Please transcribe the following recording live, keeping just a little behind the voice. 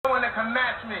that can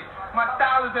match me. My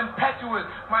style is impetuous.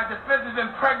 My defense is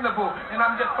impregnable. And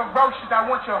I'm just ferocious. I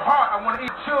want your heart. I want to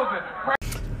eat children.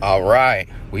 All right,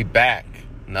 we back.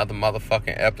 Another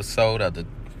motherfucking episode of the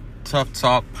Tough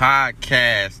Talk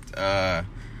podcast.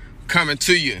 Coming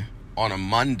to you on a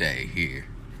Monday here.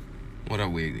 What are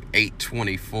we?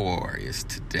 8/24 is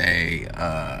today.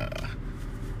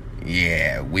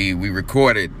 Yeah, we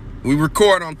recorded. We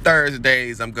record on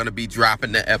Thursdays. I'm gonna be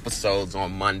dropping the episodes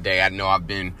on Monday. I know I've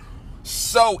been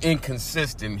so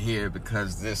inconsistent here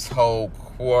because this whole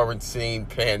quarantine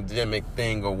pandemic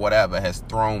thing or whatever has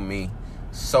thrown me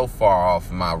so far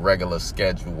off my regular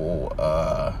schedule.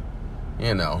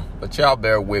 But y'all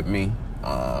bear with me.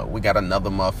 We got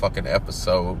another motherfucking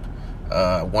episode.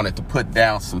 Wanted to put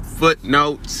down some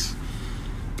footnotes.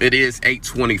 It is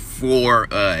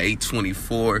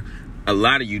 8/24. A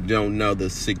lot of you don't know the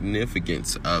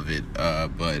significance of it,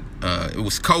 but it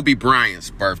was Kobe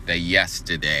Bryant's birthday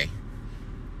yesterday.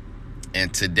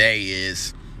 And today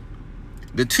is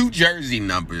the two jersey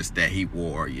numbers that he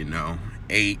wore,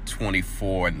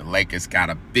 8/24, and the Lakers got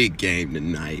a big game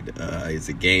tonight. It's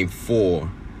a game 4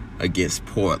 against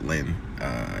Portland,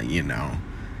 and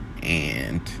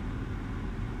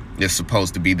there's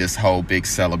supposed to be this whole big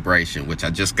celebration, which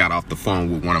I just got off the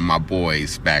phone with one of my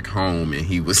boys back home, and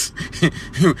he was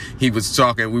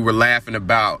talking. We were laughing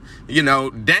about,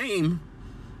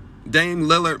 Dame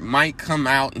Lillard might come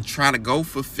out and try to go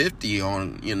for 50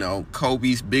 on,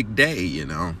 Kobe's big day,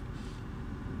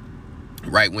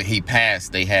 Right when he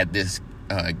passed, they had this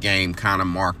game kind of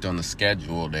marked on the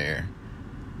schedule there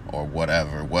or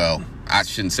whatever. Well, I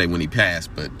shouldn't say when he passed,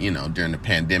 but, during the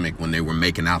pandemic when they were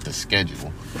making out the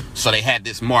schedule. So they had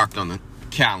this marked on the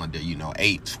calendar,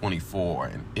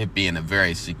 8/24, and it being a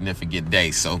very significant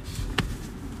day. So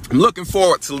I'm looking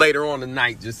forward to later on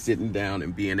tonight just sitting down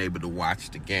and being able to watch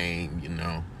the game,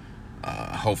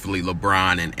 Hopefully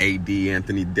LeBron and AD,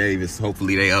 Anthony Davis,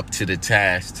 hopefully they up to the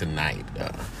task tonight.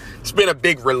 It's been a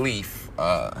big relief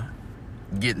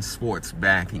getting sports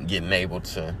back and getting able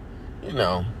to,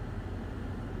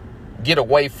 get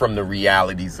away from the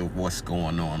realities of what's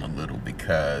going on a little,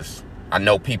 because I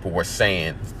know people were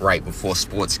saying right before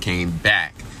sports came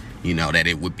back, that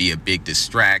it would be a big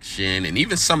distraction. And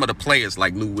even some of the players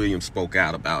like Lou Williams spoke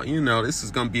out about, this is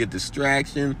going to be a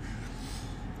distraction.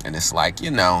 And it's like,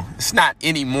 it's not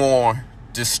any more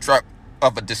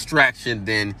of a distraction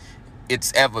than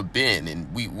it's ever been.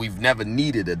 And we've never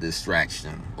needed a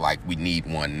distraction like we need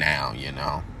one now,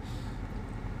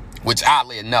 Which,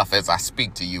 oddly enough, as I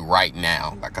speak to you right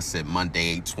now, like I said,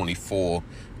 Monday, 8/24,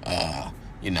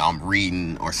 I'm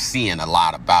reading or seeing a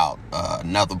lot about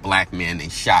another black man they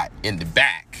shot in the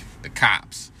back. The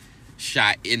cops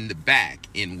shot in the back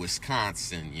in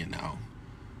Wisconsin,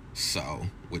 So,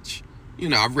 which,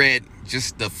 I read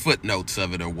just the footnotes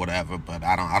of it or whatever, but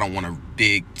I don't want to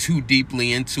dig too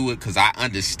deeply into it, because I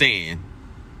understand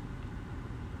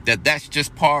that's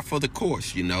just par for the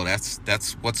course,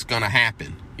 that's what's gonna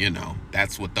happen,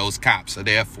 that's what those cops are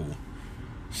there for.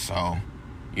 So,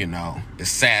 as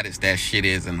sad as that shit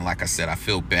is, and like I said, I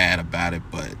feel bad about it,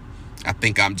 but I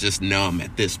think I'm just numb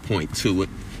at this point to it.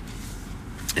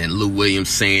 And Lou Williams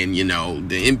saying, the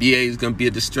NBA is gonna be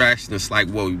a distraction. It's like,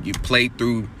 well, you played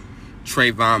through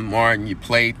Trayvon Martin, you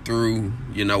played through,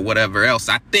 whatever else.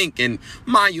 I think, and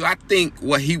mind you, I think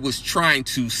what he was trying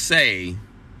to say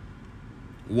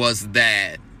was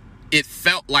that it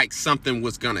felt like something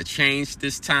was going to change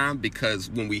this time, because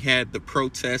when we had the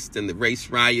protests and the race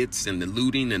riots and the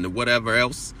looting and the whatever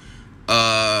else,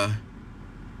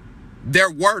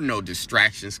 there were no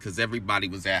distractions because everybody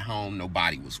was at home.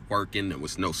 Nobody was working. There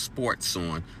was no sports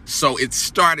on. So it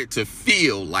started to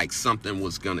feel like something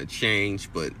was going to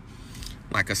change. But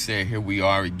like I said, here we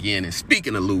are again. And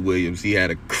speaking of Lou Williams, he had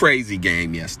a crazy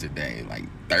game yesterday, like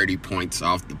 30 points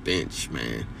off the bench,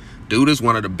 man. Dude is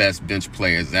one of the best bench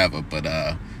players ever, but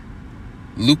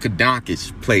Luka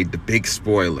Doncic played the big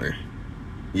spoiler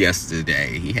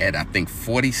yesterday. He had, I think,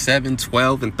 47,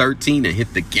 12, and 13 and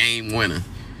hit the game winner,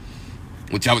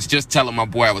 which I was just telling my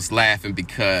boy I was laughing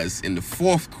because in the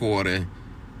fourth quarter,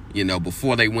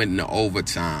 before they went into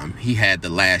overtime, he had the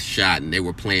last shot and they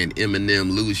were playing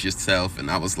Eminem, Lose Yourself,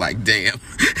 and I was like, damn,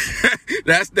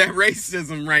 that's that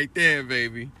racism right there,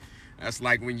 baby. That's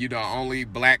like when you're the only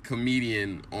black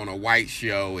comedian on a white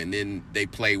show and then they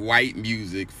play white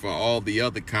music for all the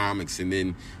other comics, and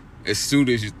then as soon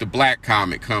as the black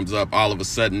comic comes up, all of a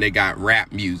sudden they got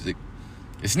rap music.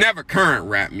 It's never current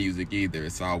rap music either.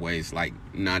 It's always like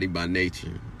Naughty by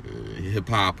Nature,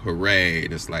 hip-hop, hooray.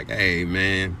 And it's like, hey,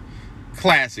 man,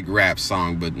 classic rap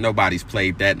song, but nobody's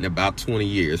played that in about 20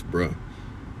 years, bro.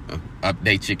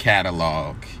 Update your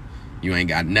catalog. You ain't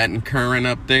got nothing current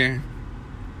up there.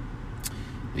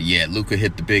 But yeah, Luka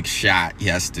hit the big shot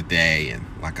yesterday. And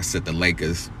like I said, the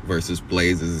Lakers versus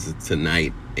Blazers is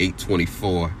tonight,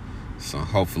 8:24. So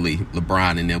hopefully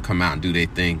LeBron and them come out and do their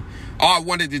thing. Oh, I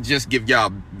wanted to just give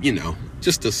y'all,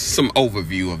 just some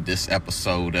overview of this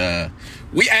episode.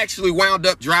 We actually wound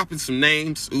up dropping some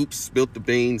names. Oops, spilt the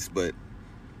beans. But,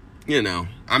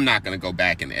 I'm not going to go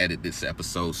back and edit this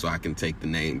episode so I can take the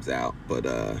names out. But,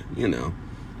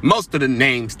 most of the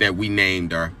names that we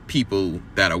named are people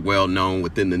that are well known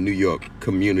within the New York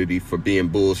community for being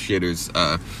bullshitters.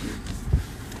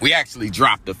 We actually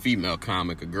dropped a female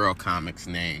comic, a girl comic's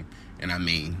name. And I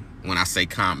mean, when I say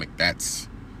comic, that's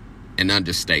an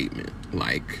understatement,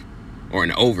 or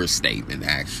an overstatement,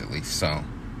 actually. So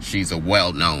she's a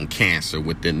well-known cancer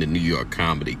within the New York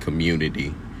comedy community,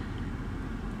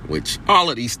 which all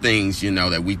of these things,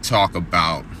 that we talk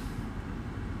about,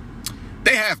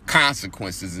 they have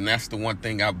consequences, and that's the one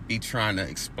thing I'll be trying to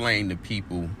explain to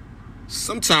people.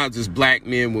 Sometimes as black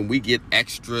men, when we get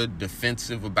extra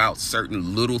defensive about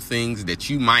certain little things that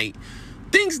you might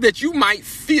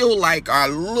feel like are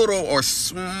little or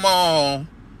small,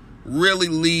 really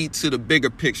lead to the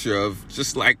bigger picture of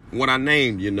just like what I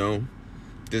named,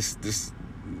 this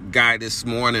guy this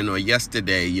morning or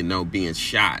yesterday, being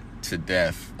shot to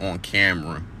death on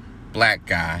camera, black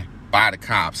guy, by the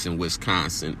cops in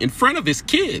Wisconsin in front of his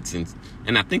kids,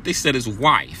 and I think they said his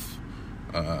wife.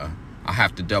 I'll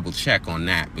have to double check on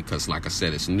that because, like I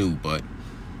said, it's new. But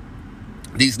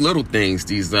these little things,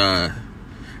 these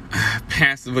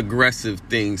passive aggressive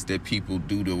things that people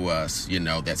do to us,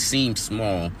 that seem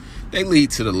small, they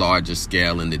lead to the larger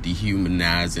scale and the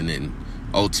dehumanizing. And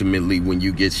ultimately, when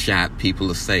you get shot, people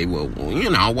will say, well,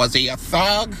 was he a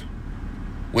thug?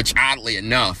 Which, oddly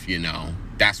enough,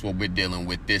 that's what we're dealing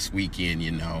with this weekend,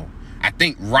 I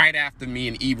think right after me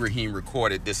and Ibrahim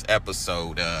recorded this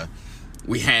episode,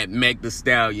 we had Meg Thee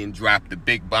Stallion drop the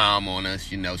big bomb on us.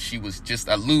 She was just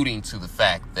alluding to the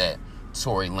fact that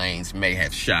Tory Lanez may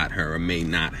have shot her or may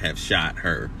not have shot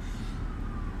her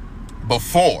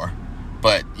before.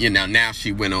 But, now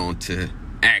she went on to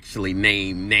actually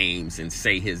name names and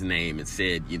say his name and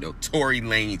said, Tory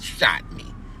Lanez shot me.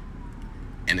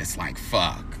 And it's like,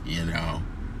 fuck,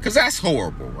 because that's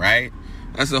horrible, right?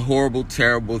 That's a horrible,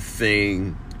 terrible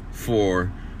thing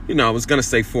for, I was going to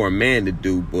say for a man to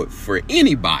do, but for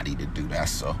anybody to do,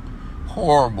 that's a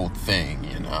horrible thing,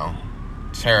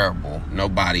 terrible.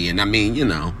 Nobody, and I mean,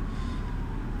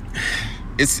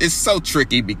 it's so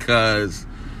tricky because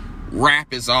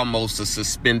rap is almost a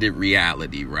suspended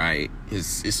reality, right?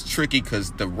 It's tricky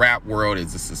because the rap world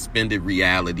is a suspended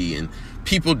reality, and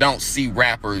people don't see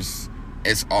rappers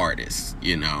as artists,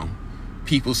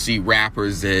 People see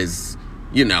rappers as,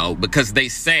 because they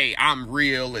say I'm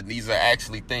real and these are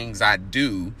actually things I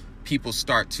do, people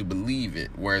start to believe it.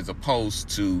 Whereas opposed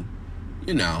to,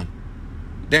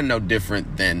 they're no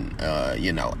different than,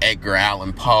 Edgar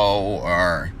Allan Poe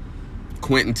or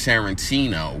Quentin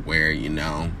Tarantino, where,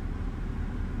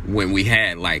 when we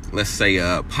had, let's say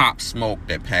Pop Smoke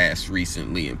that passed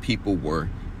recently, and people were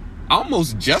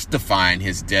almost justifying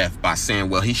his death by saying,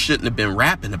 well, he shouldn't have been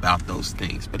rapping about those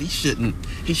things, but he shouldn't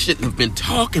have been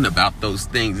talking about those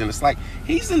things. And it's like,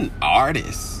 he's an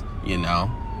artist,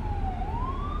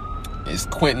 Is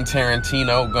Quentin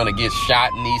Tarantino gonna get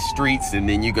shot in these streets? And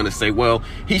then you're gonna say, well,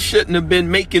 he shouldn't have been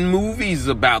making movies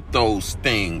about those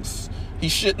things. He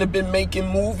shouldn't have been making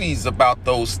movies about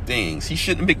those things. He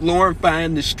shouldn't be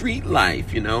glorifying the street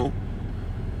life,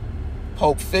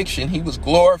 Pulp Fiction, he was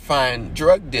glorifying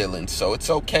drug dealing, so it's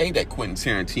okay that Quentin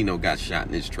Tarantino got shot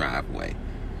in his driveway.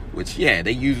 Which, yeah,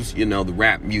 they use, the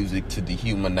rap music to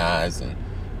dehumanize, and,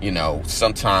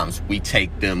 sometimes we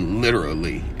take them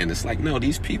literally. And it's like, no,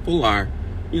 these people are,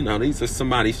 these are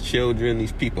somebody's children.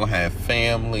 These people have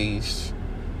families,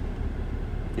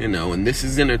 and this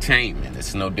is entertainment.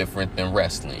 It's no different than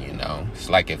wrestling, It's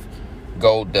like if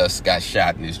Goldust got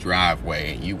shot in his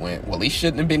driveway and you went, well, he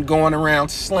shouldn't have been going around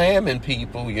slamming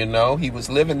people, he was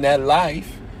living that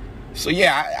life. So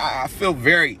yeah, I feel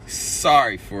very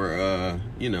sorry for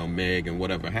Meg and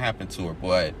whatever happened to her,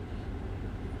 but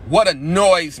what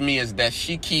annoys me is that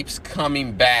she keeps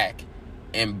coming back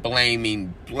and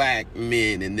blaming black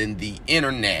men, and then the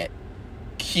internet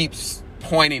keeps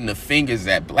pointing the fingers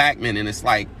at black men, and it's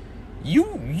like,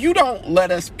 you don't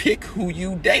let us pick who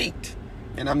you date.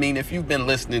 And I mean, if you've been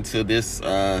listening to this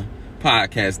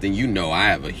podcast, then I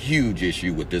have a huge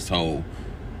issue with this whole,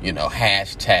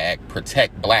 hashtag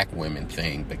protect black women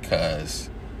thing, because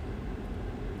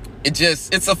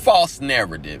it's a false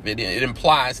narrative. It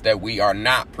implies that we are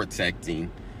not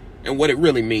protecting. And what it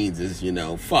really means is,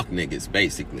 fuck niggas,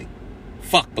 basically.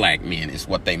 fuck black men is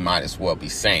what they might as well be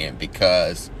saying,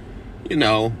 because, you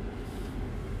know,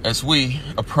 as we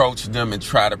approach them and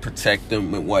try to protect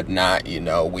them and whatnot, you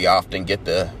know, we often get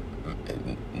the,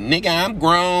 nigga, I'm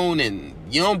grown and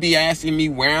you don't be asking me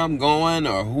where I'm going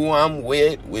or who I'm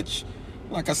with, which,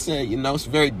 like I said, you know, it's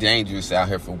very dangerous out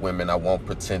here for women. I won't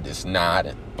pretend it's not.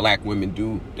 And black women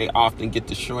they often get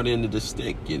the short end of the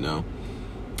stick, you know.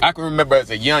 I can remember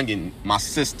as a youngin', my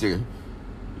sister,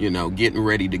 you know, getting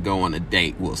ready to go on a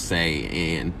date, we'll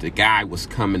say, and the guy was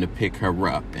coming to pick her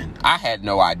up, and I had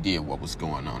no idea what was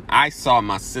going on. I saw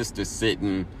my sister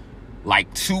sitting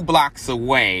like 2 blocks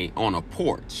away on a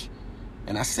porch,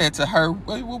 and I said to her,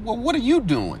 well, what are you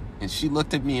doing? And she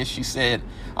looked at me and she said,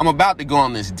 I'm about to go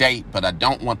on this date, but I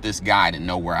don't want this guy to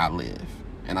know where I live.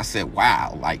 And I said,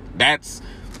 wow, like that's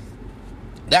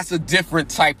a different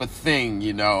type of thing,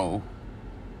 you know,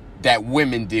 that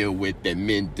women deal with that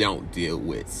men don't deal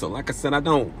with. So like I said, I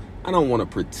don't want to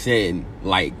pretend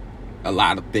like a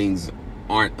lot of things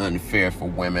aren't unfair for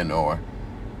women, or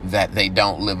that they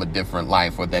don't live a different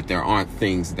life, or that there aren't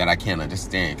things that I can't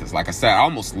understand. Because like I said, I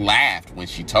almost laughed when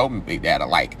she told me that. I'm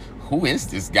like, who is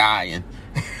this guy? And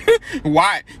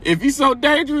why, if he's so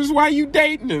dangerous, why are you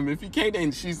dating him if he can't?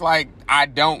 And she's like, I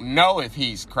don't know if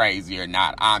he's crazy or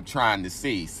not. I'm trying to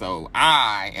see. So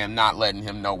I am not letting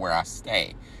him know where I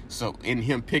stay. So in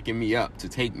him picking me up to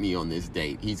take me on this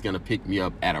date, he's going to pick me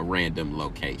up at a random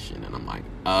location. And I'm like,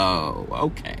 oh,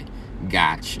 okay,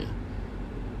 gotcha.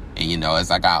 And, you know,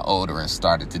 as I got older and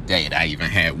started to date, I even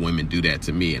had women do that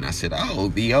to me. And I said, oh,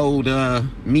 the old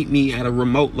meet me at a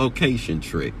remote location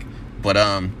trick. But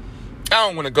I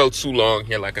don't want to go too long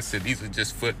here. Like I said, these are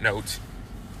just footnotes,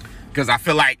 because I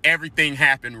feel like everything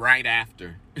happened right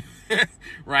after.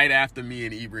 Right after me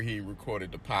and Ibrahim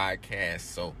recorded the podcast.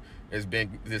 So there's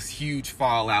been this huge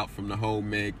fallout from the whole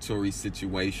Meg Tory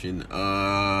situation.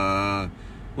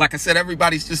 Like I said,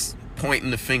 everybody's just pointing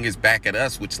the fingers back at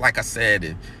us, which, like I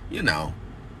said, you know,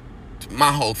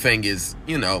 my whole thing is,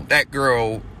 you know, that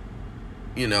girl,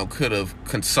 you know, could have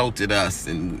consulted us.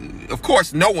 And of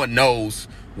course, no one knows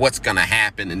what's going to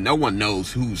happen, and no one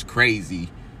knows who's crazy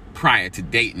prior to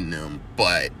dating them.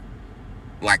 But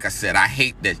like I said, I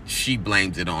hate that she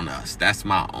blames it on us. That's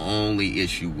my only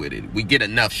issue with it. We get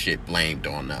enough shit blamed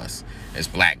on us as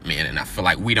black men, and I feel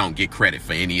like we don't get credit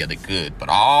for any of the good, but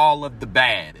all of the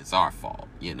bad is our fault,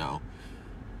 you know.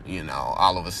 You know,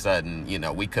 all of a sudden, you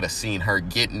know, we could have seen her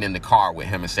getting in the car with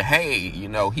him and say, hey, you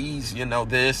know, he's, you know,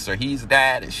 this or he's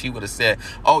that. And she would have said,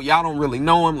 oh, y'all don't really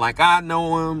know him like I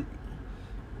know him.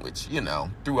 Which, you know,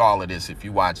 through all of this, if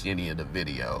you watch any of the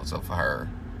videos of her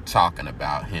talking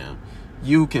about him,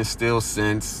 you can still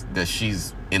sense that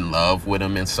she's in love with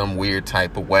him in some weird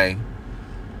type of way.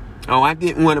 Oh, I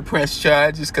didn't want to press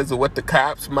charges because of what the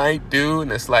cops might do.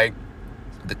 And it's like,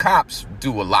 the cops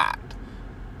do a lot.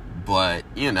 But,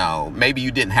 you know, maybe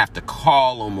you didn't have to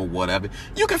call them or whatever.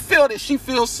 You can feel that she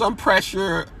feels some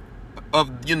pressure of,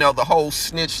 you know, the whole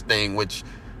snitch thing, which,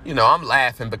 you know, I'm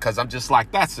laughing because I'm just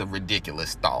like, that's a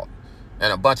ridiculous thought.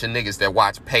 And a bunch of niggas that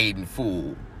watch Paid in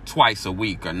Full twice a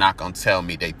week are not going to tell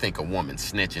me they think a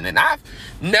woman's snitching.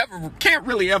 And can't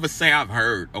really ever say I've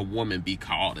heard a woman be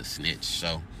called a snitch.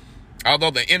 So,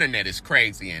 although the internet is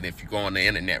crazy, and if you go on the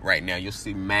internet right now, you'll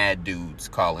see mad dudes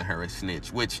calling her a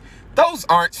snitch, which those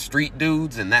aren't street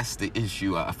dudes. And that's the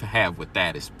issue I have with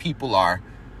that, is people are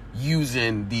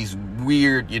using these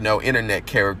weird, you know, internet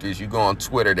characters. You go on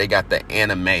Twitter, they got the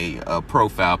anime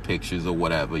profile pictures or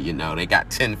whatever, you know, they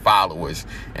got 10 followers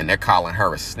and they're calling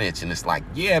her a snitch. And it's like,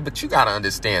 yeah, but you got to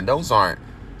understand, those aren't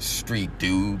street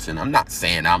dudes. And I'm not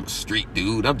saying I'm a street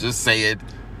dude. I'm just saying,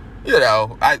 you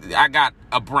know, I got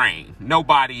a brain. No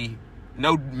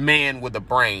man with a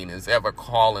brain is ever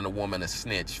calling a woman a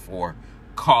snitch for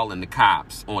calling the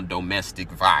cops on domestic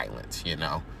violence, you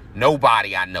know.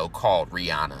 Nobody I know called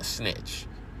Rihanna a snitch.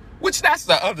 Which, that's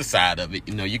the other side of it.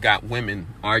 You know, you got women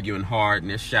arguing hard and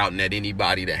they're shouting at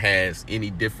anybody that has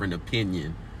any different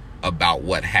opinion about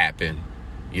what happened.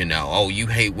 You know, oh, you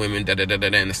hate women, da-da-da-da.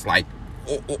 And it's like,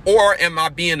 or am I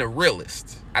being a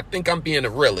realist? I think I'm being a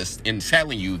realist in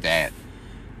telling you that,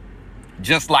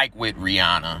 just like with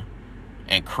Rihanna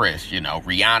and Chris, you know,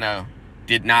 Rihanna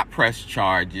did not press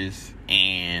charges,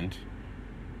 and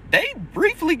they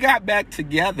briefly got back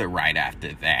together right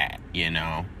after that, you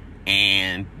know,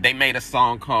 and they made a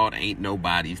song called Ain't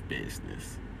Nobody's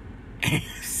Business.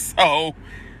 So,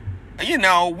 you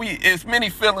know, as many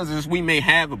feelings as we may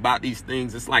have about these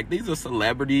things, it's like, these are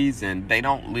celebrities and they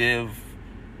don't live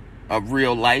a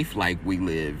real life like we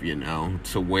live, you know,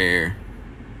 to where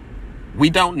we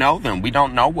don't know them. We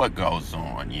don't know what goes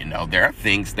on, you know. There are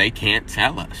things they can't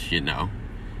tell us, you know.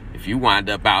 If you wind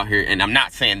up out here, and I'm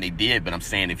not saying they did, but I'm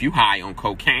saying if you high on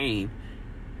cocaine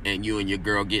and you and your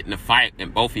girl get in a fight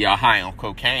and both of y'all high on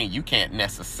cocaine, you can't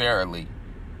necessarily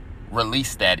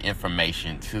release that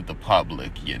information to the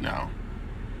public, you know,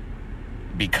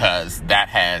 because that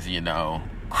has, you know,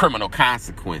 criminal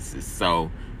consequences. So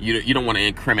you don't want to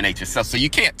incriminate yourself. So you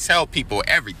can't tell people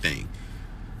everything.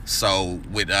 So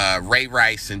with Ray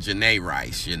Rice and Janae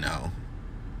Rice, you know,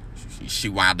 she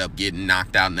wound up getting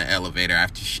knocked out in the elevator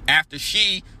after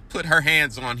she put her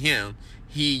hands on him.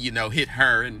 He, you know, hit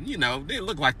her, and, you know, they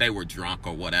looked like they were drunk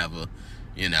or whatever,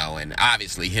 you know, and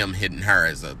obviously him hitting her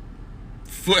as a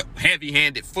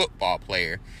heavy-handed football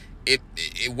player, it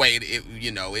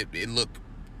looked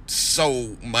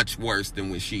so much worse than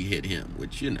when she hit him,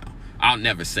 which, you know, I'll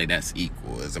never say that's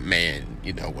equal. As a man,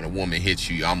 you know, when a woman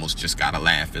hits you, you almost just gotta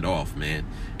laugh it off, man.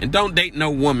 And don't date no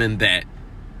woman that,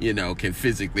 you know, can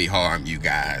physically harm you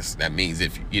guys. That means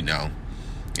if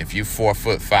you're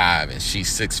 4'5" and she's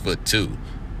 6'2",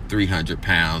 300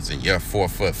 pounds, and you're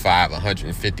 4'5",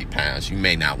 150 pounds, you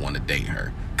may not want to date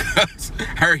her, because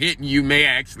her hitting you may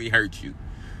actually hurt you.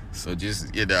 So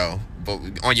just, you know, but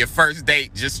on your first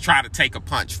date, just try to take a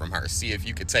punch from her. See if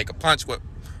you can take a punch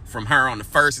from her on the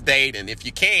first date, and if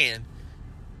you can,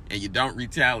 and you don't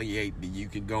retaliate, then you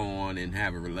can go on and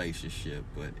have a relationship.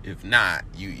 But if not,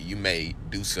 you may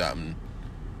do something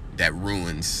that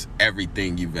ruins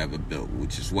everything you've ever built,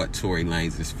 which is what Tory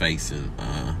Lanez is facing.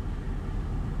 And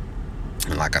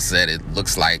like I said, it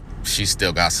looks like she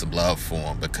still got some love for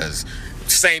him, because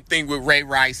same thing with Ray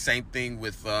Rice, same thing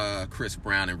with Chris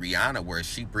Brown and Rihanna, where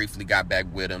she briefly got back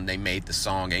with him. They made the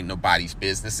song Ain't Nobody's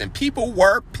Business, and people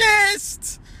were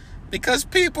pissed because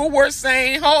people were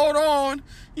saying, hold on,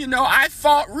 you know, I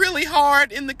fought really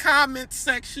hard in the comments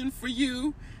section for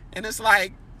you. And it's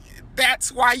like,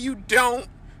 that's why you don't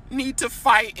need to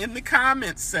fight in the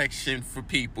comments section for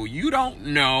people. You don't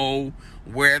know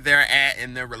where they're at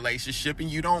in their relationship, and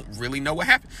you don't really know what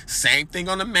happened. Same thing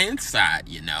on the men's side,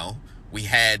 you know. We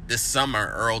had this summer,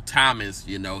 Earl Thomas,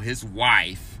 you know, his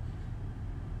wife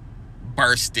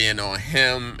burst in on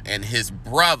him and his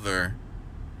brother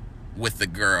with the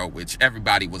girl, which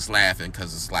everybody was laughing,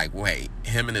 because it's like, wait,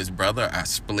 him and his brother are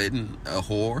splitting a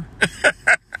whore?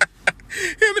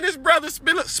 Him and his brother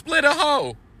split a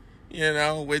hoe, you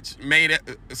know, which made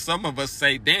some of us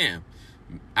say, damn,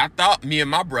 I thought me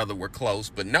and my brother were close,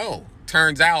 but no,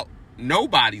 turns out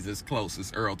nobody's as close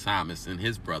as Earl Thomas and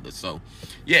his brother. So,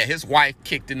 yeah, his wife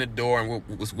kicked in the door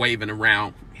and was waving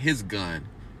around his gun.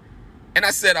 And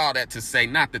I said all that to say,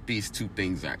 not that these two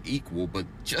things are equal, but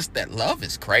just that love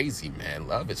is crazy, man.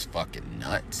 Love is fucking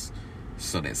nuts.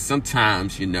 So that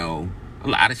sometimes, you know, a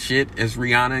lot of shit, as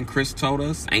Rihanna and Chris told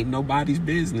us, ain't nobody's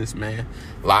business, man.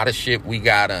 A lot of shit we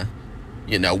gotta,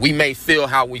 you know, we may feel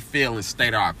how we feel and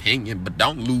state our opinion, but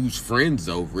don't lose friends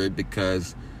over it,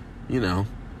 because, you know,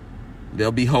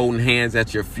 they'll be holding hands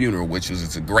at your funeral, which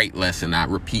is a great lesson I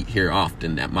repeat here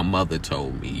often that my mother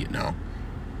told me, you know.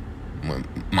 When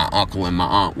my uncle and my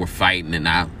aunt were fighting and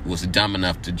I was dumb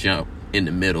enough to jump in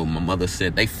the middle, my mother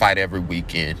said, they fight every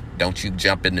weekend. Don't you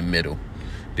jump in the middle.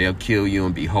 They'll kill you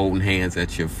and be holding hands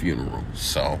at your funeral.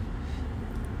 So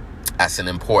that's an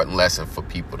important lesson for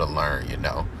people to learn, you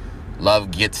know.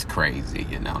 Love gets crazy,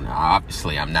 you know. Now,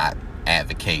 obviously, I'm not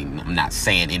advocating. I'm not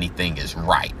saying anything is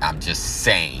right. I'm just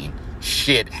saying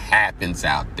shit happens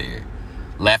out there.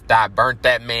 Left Eye burnt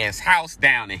that man's house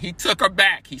down, and he took her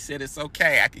back. He said, it's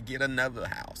okay. I could get another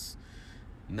house.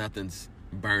 Nothing's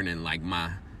burning like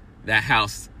that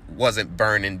house wasn't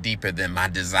burning deeper than my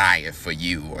desire for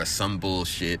you, or some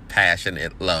bullshit,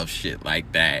 passionate love shit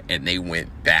like that. And they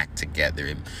went back together.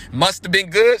 It must have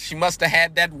been good. She must have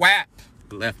had that WAP.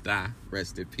 Left Eye,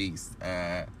 rest in peace.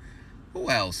 Who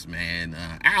else, man?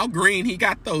 Al Green, he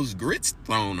got those grits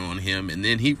thrown on him, and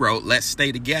then he wrote, let's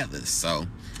stay together. So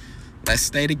let's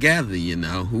stay together, you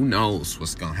know. Who knows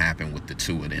what's going to happen with the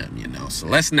two of them, you know. So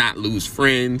let's not lose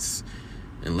friends,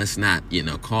 and let's not, you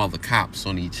know, call the cops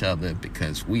on each other,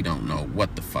 because we don't know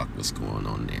what the fuck was going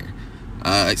on there.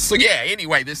 So, yeah,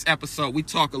 anyway, this episode, we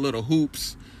talk a little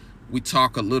hoops. We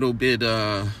talk a little bit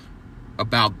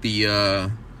about the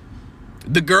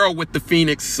girl with the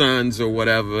Phoenix Suns or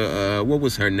whatever. What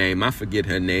was her name? I forget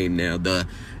her name now. The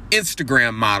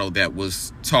Instagram model that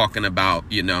was talking about,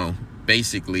 you know,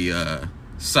 basically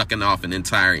sucking off an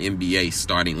entire NBA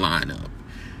starting lineup.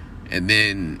 And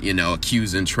then, you know,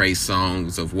 accusing Trey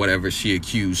Songz of whatever she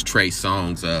accused Trey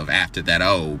Songz of after that,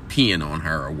 peeing on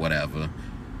her or whatever,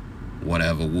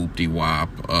 whoop-de-wop.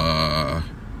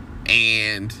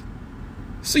 And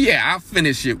so, yeah, I'll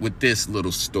finish it with this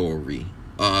little story.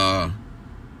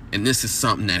 And this is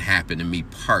something that happened to me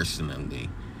personally.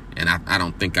 And I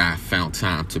don't think I found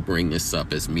time to bring this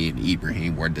up as me and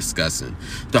Ibrahim were discussing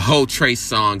the whole Trey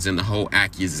Songz and the whole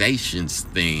accusations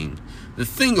thing. The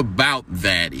thing about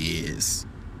that is,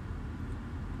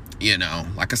 you know,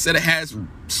 like I said, it has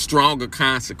stronger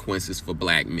consequences for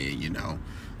black men, you know.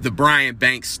 The Brian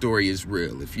Banks story is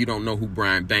real. If you don't know who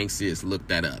Brian Banks is, look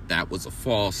that up. That was a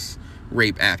false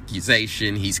rape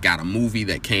accusation. He's got a movie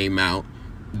that came out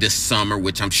this summer,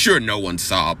 which I'm sure no one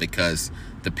saw because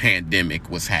the pandemic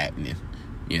was happening,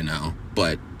 you know.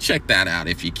 But check that out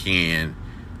if you can.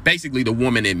 Basically, the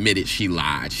woman admitted she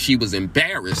lied. She was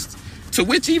embarrassed, to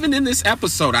which even in this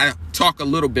episode, I talk a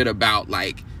little bit about,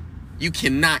 like, you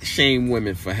cannot shame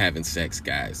women for having sex,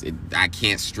 guys. I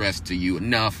can't stress to you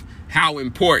enough how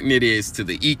important it is to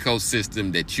the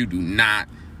ecosystem that you do not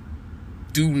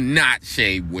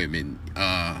shame women.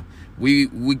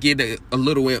 We get a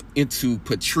little into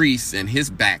Patrice and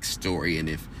his backstory, and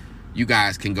if you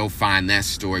guys can go find that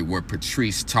story where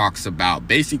Patrice talks about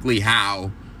basically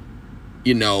how,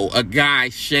 you know, a guy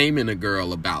shaming a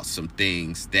girl about some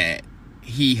things that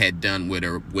he had done with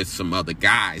her with some other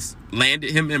guys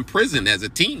landed him in prison as a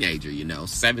teenager, you know,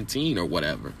 17 or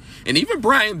whatever. And even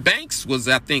Brian Banks was,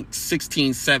 I think,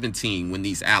 16, 17 when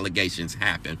these allegations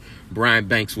happened. Brian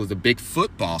Banks was a big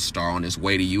football star on his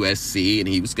way to USC, and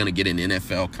he was going to get an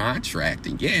NFL contract.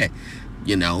 And yeah,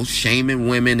 you know, shaming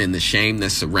women and the shame that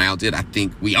surrounds it. I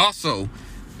think we also,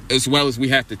 as well as we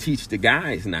have to teach the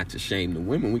guys not to shame the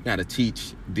women, we got to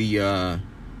teach the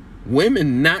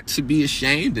women not to be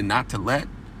ashamed and not to let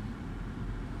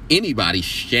anybody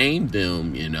shame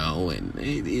them, you know. And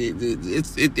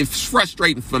it's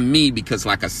frustrating for me because,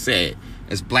 like I said,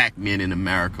 as black men in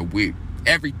America,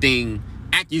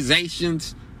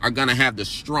 accusations are gonna have the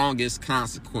strongest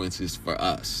consequences for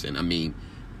us. And I mean,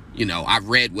 you know, I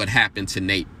read what happened to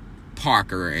Nate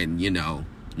Parker and, you know,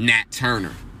 Nat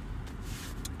Turner.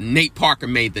 Nate Parker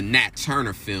made the Nat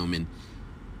Turner film, and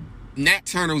Nat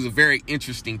Turner was a very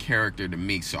interesting character to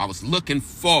me, so I was looking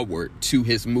forward to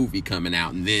his movie coming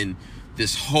out, and then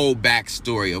this whole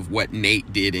backstory of what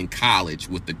Nate did in college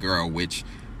with the girl, which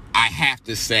I have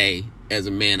to say, as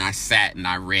a man, I sat and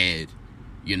I read,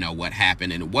 you know, what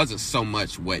happened, and it wasn't so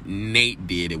much what Nate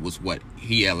did, it was what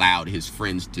he allowed his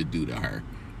friends to do to her.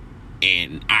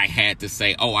 And I had to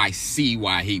say, oh, I see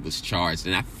why he was charged,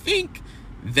 and I think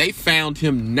they found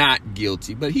him not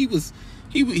guilty, but he was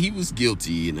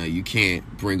guilty. You know, you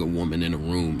can't bring a woman in a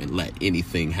room and let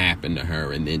anything happen to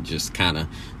her and then just kind of,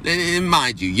 and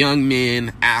mind you, young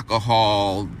men,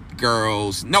 alcohol,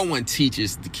 girls, no one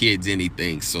teaches the kids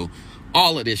anything. So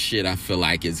all of this shit, I feel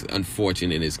like, is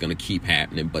unfortunate. It's going to keep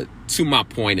happening. But to my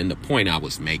point, and the point I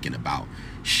was making about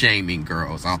shaming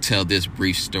girls, I'll tell this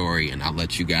brief story and I'll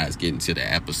let you guys get into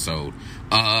the episode.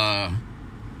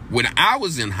 When I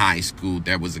was in high school,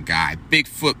 there was a guy, big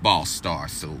football star,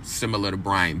 so similar to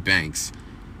Brian Banks.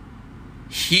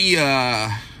 He,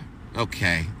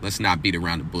 okay, let's not beat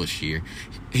around the bush here.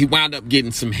 He wound up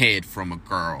getting some head from a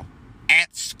girl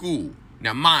at school.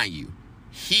 Now, mind you,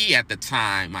 he at the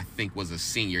time, I think, was a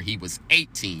senior. He was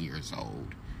 18 years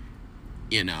old,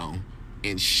 you know,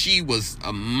 and she was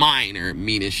a minor,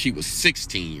 meaning she was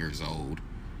 16 years old.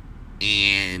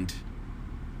 And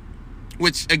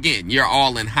which, again, you're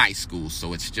all in high school,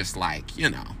 so it's just like, you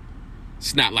know,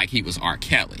 it's not like he was R.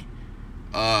 Kelly.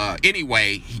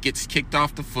 Anyway, he gets kicked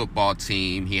off the football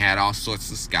team. He had all sorts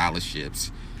of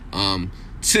scholarships.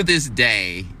 To this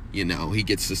day, you know, he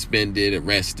gets suspended,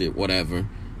 arrested, whatever,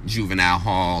 juvenile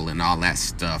hall and all that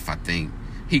stuff. I think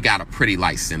he got a pretty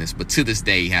light sentence, but to this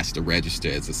day, he has to register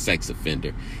as a sex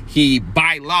offender. He,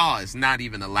 by law, is not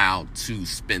even allowed to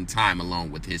spend time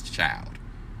alone with his child.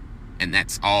 And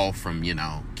that's all from, you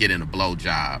know, getting a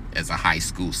blowjob as a high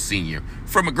school senior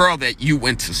from a girl that you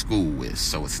went to school with.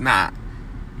 So it's not,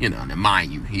 you know, now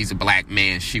mind you, he's a black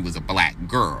man, she was a black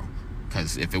girl.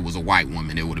 Because if it was a white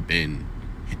woman, it would have been,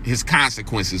 his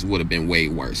consequences would have been way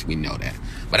worse. We know that.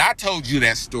 But I told you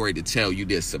that story to tell you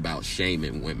this about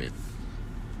shaming women.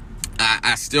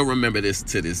 I still remember this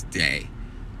to this day.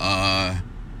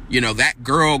 You know, that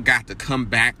girl got to come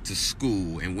back to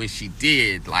school. And when she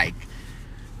did, like,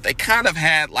 they kind of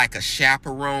had like a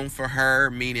chaperone for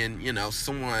her, meaning, you know,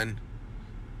 someone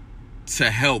to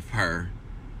help her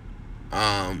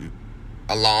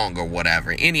along or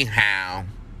whatever. Anyhow,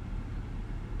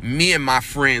 me and my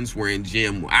friends were in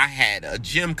gym. I had a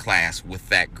gym class with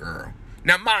that girl.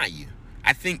 Now, mind you,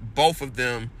 I think both of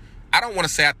them, I don't want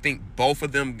to say I think both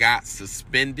of them got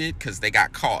suspended because they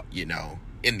got caught, you know,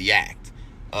 in the act.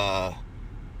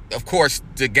 of course,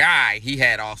 the guy, he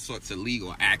had all sorts of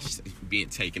legal action being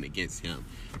taken against him.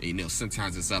 You know,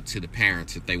 sometimes it's up to the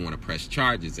parents if they want to press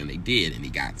charges, and they did, and he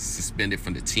got suspended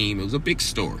from the team. It was a big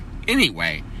story.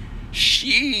 Anyway,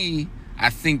 she, I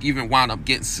think, even wound up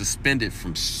getting suspended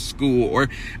from school, or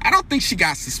I don't think she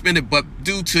got suspended, but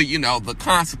due to, you know, the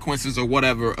consequences or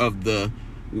whatever of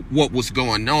what was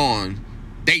going on,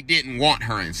 they didn't want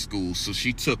her in school, so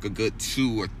she took a good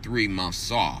 2 or 3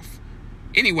 months off.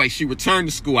 Anyway, she returned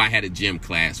to school. I had a gym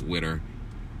class with her.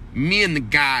 Me and the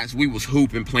guys, we was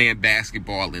hooping, playing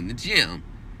basketball in the gym.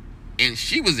 And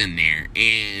she was in there,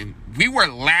 and we were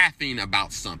laughing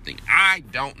about something. I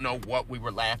don't know what we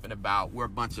were laughing about. We're a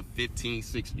bunch of 15,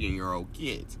 16-year-old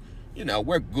kids. You know,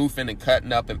 we're goofing and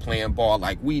cutting up and playing ball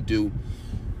like we do.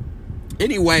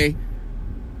 Anyway,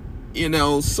 you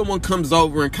know, someone comes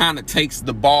over and kind of takes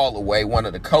the ball away. One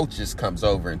of the coaches comes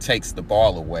over and takes the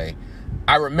ball away.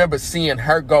 I remember seeing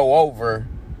her go over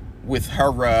with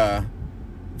her,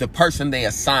 the person they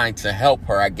assigned to help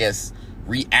her, I guess,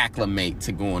 reacclimate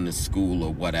to going to school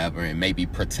or whatever, and maybe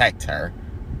protect her,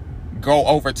 go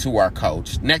over to our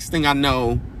coach. Next thing I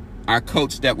know, our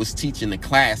coach that was teaching the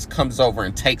class comes over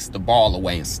and takes the ball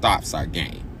away and stops our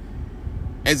game.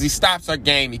 As he stops our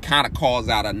game, he kind of calls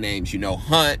out our names, you know,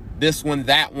 Hunt, this one,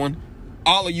 that one.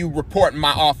 All of you report in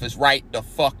my office right the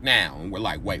fuck now. And we're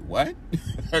like, wait, what?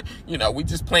 You know, we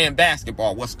just playing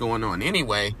basketball. What's going on?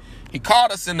 Anyway, he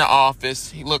called us in the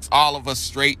office. He looks all of us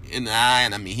straight in the eye.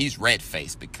 And I mean, he's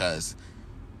red-faced because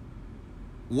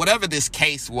whatever this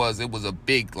case was, it was a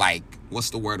big, like,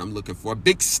 what's the word I'm looking for? A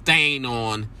big stain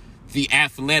on the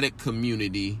athletic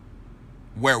community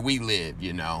where we live,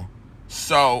 you know.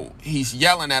 So he's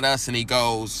yelling at us and he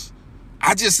goes,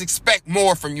 I just expect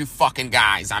more from you fucking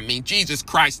guys. I mean, Jesus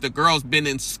Christ, the girl's been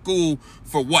in school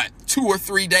for what, 2 or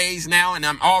 3 days now, and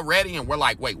I'm already, and we're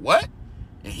like, wait, what?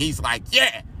 And he's like,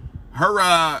 yeah,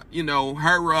 her, you know,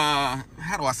 her,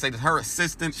 how do I say this? Her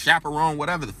assistant, chaperone,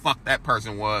 whatever the fuck that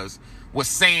person was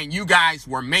saying you guys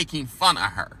were making fun of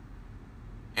her.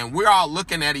 And we're all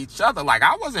looking at each other like,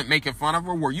 I wasn't making fun of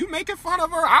her. Were you making fun of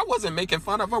her? I wasn't making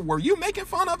fun of her. Were you making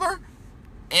fun of her?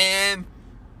 And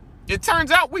it turns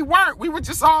out we weren't. We were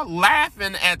just all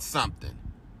laughing at something,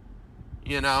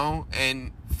 you know?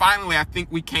 And finally, I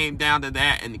think we came down to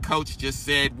that, and the coach just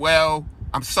said, well,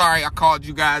 I'm sorry I called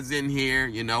you guys in here,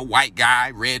 you know, white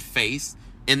guy, red face,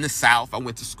 in the South. I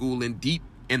went to school deep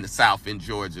in the South in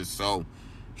Georgia, so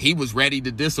he was ready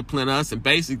to discipline us and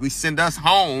basically send us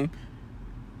home.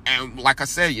 And like I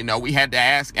said, you know, we had to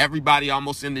ask everybody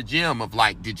almost in the gym of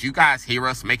like, did you guys hear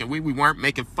us making, we weren't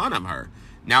making fun of her.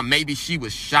 Now, maybe she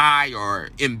was shy or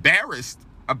embarrassed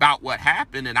about what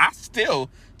happened. And I still,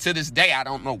 to this day, I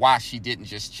don't know why she didn't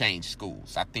just change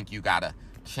schools. I think you got to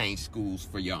change schools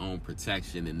for your own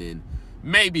protection. And then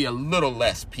maybe a little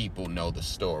less people know the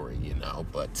story, you know.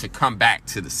 But to come back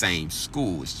to the same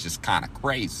school is just kind of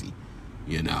crazy,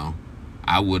 you know.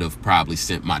 I would have probably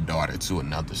sent my daughter to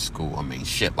another school. I mean,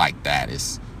 shit like that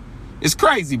is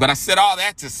crazy. But I said all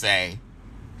that to say,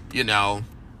 you know,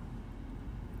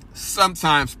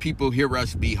 sometimes people hear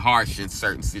us be harsh in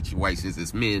certain situations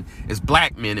as men, as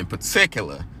black men in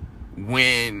particular,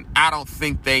 when I don't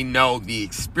think they know the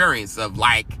experience of,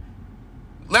 like,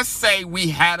 let's say we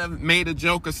had made a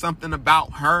joke or something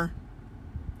about her.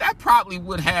 That probably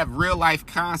would have real life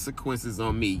consequences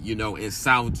on me, you know, in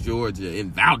South Georgia,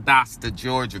 in Valdosta,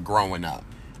 Georgia, growing up.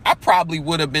 I probably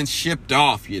would have been shipped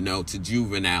off, you know, to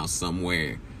juvenile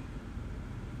somewhere.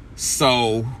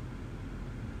 So,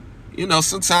 you know,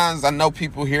 sometimes I know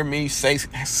people hear me say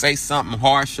something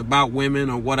harsh about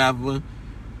women or whatever.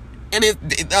 And it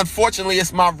unfortunately,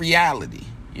 it's my reality,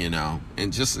 you know.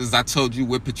 And just as I told you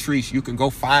with Patrice, you can go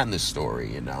find the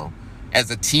story, you know. As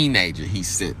a teenager, he's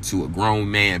sent to a grown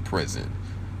man prison.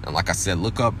 And like I said,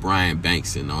 look up Brian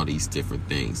Banks and all these different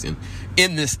things. And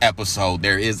in this episode,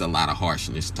 there is a lot of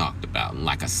harshness talked about. And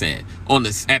like I said,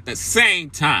 at the same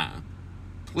time,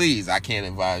 please, I can't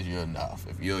advise you enough.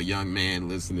 If you're a young man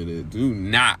listening to it, do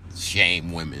not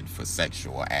shame women for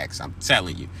sexual acts. I'm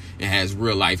telling you, it has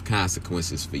real life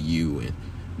consequences for you. And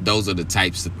those are the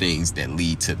types of things that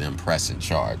lead to them pressing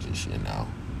charges, you know.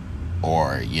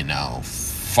 Or, you know,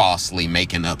 falsely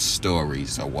making up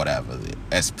stories or whatever,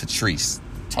 as Patrice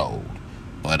told.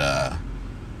 But I'm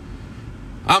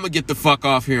gonna get the fuck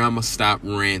off here. I'm gonna stop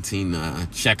ranting.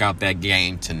 Check out that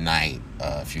game tonight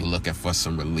if you're looking for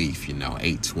some relief, you know.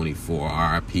 8/24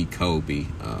 RIP Kobe.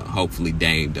 Hopefully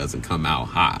Dame doesn't come out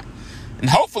hot,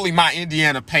 and hopefully my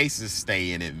Indiana Pacers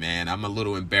stay in it, man. I'm a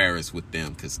little embarrassed with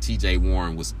them because TJ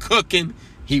Warren was cooking.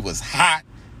 He was hot.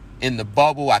 in the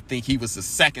bubble, I think he was the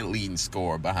second leading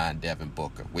scorer behind Devin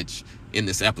Booker, which in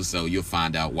this episode, you'll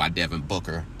find out why Devin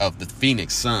Booker of the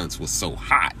Phoenix Suns was so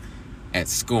hot at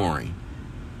scoring.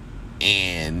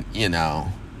 And, you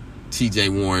know,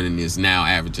 TJ Warren is now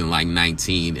averaging like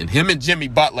 19. And him and Jimmy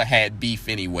Butler had beef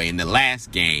anyway. In the last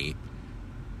game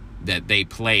that they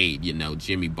played, you know,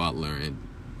 Jimmy Butler and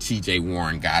TJ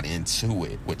Warren got into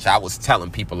it, which I was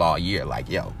telling people all year, like,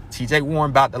 yo, TJ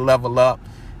Warren about to level up.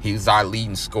 He was our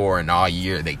leading scorer, and all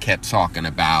year they kept talking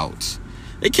about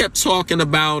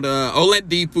Oladipo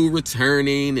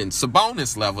returning, and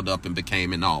Sabonis leveled up and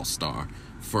became an all-star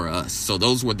for us. So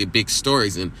those were the big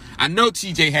stories. And I know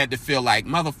TJ had to feel like,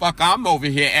 motherfucker, I'm over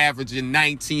here averaging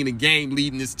 19 a game,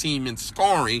 leading this team in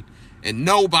scoring, and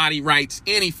nobody writes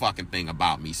any fucking thing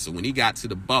about me. So when he got to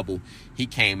the bubble, he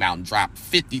came out and dropped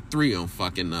 53 on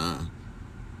fucking the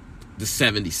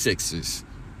 76ers.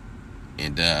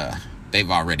 And they've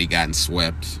already gotten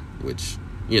swept, which,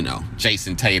 you know,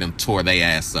 Jason Tatum tore their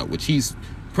ass up, which he's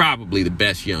probably the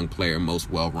best young player,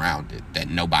 most well-rounded, that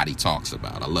nobody talks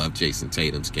about. I love Jason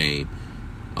Tatum's game.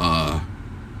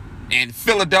 And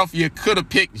Philadelphia could have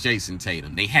picked Jason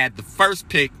Tatum. They had the first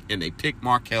pick, and they picked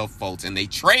Markelle Fultz, and they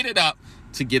traded up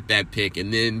to get that pick,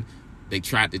 and then they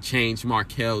tried to change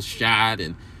Markelle's shot,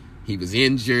 and he was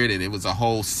injured, and it was a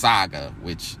whole saga,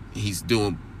 which he's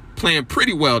playing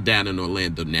pretty well down in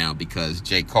Orlando now because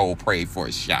J. Cole prayed for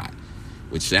his shot,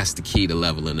 which that's the key to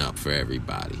leveling up for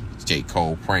everybody. It's J.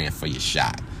 Cole praying for your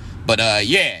shot. But,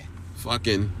 yeah,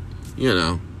 fucking, you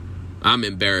know, I'm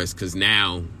embarrassed because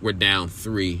now we're down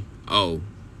 3-0 to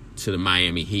the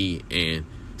Miami Heat, and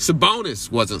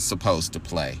Sabonis wasn't supposed to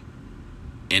play.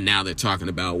 And now they're talking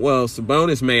about, well,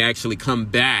 Sabonis may actually come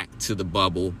back to the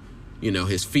bubble. You know,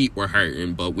 his feet were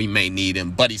hurting, but we may need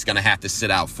him, but he's going to have to sit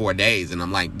out 4 days. And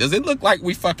I'm like, does it look like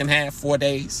we fucking have 4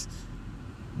 days?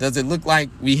 Does it look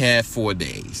like we have 4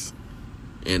 days?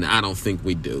 And I don't think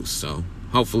we do. So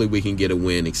hopefully we can get a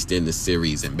win, extend the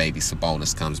series, and maybe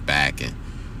Sabonis comes back and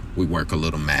we work a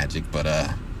little magic. But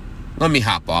let me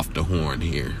hop off the horn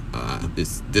here.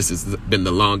 This has been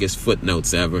the longest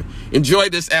footnotes ever. Enjoy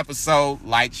this episode.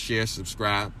 Like, share,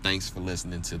 subscribe. Thanks for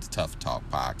listening to the Tough Talk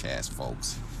podcast,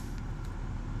 folks.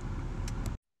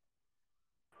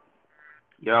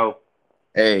 Yo.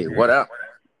 Hey, what up?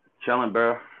 Chilling,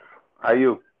 bro. How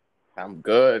you? I'm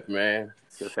good, man.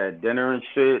 Just had dinner and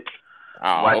shit.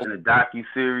 Oh. Watching a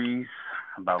docu-series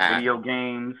about video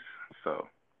games. So.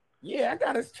 Yeah, I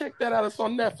gotta check that out. It's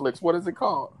on Netflix. What is it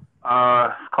called? It's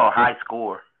called High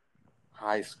Score.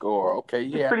 High Score. Okay,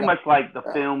 yeah. It's pretty much like the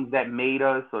films that made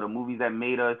us, or the movies that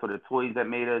made us, or the toys that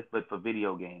made us, but for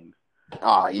video games.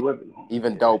 Oh,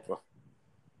 even doper.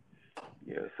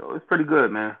 Yeah, so it's pretty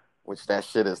good, man. Which that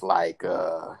shit is like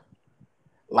that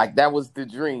was the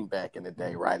dream back in the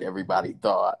day, right? Everybody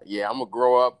thought, yeah, I'm gonna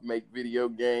grow up, make video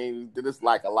games. Then it's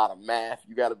like a lot of math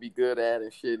you gotta be good at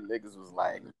and shit. Niggas was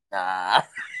like, nah.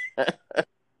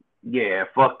 Yeah,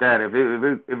 fuck that. If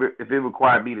it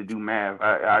required me to do math,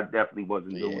 I definitely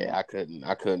wasn't doing it. Yeah, I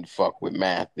couldn't fuck with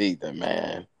math either,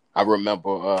 man. I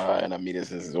remember, and I mean,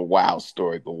 this is a wild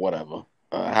story, but whatever.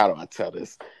 How do I tell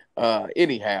this?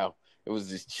 Anyhow, it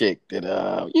was this chick that,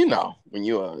 you know, when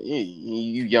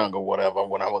you young or whatever,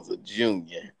 when I was a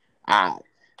junior, I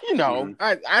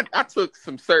took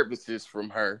some services from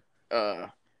her,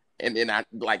 and then I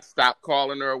like stopped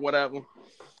calling her or whatever.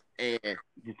 And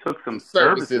you took some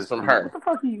services from her. What the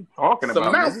fuck are you talking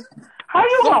about? How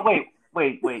you gonna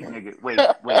wait, nigga, wait,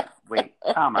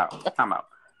 time out.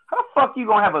 How the fuck you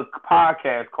gonna have a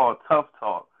podcast called Tough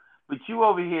Talk, but you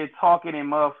over here talking in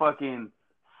motherfucking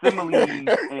similes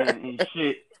and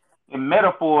shit and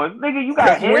metaphors, nigga? You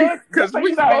got head? Because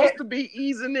we supposed to be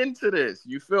easing into this.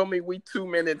 You feel me? We 2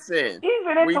 minutes in.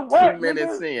 Easing into what? 2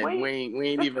 minutes in. We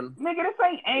ain't even. Nigga, this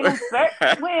ain't anal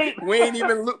sex. We ain't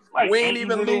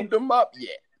even lubed them up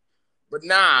yet. But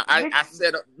nah, I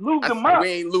said lubed them up. We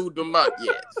ain't lubed them up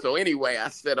yet. So anyway, I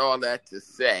said all that to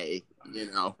say,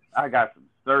 you know, I got some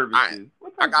services.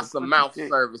 I got some mouth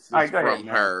services from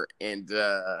her, and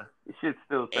it should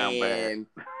still sound bad.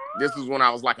 This was when I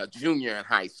was like a junior in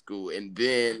high school, and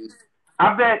then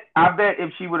I bet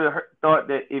if she would have thought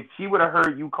that if she would have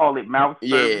heard you call it mouth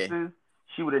services,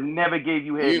 she would have never gave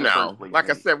you head. You know, like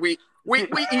I said, we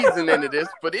easing into this,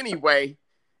 but anyway,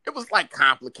 it was like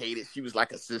complicated. She was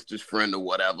like a sister's friend or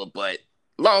whatever. But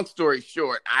long story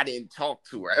short, I didn't talk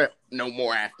to her no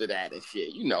more after that and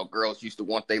shit. You know, girls used to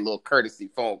want their little courtesy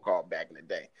phone call back in the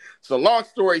day. So long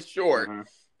story short.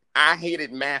 I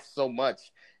hated math so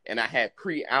much, and I had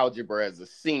pre-algebra as a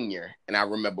senior. And I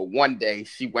remember one day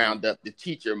she wound up, the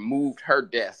teacher moved her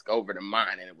desk over to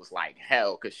mine, and it was like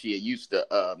hell because she had used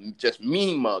to just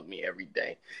mean mug me every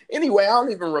day. Anyway, I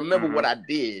don't even remember what I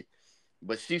did,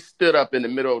 but she stood up in the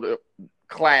middle of the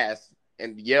class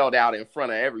and yelled out in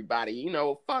front of everybody, you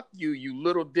know, fuck you, you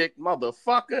little dick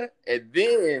motherfucker. And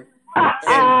then,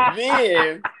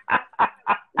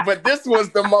 but this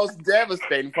was the most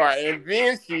devastating part. And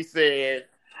then she said,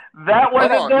 that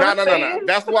was no.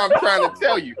 That's what I'm trying to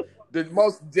tell you. The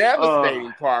most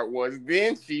devastating part was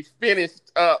then she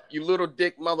finished up, you little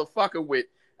dick motherfucker, with,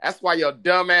 that's why your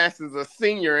dumb ass is a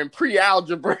senior in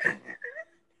pre-algebra.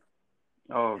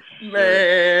 Oh, shit.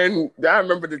 Man, I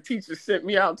remember the teacher sent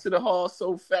me out to the hall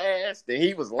so fast, and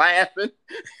he was laughing.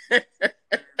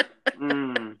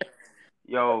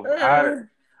 Yo,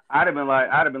 I'd have been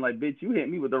like, bitch, you hit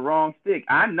me with the wrong stick.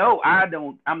 I know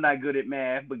I'm not good at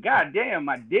math, but goddamn,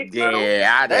 my dick.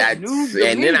 Yeah,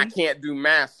 then I can't do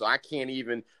math, so I can't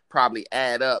even probably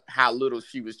add up how little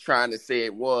she was trying to say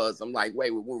it was. I'm like,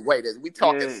 wait, we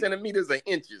talking centimeters or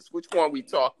inches? Which one we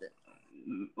talking?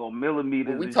 Or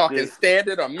millimeters. We talking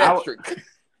standard or metric?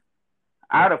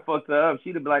 I'd have fucked her up.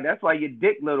 She'd have been like, that's why your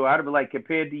dick little. I'd have been like,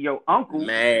 compared to your uncle.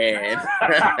 Man.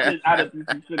 I'd have threw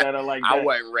some shit at her like that. I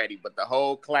wasn't ready, but the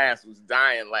whole class was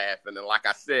dying laughing. And like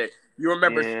I said, you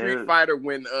remember Street Fighter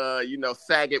when,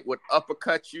 Sagat would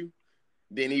uppercut you?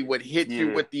 Then he would hit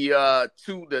you with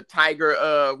the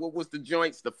Tiger, what was the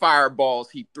joints? The fireballs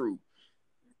he threw.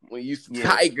 When you used to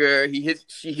Tiger,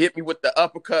 she hit me with the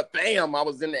uppercut. Bam! I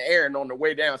was in the air, and on the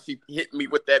way down, she hit me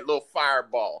with that little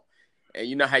fireball. And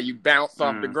you know how you bounce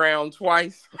off the ground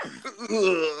twice?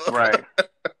 Right.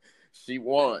 She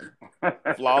won.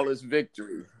 Flawless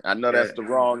victory. I know that's the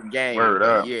wrong game. Word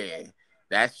up. Yeah,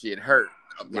 that shit hurt.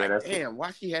 I'm like, damn,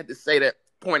 why she had to say that?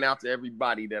 Point out to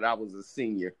everybody that I was a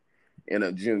senior and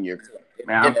a junior.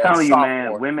 Man, I'm telling you,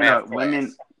 man, women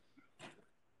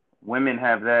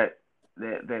have that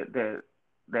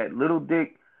little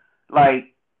dick.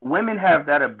 Like, women have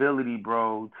that ability,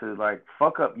 bro, to like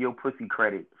fuck up your pussy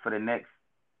credit for the next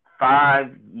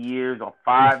 5 years or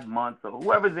 5 months or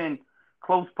whoever's in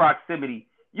close proximity.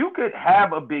 You could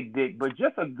have a big dick, but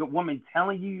just a good woman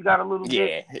telling you got a little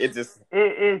dick. Yeah,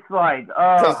 it's like,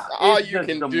 all you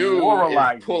can do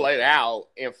is pull it out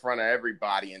in front of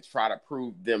everybody and try to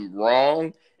prove them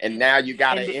wrong. And now you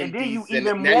got an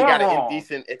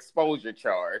indecent exposure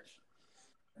charge.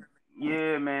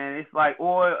 Yeah, man. It's like,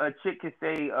 or a chick could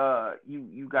say,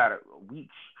 you got a weak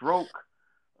stroke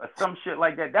or some shit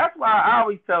like that. That's why I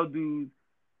always tell dudes,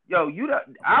 yo, you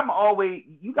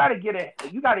gotta get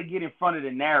in front of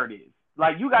the narrative.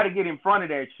 Like, you gotta get in front of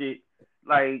that shit.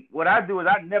 Like, what I do is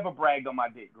I never bragged on my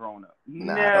dick growing up.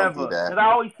 Never. Because I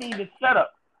always seen the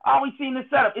setup.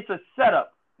 It's a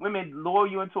setup. Women lure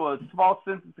you into a false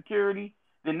sense of security.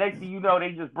 The next thing you know,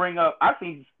 they just bring up, I've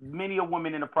seen many a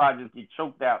women in the projects get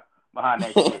choked out behind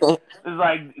that shit. It's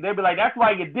like, they'll be like, that's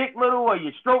why your dick little or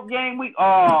your stroke game weak.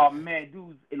 Oh, man,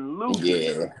 dude's elusive.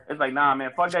 Yeah. It's like, nah,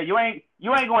 man, fuck that. You ain't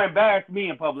going to embarrass me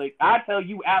in public. I'll tell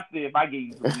you after if I get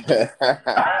you some weak.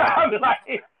 I'll be like,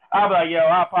 yo,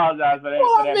 I apologize for that.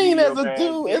 Well, I mean, as a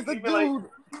dude.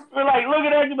 We're like, look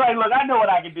at that. You're like, look, I know what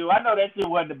I can do. I know that shit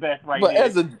wasn't the best right now.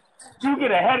 You get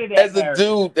ahead of that. As a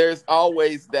dude, there's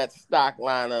always that stock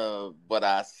line of, but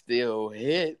I still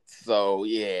hit. So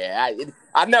yeah,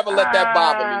 I never let that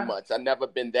bother me much. I've never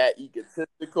been that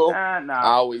egotistical. I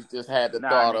always just had the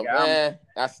thought of,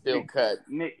 I still cut.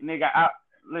 Nigga,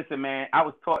 listen, man. I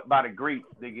was taught by the greats,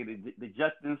 nigga, the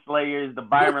Justin Slayers, the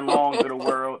Byron Longs of the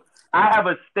world. I have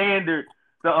a standard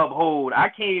to uphold. I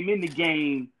came in the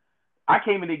game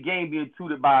being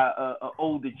tutored by a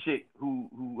older chick who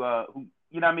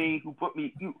you know what I mean,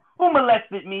 who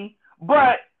molested me,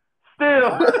 but still,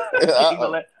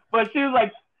 but she was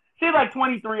like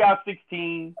 23, I was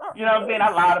 16. You know what I'm saying? I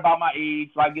lied about my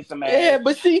age so I get some ass. Yeah,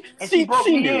 but she broke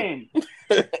me in.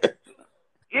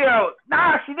 You know,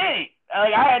 nah, she didn't.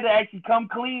 Like, I had to actually come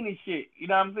clean and shit. You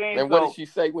know what I'm saying? And what did she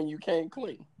say when you came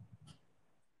clean?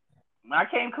 When I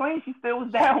came clean, she still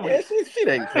was down with it. She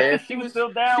didn't care. She was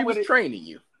still down with it. She was training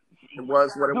you. It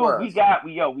was what it was.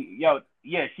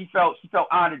 Yeah, she felt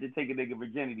honored to take a nigga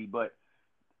virginity, but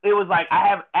it was like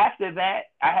after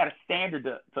that I had a standard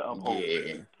to uphold.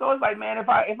 Yeah. So it's like, man, if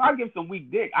I give some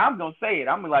weak dick, I'm gonna say it.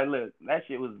 I'm like, look, that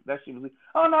shit was weak.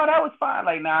 Oh no, that was fine.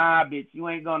 Like, nah, bitch, you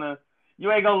ain't gonna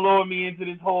lure me into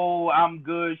this whole I'm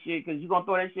good shit because you gonna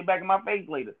throw that shit back in my face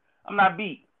later. I'm not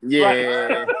beat.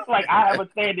 Yeah. Like I have a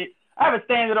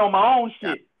standard on my own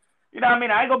shit. You know what I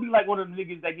mean? I ain't gonna be like one of the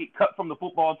niggas that get cut from the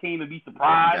football team and be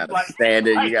surprised.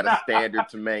 You got a standard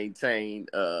to maintain.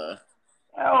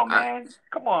 Hell, man,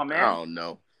 come on, man. I don't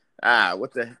know.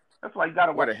 What the? That's why you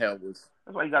gotta. Where the hell was?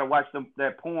 That's why you gotta watch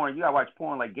that porn. You gotta watch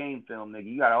porn like game film, nigga.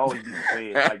 You gotta always be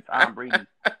prepared, like Tom Brady.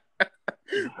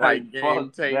 Like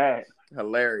game tape. That.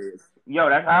 Hilarious. Yo,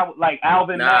 that's how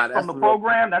Alvin Mack from the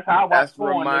program. That's how I watch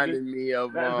porn. That's reminding me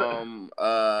of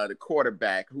the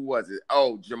quarterback. Who was it?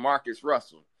 Oh, Jamarcus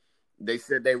Russell. They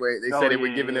said they were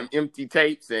giving him empty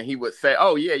tapes, and he would say,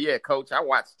 "Oh yeah, coach, I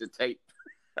watched the tape."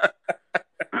 I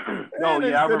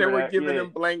remember they were that. giving him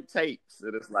blank tapes,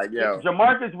 and it's like, yo,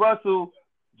 Jamarcus Russell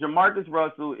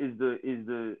is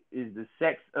the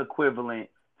sex equivalent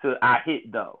to I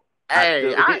hit though.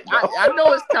 Hey, I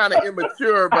know it's kind of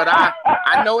immature, but I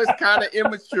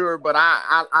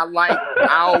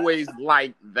always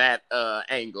like that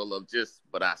angle of just,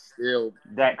 but I still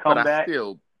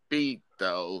beat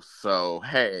though. So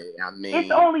hey, I mean,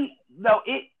 it's only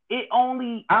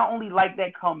I only like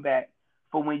that comeback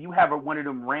for when you have one of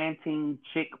them ranting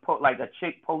chick post a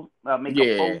post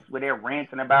where they're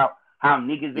ranting about how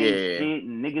niggas ain't shit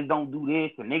and niggas don't do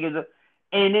this and niggas.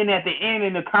 And then at the end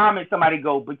in the comments, somebody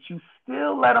go, "But you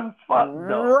still let them fuck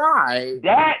though." Right.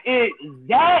 That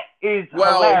is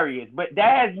hilarious. But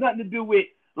that has nothing to do with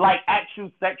like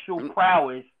actual sexual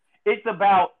prowess. It's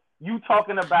about you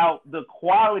talking about the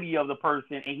quality of the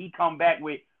person, and he come back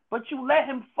with, "But you let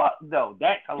him fuck though."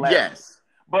 That's hilarious. Yes.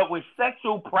 But with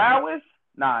sexual prowess,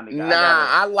 nah, nigga.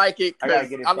 I like it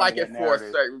because I like it for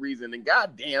a certain reason. And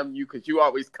goddamn you, because you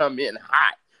always come in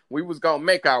hot. We was gonna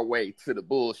make our way to the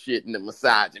bullshit and the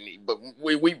misogyny, but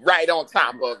we right on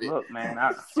top of it. Look, man,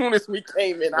 as soon as we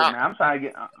came in, I'm trying to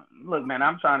get.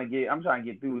 I'm trying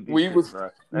to get through with this. We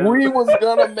was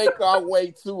gonna make our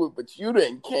way to it, but you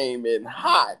didn't came in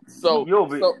hot. So you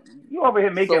over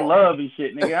here making love and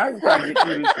shit, nigga. I was trying to get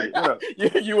through this shit. What up?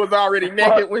 You was already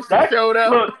naked when she showed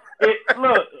up. Look! If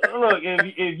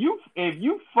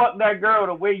you fuck that girl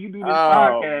the way you do this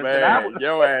podcast, man,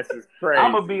 your ass is crazy.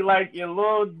 I'm gonna be like your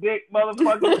little dick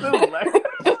motherfucker too. Like,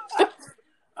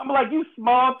 I'm like, you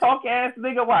small talk ass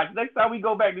nigga. Watch next time we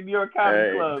go back to New York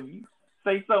Comedy Club, you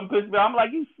say something piss me off. I'm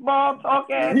like, you small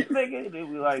talk ass nigga. And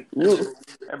then we like,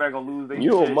 everybody gonna lose their shit.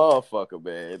 You a motherfucker,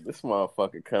 man. This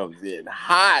motherfucker comes in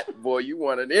hot, boy. You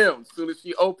one of them. As soon as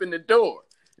she opened the door,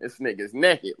 this nigga's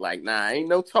naked. Like, nah, ain't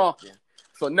no talking.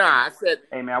 So I said,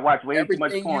 hey man, I watch way too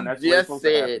much porn. That's just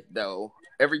said though.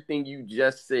 Everything you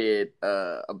just said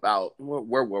about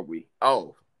where were we?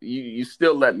 Oh, you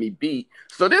still let me beat.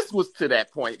 So this was to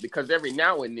that point because every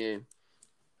now and then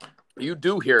you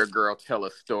do hear a girl tell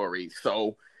a story.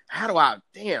 So how do I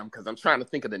because I'm trying to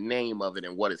think of the name of it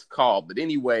and what it's called. But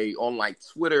anyway, on like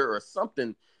Twitter or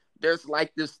something, there's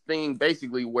like this thing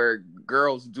basically where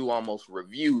girls do almost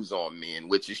reviews on men,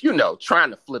 which is,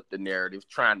 trying to flip the narrative,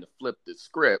 trying to flip the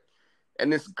script.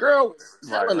 And this girl was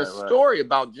telling a story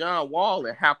about John Wall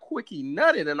and how quick he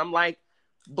nutted. And I'm like,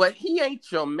 but he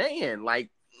ain't your man.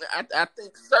 Like, I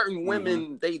think certain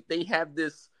women, they have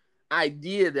this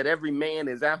idea that every man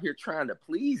is out here trying to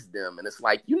please them. And it's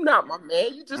like, you're not my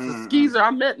man. You just a skeezer I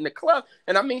met in the club.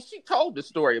 And I mean, she told the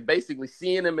story of basically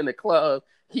seeing him in the club.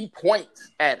 He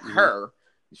points at her.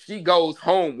 She goes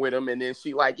home with him. And then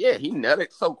she like, yeah, he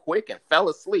nutted so quick and fell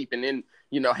asleep. And then,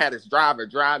 had his driver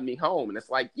drive me home. And it's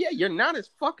like, yeah, you're not his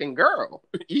fucking girl.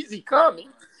 Easy come,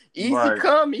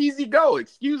 easy go.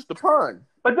 Excuse the pun.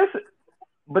 But this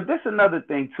another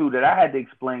thing too that I had to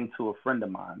explain to a friend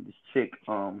of mine, this chick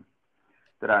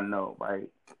that I know, right?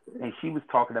 And she was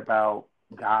talking about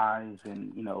guys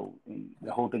and and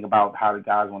the whole thing about how the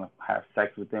guys want to have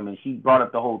sex with them, and she brought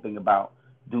up the whole thing about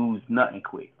dudes nutting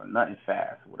quick or nutting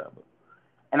fast or whatever.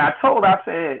 And I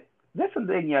said, this is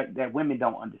the thing that women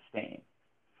don't understand.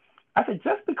 I said,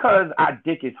 just because our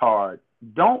dick is hard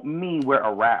don't mean we're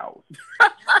aroused.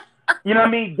 You know what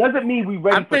I mean? Doesn't mean we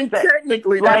ready for sex. I think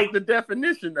technically that's the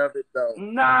definition of it, though.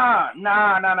 Nah.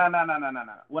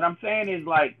 What I'm saying is,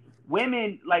 like,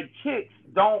 women, like chicks,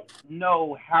 don't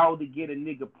know how to get a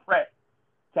nigga prepped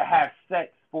to have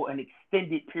sex for an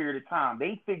extended period of time.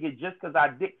 They figure just because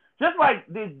just like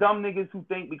these dumb niggas who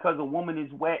think because a woman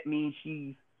is wet means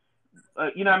she's,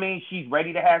 she's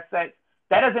ready to have sex.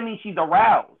 That doesn't mean she's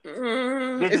aroused.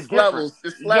 It's levels.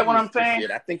 You get what I'm saying?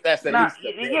 I think that's what I'm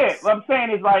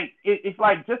saying is like it's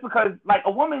like just because like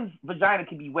a woman's vagina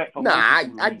can be wet for.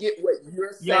 I get what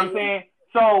you're saying. You know what I'm saying?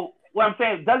 So what I'm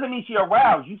saying doesn't mean she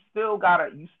aroused. You still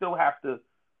have to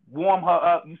warm her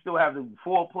up. You still have the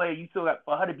foreplay. You still have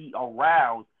for her to be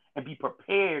aroused and be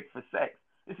prepared for sex.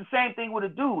 It's the same thing with a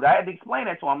dude. I had to explain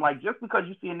that to him. I'm like, just because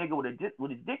you see a nigga with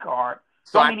his dick hard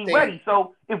So don't mean he ready.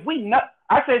 So if we nut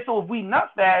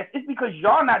fast, it's because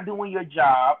y'all not doing your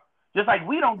job, just like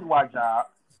we don't do our job.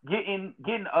 Getting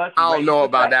us. I don't know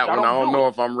about that one. I don't know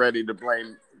if I'm ready to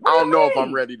blame. I don't know if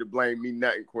I'm ready to blame me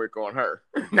nutting quick on her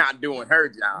not doing her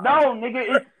job. No,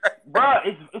 nigga,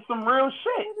 it's some real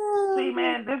shit. See,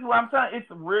 man, this is what I'm telling you. It's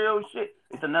some real shit.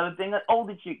 It's another thing an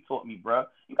older chick taught me, bro.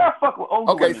 You gotta fuck with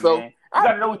older women, so man. You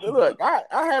gotta know what you look. I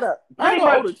had an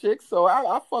older chick, so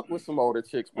I fuck with some older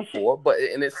chicks before, but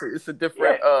it's a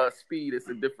different speed. It's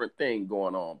a different thing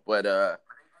going on. But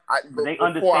they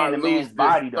understand the man's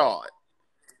body though.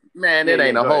 Man, it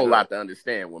ain't a whole lot to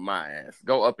understand with my ass.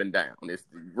 Go up and down. It's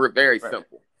very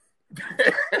simple.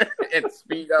 And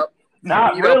speed up.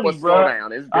 Not speed really, up or slow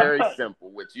down. It's very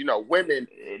simple. Which women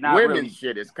really.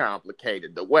 Shit is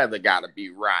complicated. The weather gotta be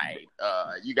right.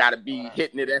 You gotta be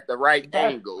hitting it at the right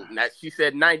angle. Now she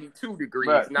said 92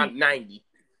 degrees, not 90.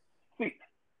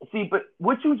 See, but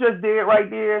what you just did right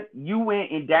there, you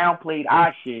went and downplayed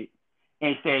our shit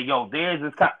and said, "Yo, there's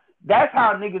this." That's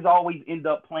how niggas always end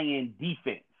up playing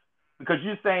defense. Because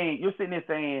you're sitting there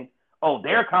saying, "Oh,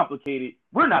 they're complicated."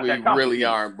 We're not that complicated. We really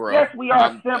aren't, bro. Yes, we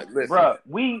are simple, bro.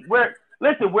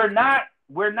 We're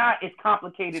not as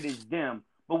complicated as them,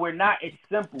 but we're not as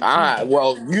simple. All right.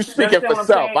 Well, you speaking for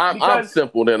self. I'm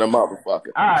simple than a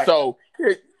motherfucker. All right. So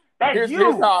here's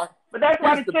how. But that's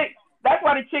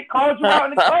why the chick called you out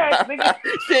in the class, nigga.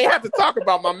 She ain't have to talk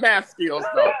about my math skills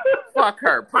though. Fuck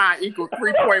her. Pi equals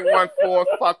 3.14.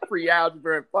 Fuck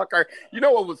pre-algebra and fuck her. You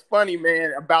know what was funny,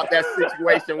 man, about that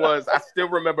situation was I still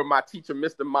remember my teacher,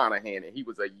 Mr. Monahan, and he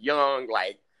was a young,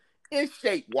 like, in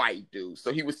shape white dude.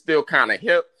 So he was still kind of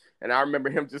hip. And I remember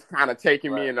him just kind of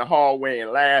taking me in the hallway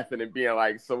and laughing and being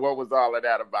like, "So what was all of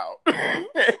that about?"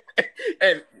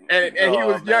 and he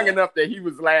was young enough that he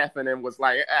was laughing and was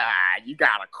like, "You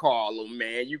gotta call him,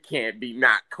 man. You can't be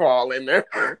not calling him."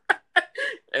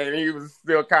 And he was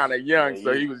still kind of young,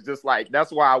 so he was just like,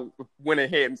 "That's why I went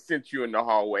ahead and sent you in the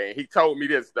hallway." And he told me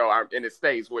this though, and it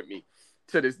stays with me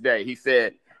to this day. He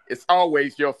said, "It's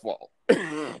always your fault.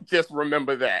 Just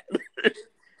remember that."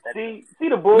 See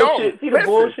the bullshit. The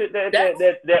bullshit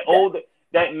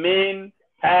that men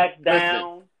pass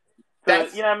down.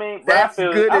 That's, you know what I mean? That's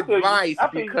good advice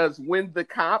because when the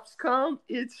cops come,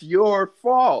 it's your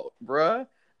fault, bruh.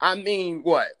 I mean,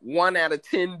 what? 1 out of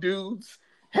 10 dudes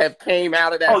have came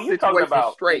out of that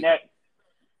situation straight.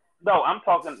 No, I'm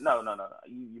talking. No.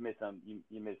 You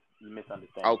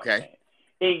misunderstand. Okay.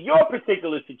 In your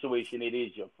particular situation, it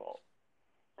is your fault.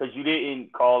 Because you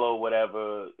didn't call or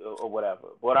whatever.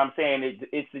 What I'm saying is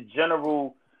it's a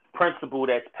general principle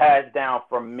that's passed down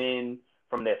from men,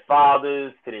 from their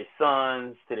fathers to their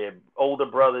sons, to their older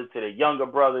brothers, to their younger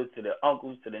brothers, to their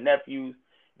uncles, to their nephews,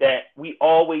 that we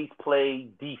always play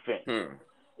defense.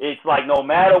 It's like no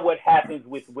matter what happens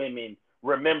with women,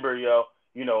 remember, a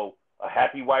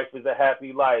happy wife is a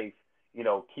happy life.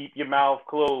 Keep your mouth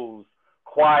closed.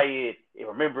 Quiet.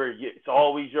 Remember, it's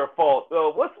always your fault.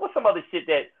 What's some other shit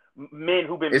that men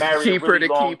who've been married a really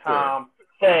long time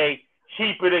say?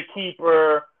 Cheaper to keep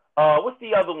her. What's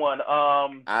the other one?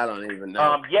 I don't even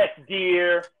know. Yes,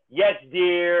 dear. Yes,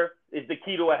 dear is the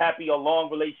key to a happy or long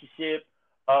relationship.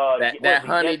 That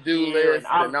honeydew list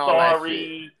and all that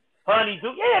shit.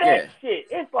 Honeydew. Yeah, that shit.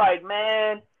 It's like,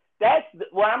 man, that's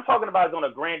what I'm talking about is on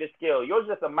a grander scale. You're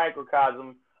just a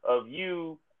microcosm of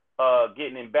you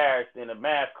getting embarrassed in a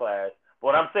math class.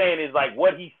 What I'm saying is like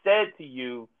what he said to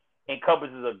you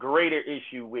encompasses a greater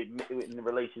issue in the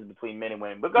relations between men and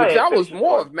women. But go ahead. I was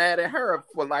more mad at her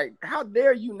for like, how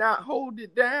dare you not hold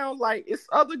it down? Like it's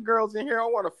other girls in here I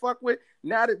want to fuck with.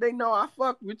 Now that they know I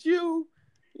fuck with you,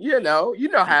 you know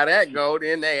how that go.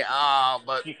 Then they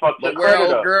but where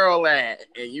old girl at?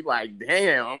 And you like,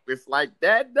 damn, it's like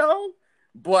that though.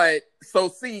 But so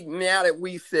see, now that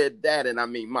we said that, and I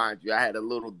mean, mind you, I had a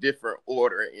little different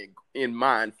order in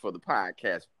mind for the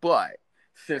podcast, but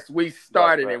since we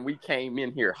started and we came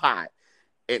in here hot,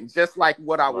 and just like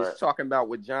what I was talking about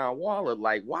with John Waller,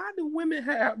 like, why do women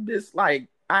have this like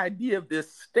idea of this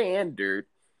standard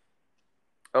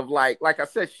of like I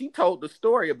said, she told the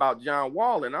story about John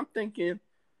Waller, and I'm thinking,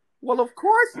 well, of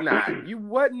course not. You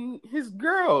wasn't his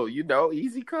girl,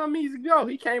 easy come, easy go.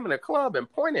 He came in a club and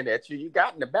pointed at you. You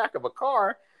got in the back of a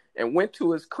car and went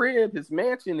to his crib, his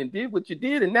mansion, and did what you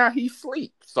did, and now he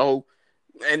sleeps. So,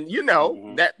 and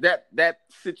that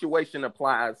situation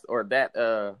applies, or that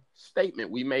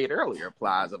statement we made earlier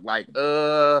applies of like,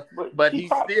 but he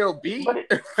still beat.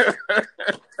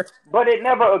 But it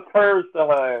never occurs to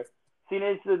her. See,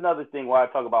 this is another thing why I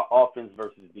talk about offense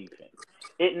versus defense.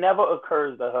 It never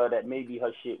occurs to her that maybe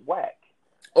her shit whack.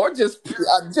 Or just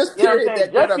period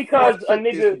that just because a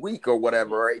nigga this week or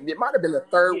whatever. Right? It might have been the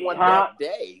third one that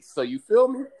day. So you feel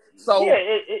me? So yeah,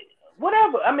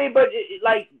 whatever. I mean, but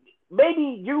like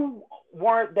maybe you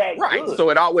weren't that right. good. So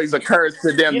it always occurs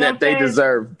to them that they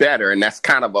deserve better, and that's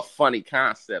kind of a funny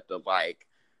concept of like,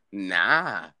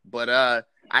 nah. But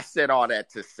I said all that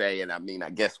to say, and I mean, I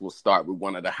guess we'll start with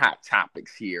one of the hot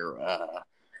topics here.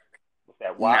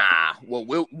 Nah.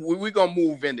 Well, we're gonna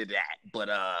move into that, but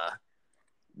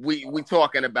we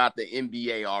talking about the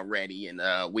NBA already, and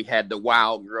we had the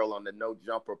Wild Girl on the No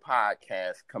Jumper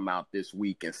podcast come out this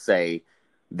week and say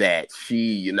that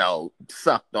she,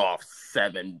 sucked off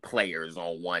 7 players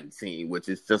on one team, which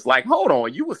is just like, hold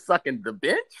on, you were sucking the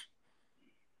bench?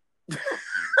 You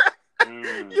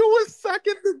was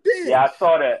sucking the bench. Yeah, I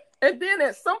saw that. And then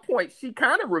at some point, she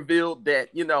kind of revealed that,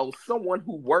 someone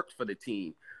who worked for the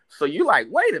team. So you're like,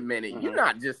 wait a minute, you're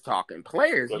not just talking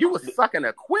players. You was sucking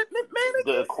equipment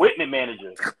manager? The equipment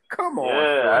manager. Come on.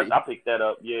 Yeah, I picked that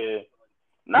up. Yeah.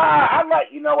 Nah, I like,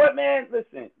 you know what, man?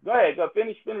 Listen, go ahead. Go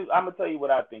finish. I'm going to tell you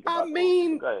what I think about I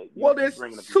mean, go ahead. Well, there's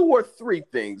 2 or 3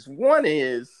 things. One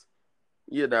is,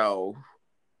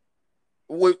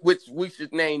 which we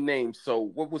should name names. So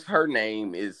what was her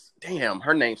name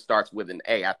her name starts with an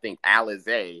A. I think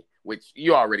Alizé, which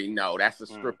you already know. That's a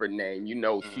stripper name.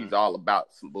 She's all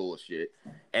about some bullshit.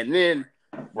 And then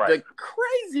the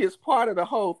craziest part of the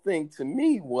whole thing to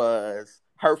me was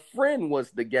her friend was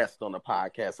the guest on the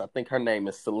podcast. I think her name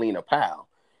is Selena Powell.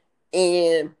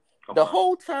 And the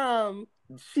whole time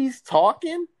she's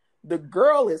talking, the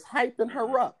girl is hyping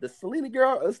her up. The Selena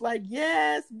girl is like,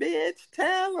 yes, bitch,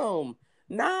 tell them.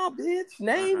 Nah, bitch,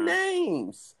 name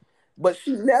names. But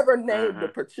she never named a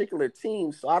particular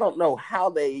team, so I don't know how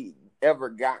they ever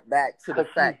got back to the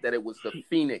fact that it was the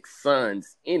Phoenix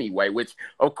Suns anyway, which,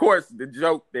 of course, the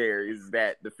joke there is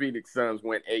that the Phoenix Suns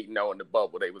went 8-0 in the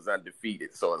bubble. They was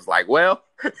undefeated. So it's like, well,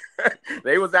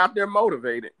 they was out there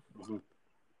motivated.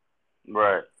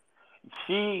 Right.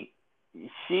 She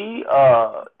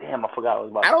damn, I forgot what I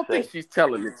was about to say. I don't think she's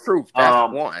telling the truth.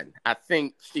 That's one. I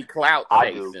think she clout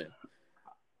chasing.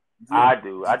 I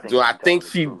do. Do I think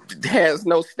she has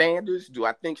no standards? Do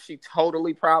I think she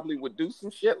totally probably would do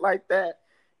some shit like that?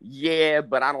 Yeah,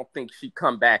 but I don't think she'd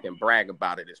come back and brag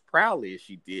about it as proudly as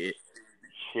she did.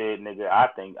 Shit, nigga, I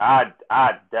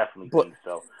definitely think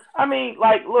so. I mean,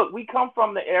 like, look, we come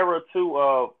from the era too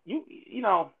of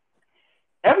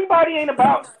everybody ain't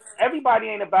about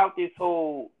this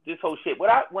whole shit.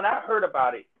 When I heard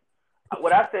about it,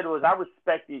 what I said was I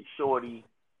respected Shorty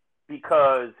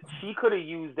because she could have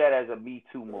used that as a Me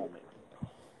Too moment.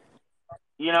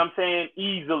 You know what I'm saying?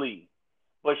 Easily.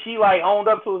 But she like owned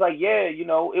up to it, was like, yeah, it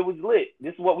was lit.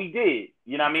 This is what we did.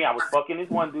 You know what I mean? I was fucking this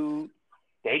one dude.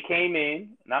 They came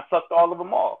in and I sucked all of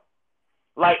them off.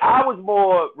 Like, I was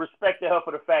more respected her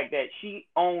for the fact that she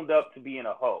owned up to being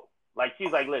a hoe. Like, she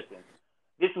was like, listen,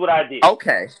 this is what I did.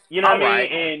 Okay. You know what I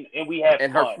mean? And we had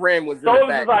and fun. Her friend was in so the it was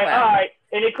back. Like, all right.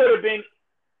 And it could have been,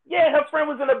 her friend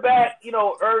was in the back,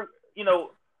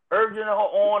 urging her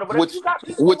on or whatever.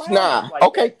 Which nah. Like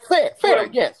okay, that. fair.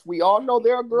 Yes, we all know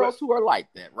there are girls who are like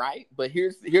that, right? But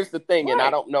here's the thing, and I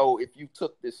don't know if you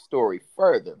took this story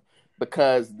further,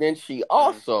 because then she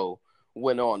also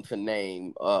went on to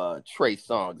name Trey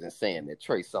Songz and saying that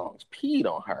Trey Songz peed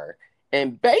on her,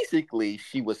 and basically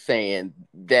she was saying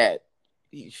that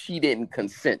she didn't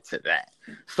consent to that.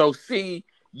 So see,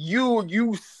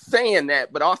 you saying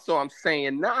that, but also I'm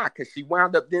saying nah, because she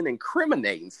wound up then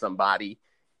incriminating somebody.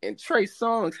 And Trey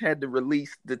Songz had to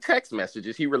release the text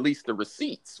messages. He released the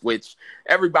receipts, which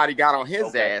everybody got on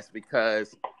his ass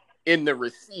because in the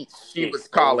receipts, she was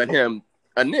calling him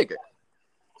a nigga.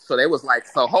 So they was like,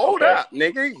 so hold up,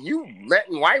 nigga. You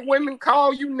letting white women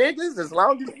call you niggas as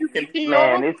long as you can pee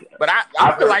on them? But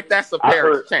I feel like that's a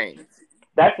fair exchange.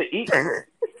 That's the eat.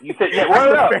 You said, yeah,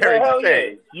 word up. Hell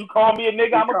yeah. You call me a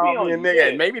nigga, I'm going to pee on you. Nigga. Yeah.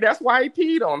 And maybe that's why he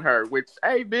peed on her, which,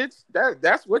 hey, bitch,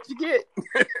 that's what you get.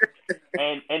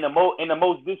 and the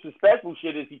most disrespectful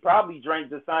shit is he probably drank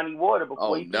Dasani water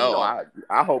before he peed on her.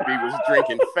 I hope he was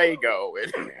drinking Faygo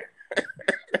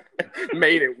and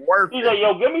made it worth it. He said,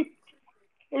 yo,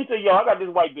 he said, yo, I got this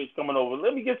white bitch coming over.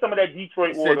 Let me get some of that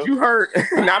Detroit water. Said, you heard,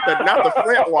 not the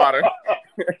Flint water.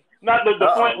 Not the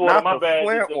Flint water, not my the bad.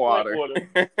 Flint water.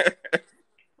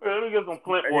 Let me get some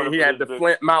Flint water. He had the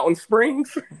Flint Mountain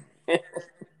Springs.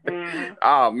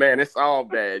 Oh, man, it's all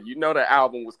bad. You know the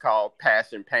album was called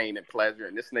Passion, Pain, and Pleasure,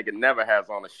 and this nigga never has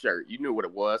on a shirt. You knew what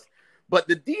it was. But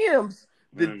the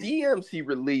DMs he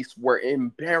released were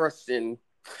embarrassing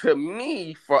to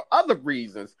me for other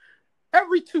reasons.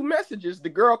 Every 2 messages, the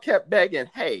girl kept begging,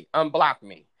 hey, unblock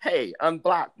me. hey,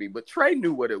 unblock me. But Trey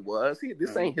knew what it was.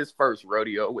 This ain't his first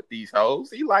rodeo with these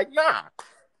hoes. He like, nah,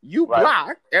 you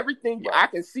blocked everything. I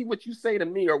can see what you say to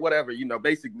me or whatever.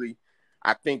 Basically,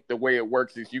 I think the way it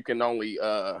works is you can only,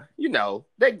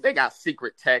 they got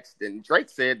secret text. And Drake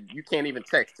said you can't even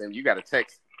text him. You got to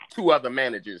text 2 other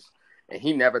managers, and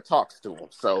he never talks to them.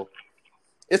 So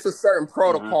it's a certain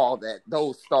protocol that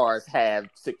those stars have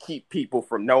to keep people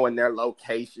from knowing their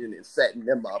location and setting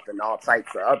them up and all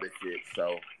types of other shit.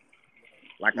 So,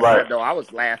 like I said, though, I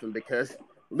was laughing because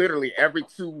literally every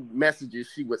 2 messages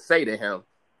she would say to him,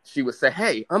 she would say,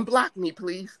 hey, unblock me,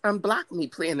 please. Unblock me,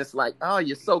 please. And it's like, oh,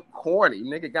 you're so corny.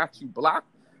 Nigga got you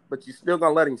blocked, but you still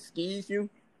gonna let him skeeze you?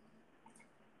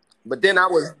 But then I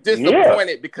was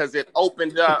disappointed because it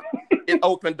opened up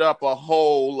a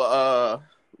whole,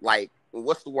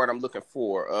 what's the word I'm looking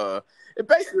for? It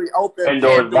basically opened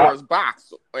Pandora's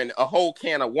box and a whole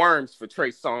can of worms for Trey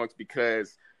Songz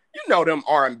because them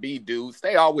R&B dudes,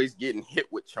 they always getting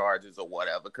hit with charges or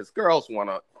whatever because girls want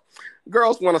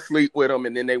to sleep with them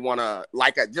and then they want to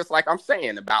just like I'm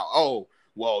saying about, oh,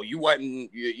 well, you wasn't,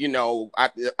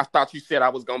 I thought you said I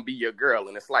was going to be your girl.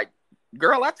 And it's like,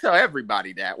 girl, I tell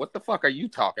everybody that. What the fuck are you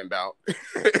talking about?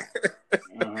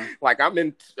 Like I'm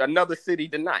in another city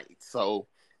tonight. So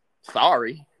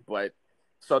sorry, but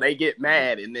so they get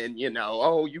mad and then,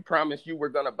 oh, you promised you were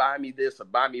going to buy me this or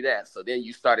buy me that. So then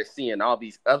you started seeing all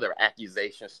these other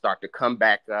accusations start to come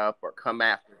back up or come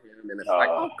after him. And it's like,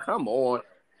 oh, come on.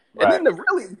 And then the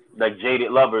really... Like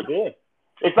jaded lovers, yeah.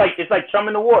 It's like chum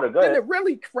in the water. Go ahead. And the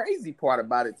really crazy part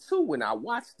about it, too, when I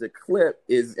watched the clip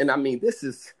is, and I mean, this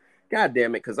is,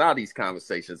 goddamn it, because all these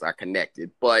conversations are connected,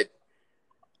 but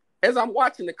as I'm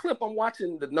watching the clip, I'm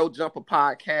watching the No Jumper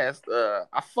podcast.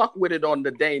 I fuck with it on the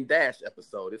Dame Dash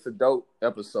episode. It's a dope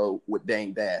episode with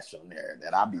Dame Dash on there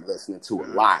that I'll be listening to a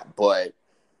lot. But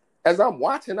as I'm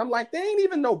watching, I'm like, there ain't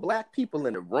even no black people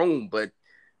in the room, but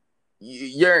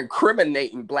you're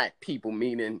incriminating black people,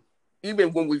 meaning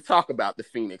even when we talk about the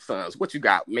Phoenix Suns, what you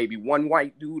got? Maybe one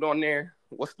white dude on there?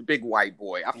 What's the big white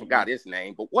boy? I forgot his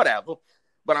name, but whatever.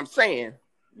 But I'm saying,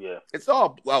 yeah, it's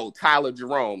all Tyler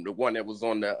Jerome, the one that was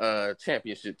on the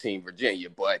championship team, Virginia.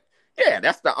 But yeah,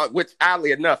 that's which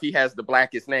oddly enough, he has the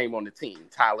blackest name on the team,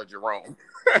 Tyler Jerome.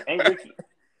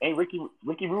 ain't Ricky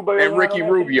Rubio? And Ricky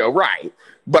Rubio, right?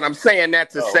 But I'm saying that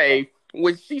to say,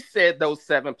 when she said those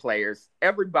 7 players,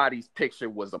 everybody's picture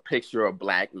was a picture of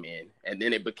black men, and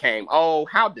then it became, oh,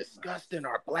 how disgusting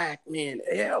are black men?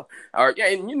 Hell, and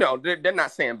they're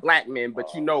not saying black men, but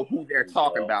who they're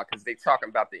talking about because they're talking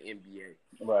about the NBA.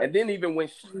 Right. And then even when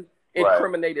she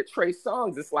incriminated Trey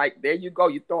Songz, it's like, there you go,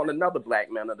 you're throwing another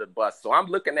black man under the bus. So I'm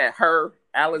looking at her,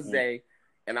 Alizé,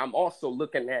 and I'm also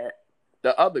looking at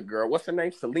the other girl, what's her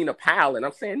name, Selena Powell, and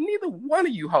I'm saying neither one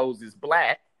of you hoes is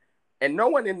black. And no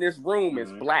one in this room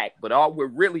is black, but all we're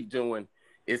really doing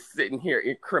is sitting here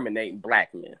incriminating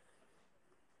black men.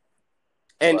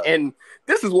 And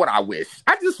this is what I wish.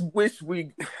 I just wish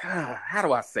how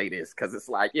do I say this? Because it's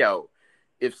like, yo,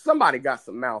 if somebody got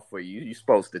some mouth for you, you're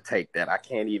supposed to take that. I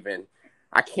can't even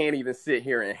sit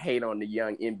here and hate on the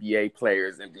young NBA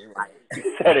players and be like,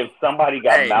 you said if somebody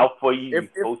got mouth for you,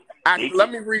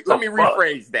 let me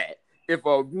rephrase that. If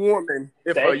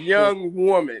a young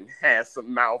woman has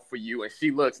some mouth for you and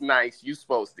she looks nice, you're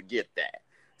supposed to get that.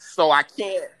 So I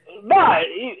can't. Nah,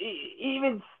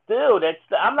 even still,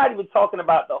 I'm not even talking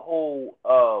about the whole.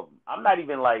 I'm not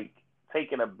even like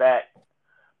taken aback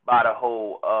by the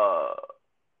whole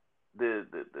the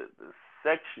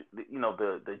section,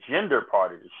 the gender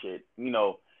part of the shit.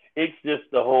 It's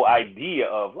just the whole idea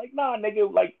of like, nah,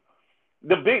 nigga, like.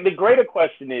 The greater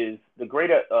question is, the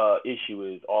greater issue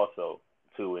is also,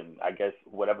 too, and I guess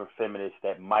whatever feminists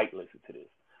that might listen to this,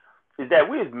 is that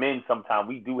we as men sometimes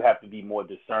we do have to be more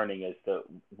discerning as to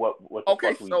what the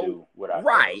fuck we do with our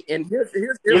right. And here's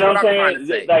what I'm trying to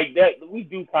say. Like that, we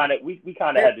do kind of we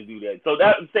kind of had to do that. So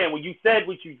that I'm saying when you said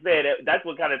what you said, that's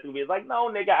what kind of threw me. It's like,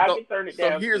 no, nigga, I can turn it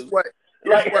down. So here's what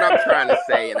I'm trying to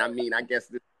say, and I mean, I guess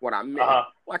this is what I meant.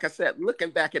 Like I said, looking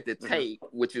back at the tape,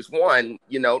 which is one,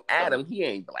 Adam, he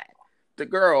ain't black. The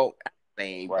girl, they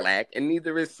ain't black, and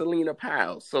neither is Selena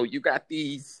Powell. So you got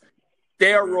these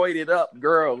steroided up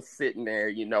girls sitting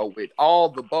there, with all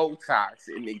the Botox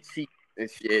in their cheeks and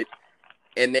shit,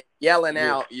 and they're yelling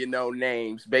out,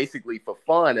 names basically for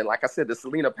fun. And like I said, the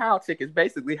Selena Powell chick is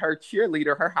basically her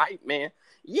cheerleader, her hype man.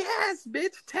 Yes,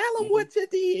 bitch, tell them what you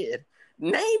did.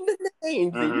 Name the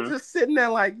names. And you're just sitting there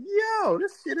like, yo,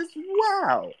 this shit is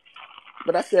wild.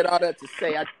 But I said all that to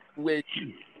say, I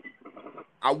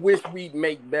wish we'd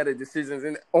make better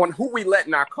decisions on who we let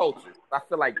in our culture. I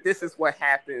feel like this is what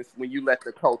happens when you let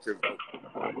the culture go.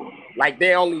 Like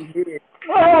they only here.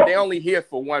 They only here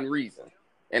for one reason,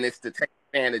 and it's to take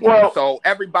advantage of you. So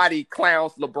everybody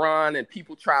clowns LeBron, and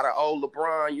people try to,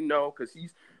 LeBron, because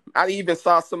I even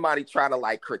saw somebody try to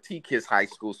like critique his high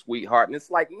school sweetheart, and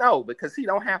it's like, no, because he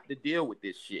don't have to deal with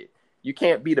this shit. You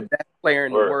can't be the best player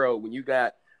in the world when you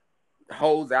got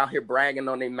hoes out here bragging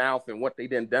on their mouth and what they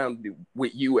done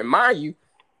with you. And mind you,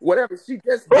 whatever she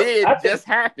just did just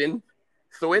happened.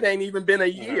 So it ain't even been a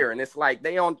year. And it's like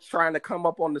they on trying to come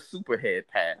up on the superhead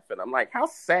path. And I'm like, how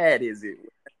sad is it?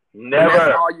 Never.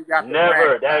 That's all you got.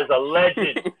 Never. That is a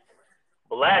legend.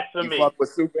 Blasphemy.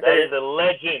 That is a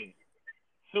legend.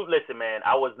 Listen, man,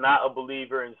 I was not a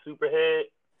believer in Superhead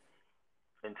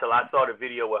until I saw the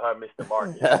video with her, Mr.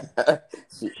 Marcus.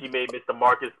 She made Mr.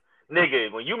 Marcus.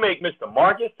 Nigga, when you make Mr.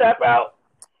 Marcus tap out,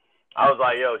 I was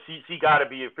like, yo, she got to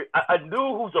be a dude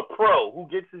who's a pro, who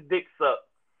gets his dick sucked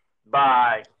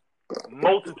by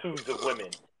multitudes of women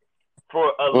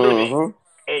for a living,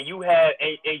 and you have,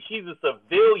 and she's a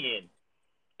civilian,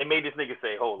 and made this nigga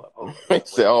say, hold up. He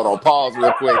said, hold on, pause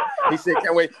real quick. He said,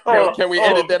 can we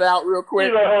edit that out real quick?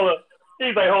 He's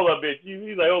like, hold up, bitch.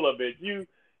 He's like, hold up, bitch. You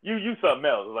something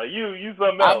else. Like, you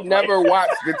something else. I've never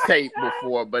watched the tape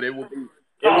before, but it would be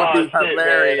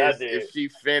hilarious if she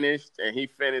finished and he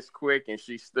finished quick and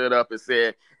she stood up and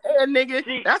said, hey,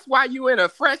 nigga, that's why you in a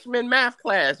freshman math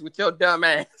class with your dumb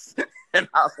ass. And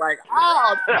I was like,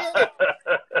 oh, shit.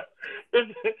 This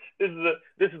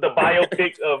is the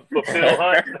biopic of Phil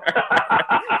Hunt.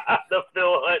 The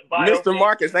Phil Hunt biopic. Mr.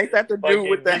 Marcus, ain't that the dude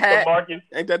with the hat?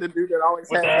 Ain't that the dude that always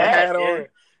had the hat on? Yeah.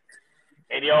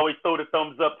 And he always throw the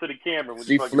thumbs up to the camera. When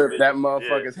she flipped that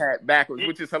motherfucker's hat backwards,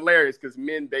 which is hilarious because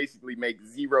men basically make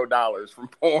 $0 from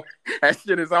porn. That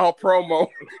shit is all promo.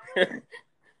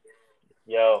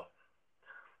 Yo,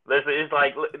 listen, it's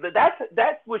like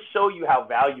that's what show you how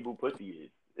valuable pussy is.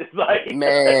 It's like,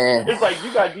 man, it's like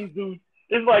you got these dudes.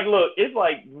 It's like, look, it's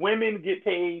like women get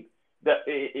paid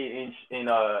in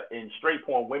straight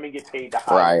porn. Women get paid the highest,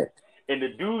 right? And the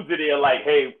dudes are there like,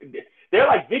 hey, they're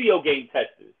like video game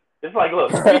testers. It's like,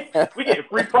 look, we get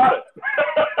free product.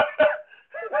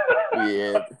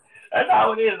 Yeah, that's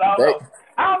how it is. I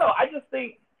don't know. I just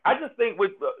think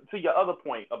with to your other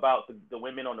point about the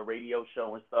women on the radio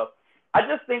show and stuff. I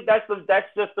just think that's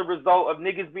just the result of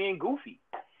niggas being goofy.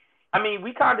 I mean,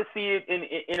 we kind of see it in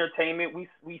entertainment. We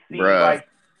see like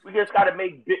we just got to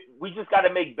make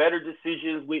better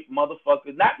decisions with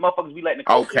motherfuckers, not motherfuckers we letting the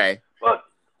coach okay, but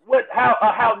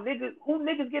how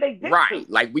niggas get a dick right?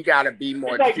 to. Like we got to be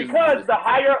more like, because the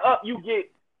higher up you get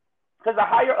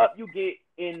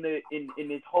in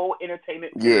this whole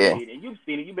entertainment period, and you've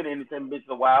seen it, you've been in entertainment business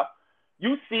a while.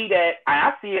 You see that,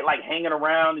 I see it like hanging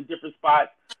around in different spots.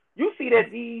 You see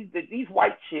that these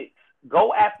white chicks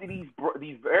go after these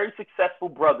very successful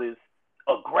brothers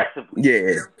aggressively.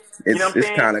 Yeah, it's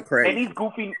kind of crazy. And these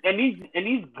goofy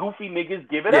niggas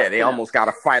give it up. Yeah, they almost got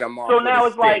to fight them off. So with now a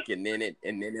it's stick, like, and then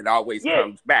it always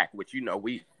comes back. Which we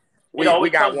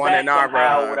got one in our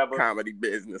comedy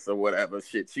business or whatever.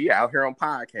 Shit, she out here on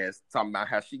podcasts talking about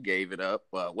how she gave it up.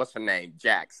 What's her name?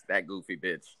 Jax, that goofy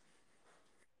bitch.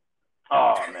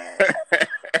 Oh man!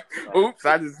 Oops,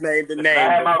 I just named the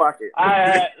name. Fuck it.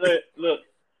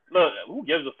 Look, who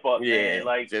gives a fuck, yeah, man?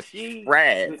 Like, just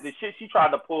the shit she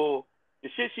tried to pull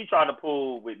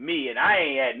with me, and I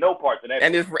ain't had no parts of that.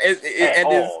 And it's racist,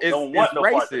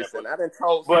 and I done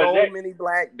told many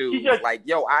black dudes, like,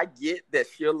 yo, I get that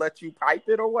she'll let you pipe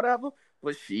it or whatever,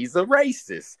 but she's a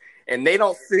racist, and they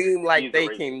don't seem like they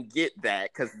can get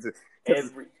that because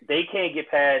they can't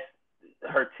get past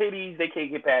her titties. They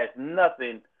can't get past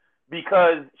nothing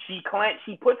because she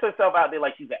puts herself out there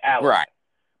like she's an ally. Right.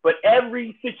 But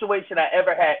every situation I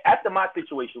ever had, after my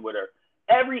situation with her,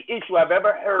 every issue I've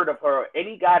ever heard of her,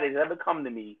 any guy that's ever come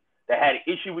to me that had an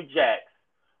issue with Jax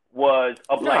was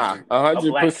a black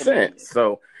 100%.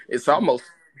 So it's almost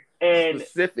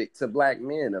specific to black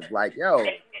men of like, yo.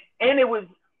 And it was,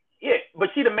 but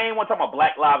she the main one talking about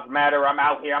Black Lives Matter. I'm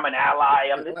out here. I'm an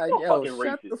ally. I'm this like, fucking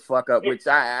shut racist. The fuck up. Which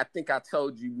I think I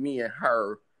told you, me and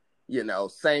her,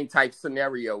 same type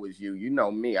scenario as you. You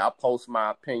know me. I post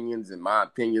my opinions, and my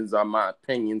opinions are my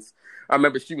opinions. I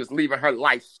remember she was leaving her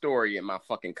life story in my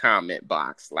fucking comment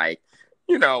box. Like,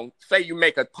 say you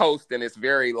make a post and it's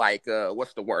very like,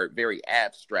 what's the word? Very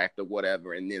abstract or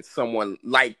whatever. And then someone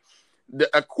like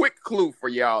a quick clue for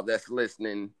y'all that's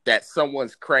listening that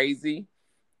someone's crazy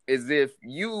is if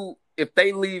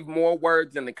they leave more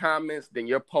words in the comments than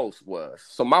your post was.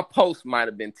 So my post might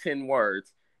have been 10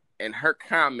 words. And her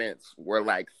comments were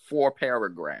like 4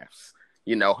 paragraphs,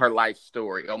 her life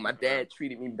story. Oh, my dad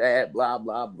treated me bad, blah,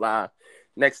 blah, blah.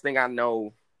 Next thing I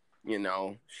know, you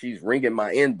know, she's ringing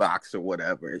my inbox or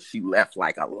whatever, and she left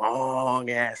like a long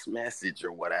ass message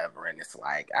or whatever. And it's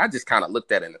like, I just kind of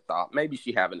looked at it and thought, maybe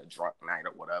she having a drunk night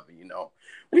or whatever, you know.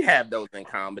 We have those in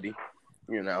comedy,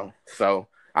 you know. So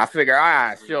I figure,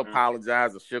 she'll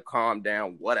apologize or she'll calm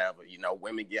down, whatever. You know,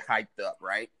 women get hyped up,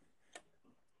 right?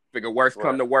 Figure worst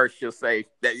come to worst, she'll say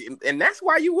that, and that's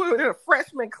why you were in a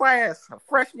freshman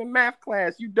math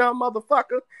class, you dumb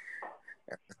motherfucker.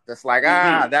 That's like,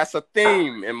 that's a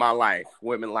theme in my life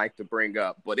women like to bring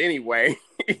up. But anyway,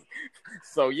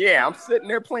 so yeah, I'm sitting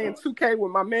there playing 2K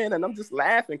with my man, and I'm just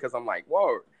laughing because I'm like,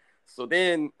 whoa. So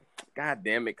then, God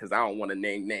damn it, because I don't want to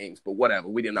name names, but whatever.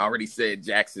 We didn't already said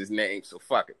Jax's name, so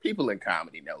fuck it. People in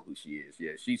comedy know who she is.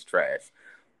 Yeah, she's trash.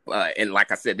 And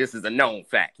like I said, this is a known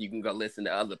fact. You can go listen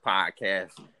to other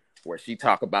podcasts where she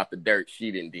talk about the dirt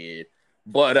she did.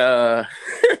 But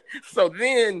so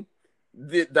then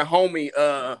the homie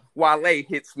Wale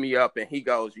hits me up and he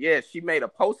goes, yeah, she made a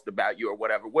post about you or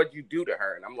whatever. What'd you do to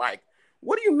her? And I'm like,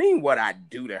 what do you mean what I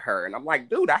do to her? And I'm like,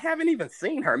 dude, I haven't even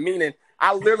seen her. Meaning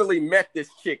I literally met this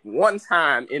chick one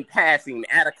time in passing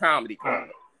at a comedy club.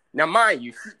 Now, mind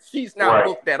you, she's not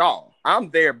booked at all. I'm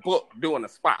there booked doing a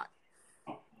spot.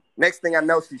 Next thing I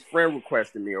know, she's friend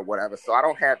requesting me or whatever. So I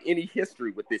don't have any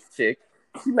history with this chick.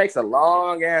 She makes a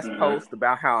long ass post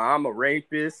about how I'm a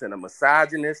rapist and a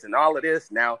misogynist and all of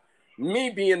this. Now, me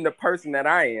being the person that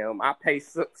I am, I pay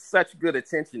such good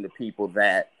attention to people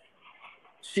that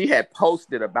she had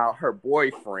posted about her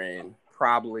boyfriend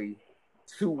probably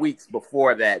 2 weeks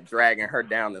before that, dragging her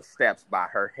down the steps by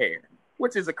her hair,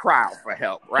 which is a cry for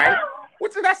help, right?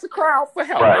 That's a crowd for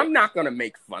help. Right. I'm not going to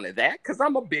make fun of that because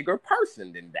I'm a bigger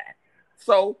person than that.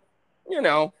 So, you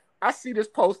know, I see this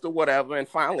post or whatever, and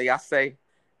finally I say,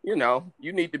 you know,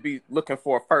 you need to be looking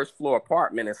for a first floor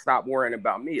apartment and stop worrying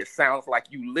about me. It sounds like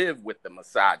you live with the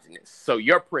misogynist. So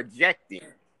you're projecting,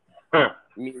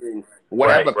 meaning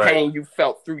whatever pain you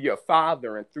felt through your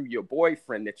father and through your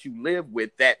boyfriend that you live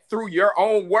with, that through your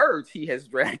own words, he has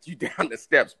dragged you down the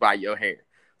steps by your hair.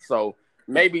 So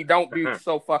maybe don't be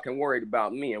so fucking worried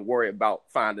about me and worry about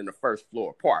finding a first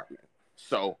floor apartment.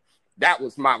 So that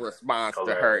was my response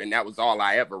to her, and that was all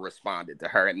I ever responded to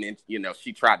her. And then, you know,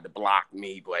 she tried to block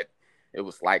me, but it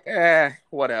was like,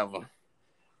 whatever.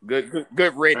 Good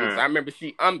riddance. I remember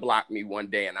she unblocked me one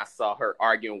day, and I saw her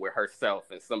arguing with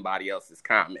herself and somebody else's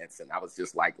comments, and I was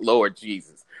just like, Lord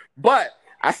Jesus. But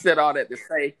I said all that to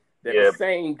say that the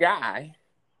same guy,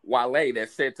 Wale, that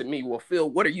said to me, well, Phil,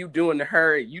 what are you doing to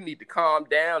her? And you need to calm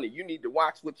down and you need to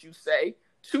watch what you say.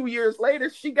 2 years later,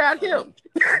 she got him.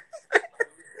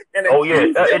 And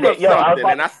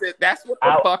I said, that's what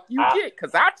the fuck you get,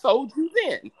 because I told you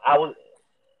then. I was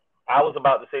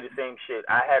about to say the same shit.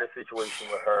 I had a situation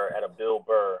with her at a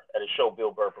show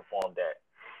Bill Burr performed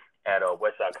at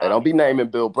West Side Comedy. Hey, don't be naming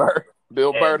Bill Burr.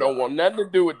 Bill Burr don't want nothing to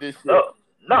do with this shit.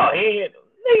 No, he ain't.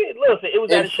 Listen, it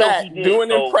was at a show he did. Do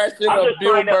an impression of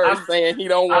Bill Burr saying he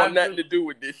don't want nothing to do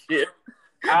with this shit.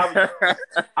 I'm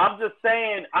just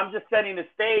saying. I'm just setting the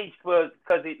stage because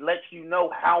it lets you know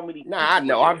how many. Nah, I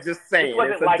know. I'm just saying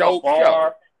it's a dope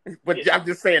show. But I'm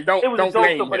just saying, don't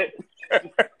name it.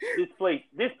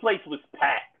 This place was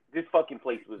packed. This fucking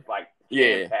place was like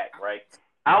packed, right?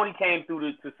 I only came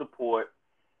through to support.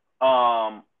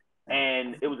 And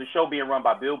it was a show being run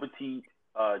by Bill Petit,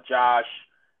 Josh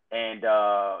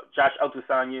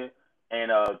Altusanya,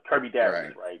 and Kirby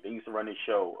Darius, right? They used to run this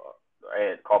show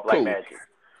called Black Magic.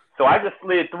 So I just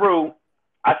slid through.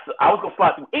 I was going to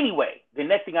slide through anyway. The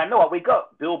next thing I know, I wake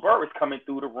up. Bill Burr is coming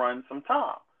through to run some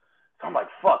time. So I'm like,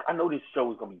 fuck, I know this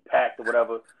show is going to be packed or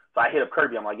whatever. So I hit up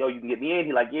Kirby. I'm like, yo, you can get me in?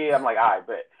 He's like, yeah. I'm like, all right,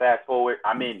 bet. Fast forward.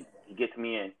 I'm in. He gets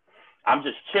me in. I'm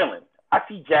just chilling. I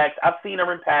see Jax. I've seen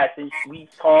her in passing. We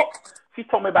talk. She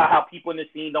told me about how people in the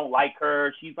scene don't like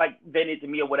her. She's like vented to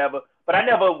me or whatever. But I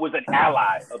never was an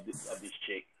ally of this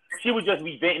chick. She would just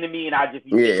be venting to me, and I'd just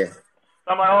be venting.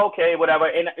 So I'm like, okay, whatever.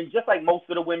 And just like most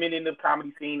of the women in the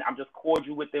comedy scene, I'm just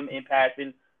cordial with them in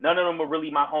passing. None of them are really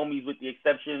my homies, with the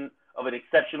exception of an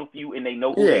exceptional few, and they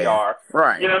know who they are.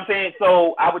 Right. You know what I'm saying?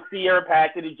 So I would see her in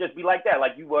passing and just be like that,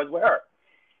 like you was with her.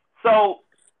 So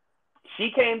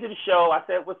she came to the show. I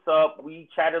said, what's up? We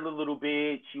chatted a little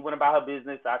bit. She went about her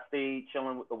business. I stayed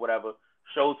chilling with or whatever.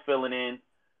 Show's filling in.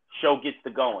 Show gets to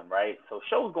going, right? So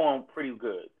show's going pretty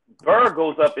good. Burr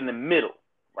goes up in the middle,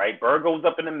 right? Burr goes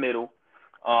up in the middle.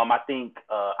 I think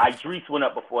Idris went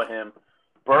up before him.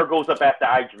 Burr goes up after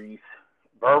Idris.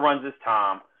 Burr runs his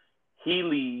time. He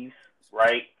leaves,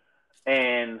 right?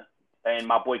 And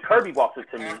my boy Kirby walks up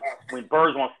to me. When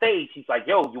Burr's on stage, he's like,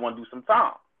 yo, you want to do some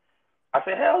time? I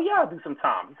said, hell yeah, I'll do some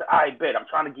time. He said, all right, bet. I'm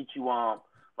trying to get you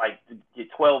like to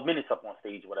get 12 minutes up on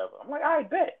stage or whatever. I'm like, I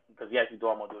bet, because he actually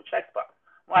thought I'm gonna do a check spot.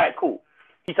 I'm like, all right, cool.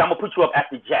 He said, I'm gonna put you up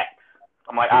after Jax.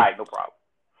 I'm like, all right, no problem.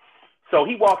 So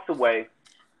he walks away.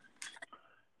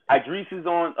 Idris is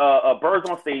on, Bird's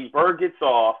on stage. Bird gets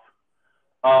off.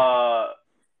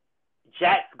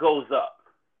 Jax goes up.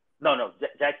 No,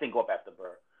 Jax didn't go up after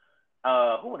Bird.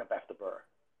 Who went up after Bird?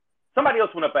 Somebody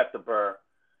else went up after Bird.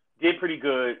 Did pretty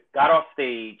good. Got off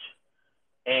stage.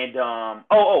 And,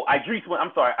 Idris went,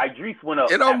 I'm sorry. Idris went up.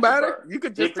 It don't matter. Bird. You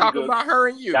could just talk about her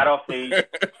and you. Got off stage.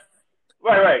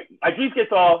 Right. Idris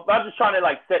gets off. I'm just trying to,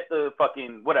 like, set the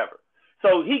fucking whatever.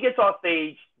 So he gets off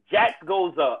stage. Jax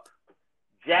goes up.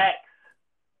 Jax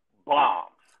bombs.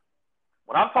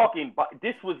 When I'm talking,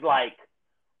 this was like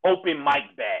open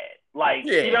mic bad. Like,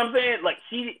 you know what I'm saying? Like,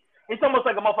 it's almost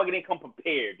like a motherfucker didn't come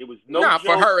prepared. There was no joke.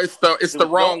 For her, it's the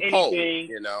wrong pole,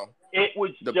 you know. It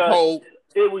was the pole.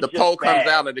 The pole comes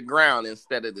out of the ground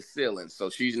instead of the ceiling,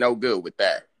 so she's no good with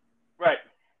that. Right.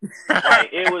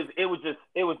 It was just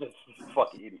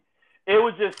fucking idiot.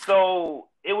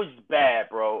 It was bad,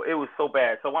 bro. It was so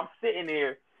bad. So I'm sitting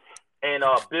there, and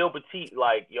Bill Petit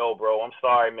like, yo, bro, I'm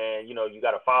sorry, man. You know, you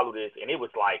got to follow this. And it was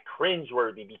like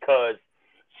cringeworthy because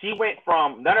she went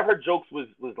from none of her jokes was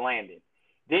landing.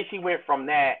 Then she went from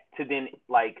that to then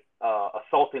like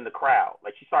assaulting the crowd.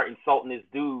 Like she started insulting this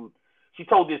dude. She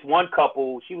told this one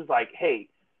couple, she was like, hey,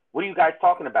 what are you guys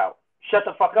talking about? Shut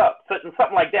the fuck up.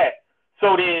 Something like that.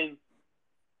 So then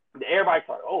everybody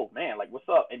started, oh man, like what's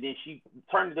up? And then she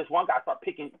turned to this one guy, started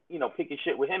picking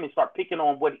shit with him and start picking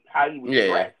on how he was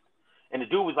dressed. And the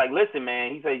dude was like, listen,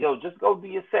 man. He said, yo, just go do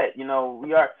your set. You know,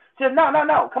 we are. She said,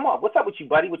 no. Come on. What's up with you,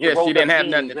 buddy? With your she didn't have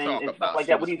nothing to talk about. Stuff like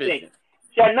that. What do you think?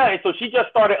 She had nothing. So she just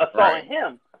started assaulting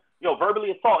him,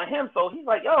 verbally assaulting him. So he's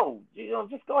like, yo,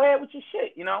 just go ahead with your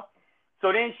shit, you know?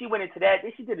 So then she went into that.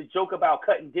 Then she did a joke about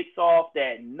cutting dicks off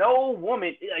that no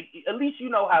woman, like, at least you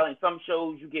know how in some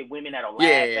shows you get women that'll laugh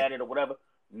at it or whatever.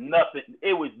 Nothing.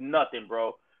 It was nothing,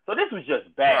 bro. So this was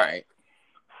just bad. Right.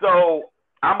 So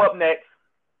I'm up next.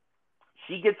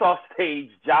 She gets off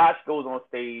stage. Josh goes on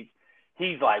stage.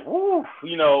 He's like, woo,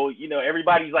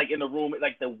 everybody's like in the room.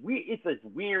 Like it's a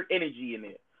weird energy in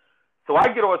there. So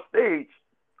I get on stage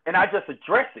and I just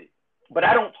address it. But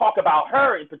I don't talk about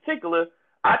her in particular.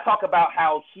 I talk about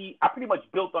how I pretty much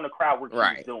built on the crowd work she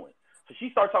was doing. So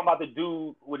she starts talking about the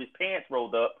dude with his pants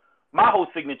rolled up. My whole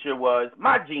signature was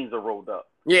my jeans are rolled up.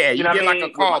 Yeah, you get like a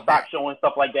callback. Show and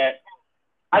stuff like that.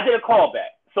 I did a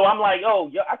callback. So I'm like,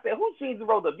 I said, whose jeans are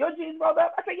rolled up? Your jeans rolled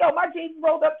up? I said, my jeans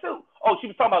rolled up too. Oh, she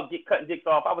was talking about cutting dicks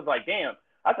off. I was like, damn.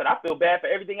 I said, I feel bad for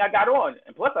everything I got on.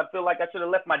 And plus, I feel like I should have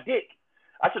left my dick.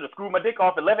 I should have screwed my dick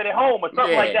off and left it at home or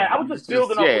something like that. I was just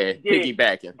building on what she did.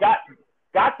 Piggybacking. Got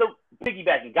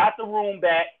the room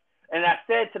back. And I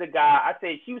said to the guy, I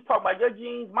said, she was talking about your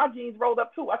jeans. My jeans rolled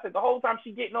up too. I said, the whole time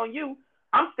she getting on you,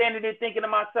 I'm standing there thinking to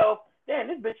myself, damn,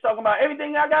 this bitch talking about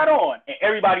everything I got on. And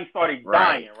everybody started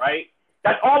dying, right?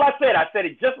 That's all I said. I said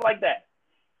it just like that.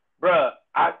 Bruh,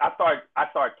 I started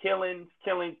killing,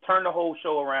 turned the whole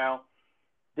show around.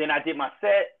 Then I did my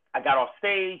set. I got off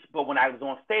stage. But when I was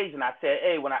on stage and I said,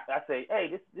 hey,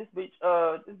 this bitch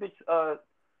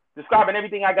describing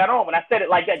everything I got on. When I said it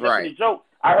like that, just in a joke,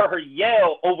 I heard her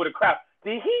yell over the crowd,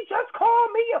 did he just call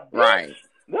me a bitch? Right.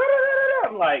 No.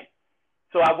 I'm like,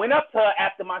 so I went up to her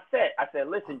after my set. I said,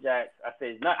 listen, Jax. I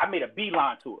said, I made a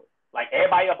beeline to her. Like,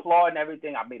 everybody applauding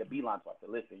everything. I made a beeline to her. I said,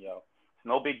 listen, yo, it's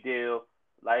no big deal.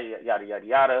 Like, yada, yada,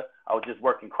 yada. I was just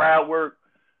working crowd work.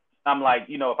 I'm like,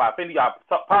 if I offended you, I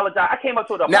apologize. I came up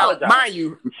to her to apologize. Now,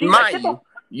 mind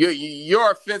you,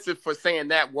 you're offensive for saying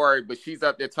that word, but she's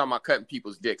up there talking about cutting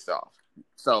people's dicks off.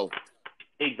 So.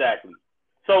 Exactly.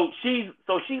 So she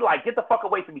like, get the fuck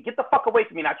away from me. Get the fuck away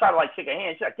from me. And I try to like shake her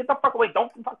hand. She's like, get the fuck away.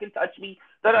 Don't fucking touch me.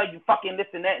 You fucking this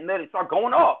and that and that. It start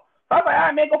going off. So I was like, all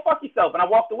right, man, go fuck yourself. And I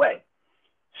walked away.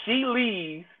 She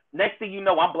leaves. Next thing you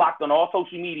know, I'm blocked on all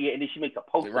social media, and then she makes a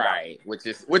post about it. Which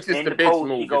is the bitch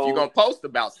move. If you're going to post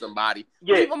about somebody,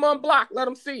 leave them unblocked. Let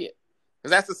them see it.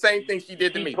 Because that's the same thing she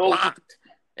did to me. Blocked.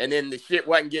 And then the shit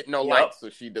wasn't getting no likes, so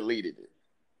she deleted it.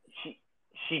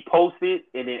 She posted,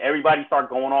 and then everybody started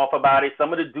going off about it.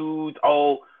 Some of the dudes,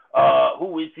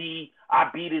 who is he? I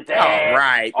beat his ass. Oh,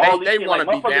 right. They want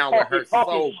to be down with her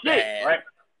so bad. Right?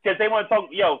 Because they want to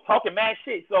talking mad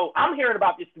shit. So I'm hearing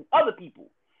about this from other people.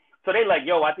 So they like,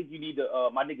 I think you need to,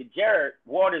 my nigga Jared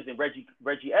Waters and Reggie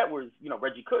Edwards,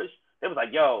 Reggie Cush. They was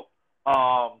like, I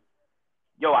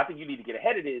think you need to get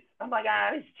ahead of this. I'm like,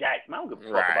 this Jax, man. I don't give a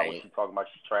fuck about what she's talking about.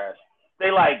 She's trash. They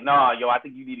like, nah, I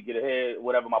think you need to get ahead.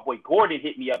 Whatever. My boy Gordon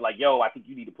hit me up like, I think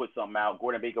you need to put something out.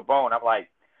 Gordon Baker Bone. I'm like,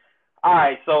 All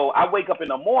right, so I wake up in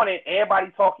the morning,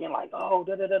 everybody talking like, oh,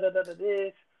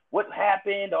 this, what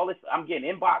happened, all this. I'm getting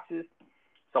inboxes.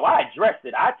 So I addressed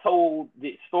it. I told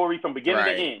the story from beginning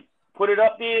to end. Put it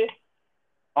up there.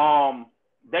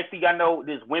 Next thing I know,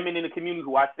 there's women in the community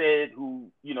who I said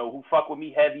who fuck with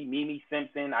me heavy. Mimi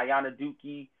Simpson, Ayana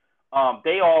Dookie.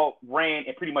 They all ran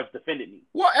and pretty much defended me.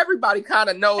 Well, everybody kind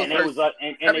of knows her.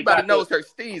 Everybody knows her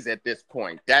steez at this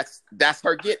point. That's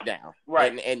her get down.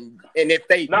 Right. And if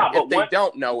they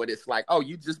don't know it, it's like, oh,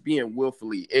 you just being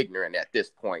willfully ignorant at this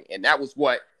point. And that was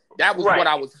what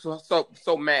I was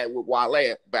so mad with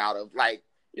Wale about. Of like,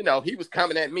 he was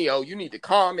coming at me. Oh, you need to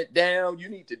calm it down. You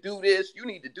need to do this. You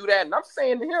need to do that. And I'm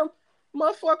saying to him,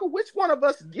 motherfucker, which one of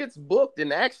us gets booked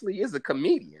and actually is a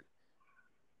comedian?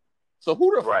 So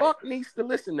who the fuck needs to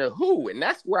listen to who? And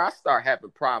that's where I start having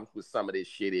problems with some of this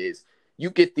shit is you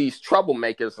get these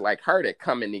troublemakers like her that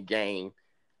come in the game,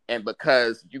 and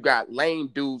because you got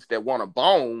lame dudes that want to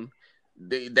bone,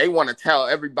 they want to tell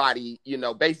everybody,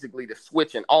 basically to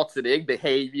switch and alter their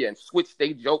behavior and switch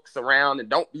their jokes around and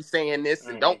don't be saying this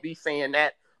and don't be saying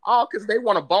that, all because they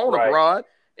want to bone abroad.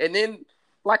 And then,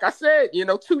 like I said,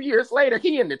 2 years later,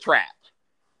 he in the trap.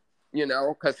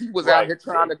 Because he was out here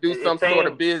trying to do some sort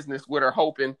of business with her,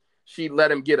 hoping she'd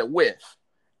let him get a whiff.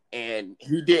 And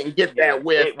he didn't get that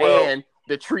whiff, and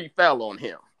the tree fell on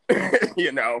him.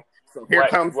 So here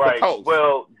comes the post.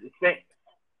 Well,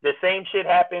 the same shit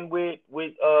happened with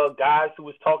guys who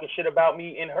was talking shit about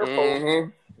me in her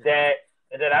post that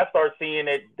I started seeing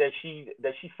that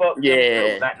she fucked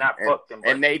them. Not fucked them.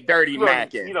 And they dirty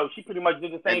macking. She pretty much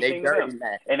did the same thing to them.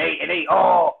 And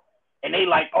they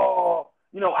like,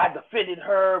 I defended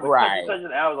her. Right.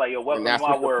 And I was like, yo, welcome to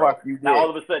my world. Now all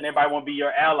of a sudden, everybody want to be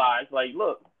your allies. Like,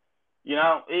 look,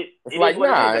 it's like,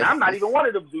 nah, and I'm not even one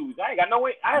of them dudes. I ain't got no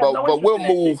way. But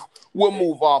we'll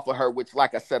move off of her. Which,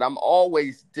 like I said, I'm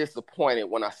always disappointed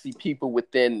when I see people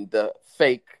within the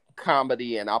fake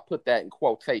comedy, and I'll put that in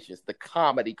quotations. The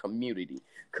comedy community.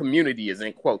 Community is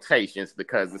in quotations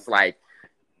because it's like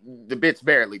the bitch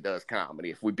barely does comedy.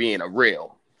 If we're being a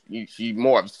real. She's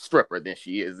more of a stripper than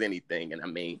she is anything. And I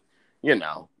mean,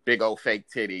 big old fake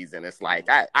titties. And it's like,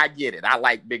 I get it. I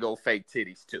like big old fake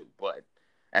titties too. But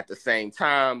at the same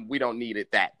time, we don't need it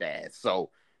that bad. So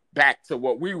back to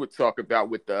what we would talk about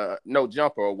with the no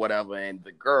jumper or whatever and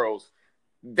the girls,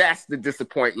 that's the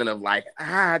disappointment of like,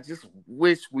 I just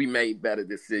wish we made better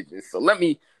decisions. So let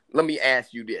me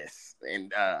ask you this.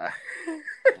 And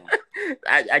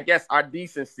I guess our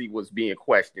decency was being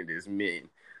questioned as men.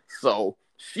 So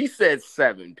she said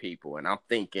 7 people, and I'm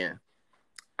thinking,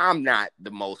 I'm not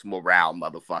the most morale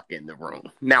motherfucker in the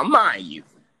room. Now, mind you,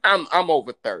 I'm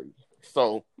over 30,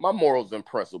 so my morals and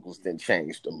principles then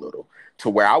changed a little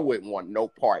to where I wouldn't want no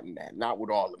part in that, not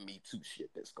with all the Me Too shit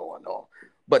that's going on.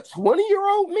 But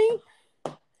 20-year-old me,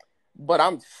 but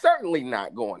I'm certainly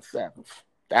not going 7th.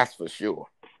 That's for sure.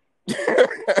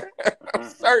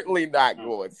 Certainly not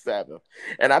going 7th.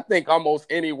 And I think almost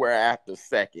anywhere after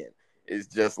 2nd is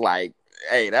just like,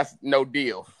 hey, that's no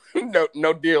deal.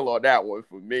 no deal on that one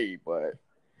for me. But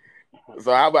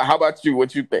so how about you?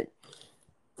 What you think?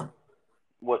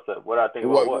 What's up? What I think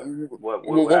about what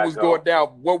was going down?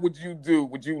 What would you do?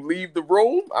 Would you leave the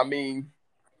room? I mean,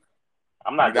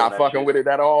 I'm not fucking with it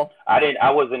at all.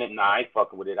 I wasn't. Nah, I ain't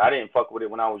fucking with it. I didn't fuck with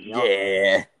it when I was young.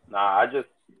 Yeah. Nah, to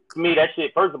me, that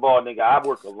shit, first of all, nigga, I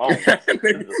work alone. Like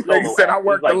you said, I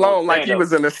worked alone like he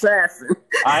was an assassin.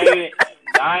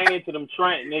 I ain't into them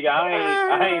trains, nigga.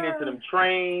 I ain't into them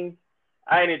trains.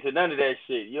 I ain't into none of that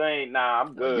shit. You ain't,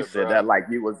 I'm good. You said that like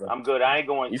you was I'm good. I ain't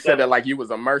going. You said that like you was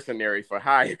a mercenary for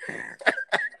hire.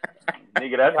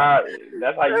 Nigga, that's how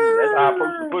I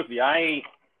approach the pussy.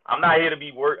 I'm not here to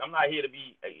be work. I'm not here to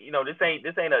be. This ain't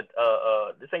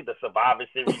the Survivor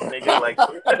Series, nigga. Like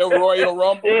the Royal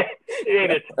Rumble.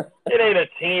 It ain't a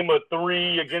team of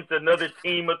 3 against another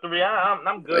team of 3.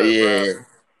 I'm good. Yeah. Bro.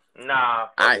 Nah,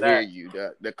 I hear you.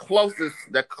 The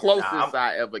closest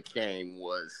I ever came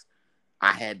was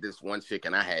I had this one chick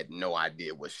and I had no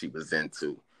idea what she was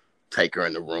into. Take her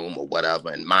in the room or whatever.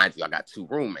 And mind you, I got 2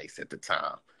 roommates at the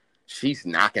time. She's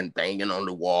knocking, banging on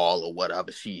the wall or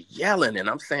whatever. She's yelling, and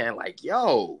I'm saying like,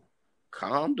 "Yo,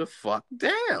 calm the fuck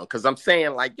down," because I'm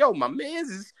saying like, "Yo, my man's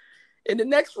is in the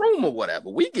next room or whatever.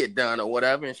 We get done or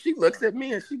whatever." And she looks at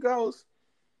me and she goes,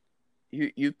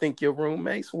 You think your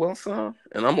roommates will, son?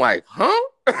 And I'm like, huh?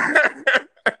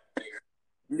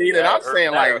 Meaning I'm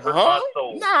saying like, huh?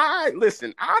 Nah,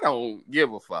 listen, I don't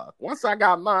give a fuck. Once I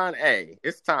got mine, hey,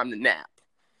 it's time to nap.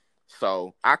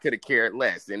 So I could have cared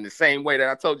less. In the same way that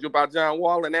I told you about John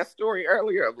Wall in that story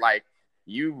earlier of like,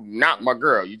 you not my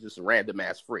girl. You just a random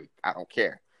ass freak. I don't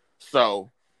care.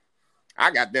 So I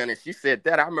got done and she said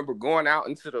that. I remember going out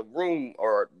into the room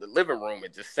or the living room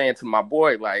and just saying to my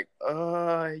boy, like,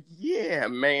 yeah,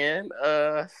 man,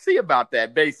 see about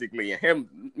that, basically. And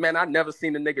him, man, I never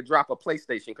seen a nigga drop a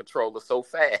PlayStation controller so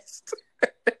fast.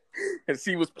 And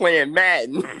she was playing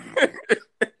Madden.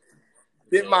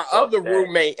 Then my other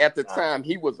roommate at the time,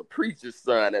 he was a preacher's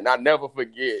son, and I never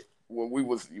forget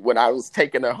when I was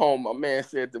taking her home, my man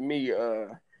said to me,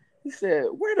 he said,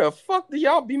 "Where the fuck do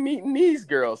y'all be meeting these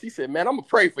girls?" He said, "Man, I'm gonna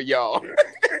pray for y'all."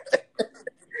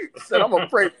 He said, "I'm gonna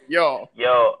pray for y'all."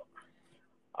 Yo,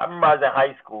 I remember I was in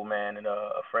high school, man, and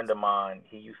a friend of mine,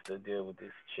 he used to deal with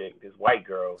this chick, this white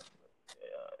girl,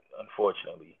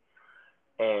 unfortunately,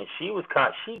 and she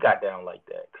got down like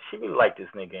that. 'Cause she really liked this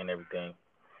nigga and everything.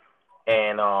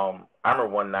 And I remember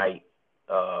one night,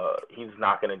 he was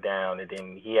knocking it down, and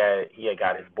then he had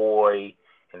got his boy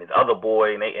and his other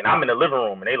boy, and I'm in the living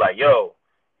room, and they like, yo,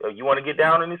 you want to get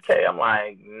down in this K? I'm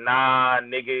like, nah,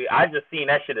 nigga. I just seen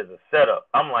that shit as a setup.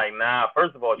 I'm like, nah.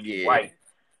 First of all, she's white.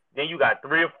 Then you got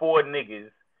 3 or 4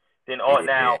 niggas. Then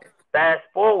now, fast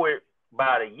forward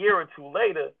about a year or two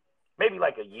later, maybe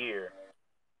like a year,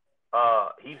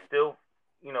 he's still,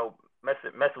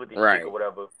 messing with this chick or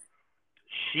whatever.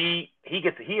 He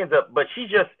ends up, but she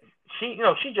just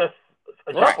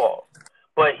a jump off.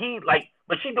 But she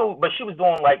was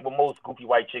doing like what most goofy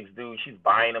white chicks do. She's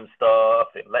buying them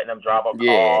stuff and letting them drive a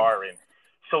car, and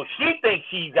so she thinks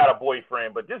she's got a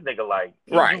boyfriend, but this nigga like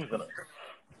he's using her.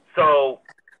 So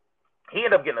he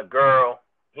ended up getting a girl.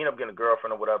 He ended up getting a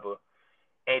girlfriend or whatever.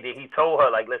 And then he told her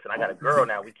like, "Listen, I got a girl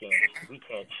now. We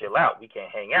can't chill out. We can't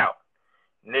hang out,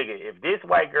 nigga. If this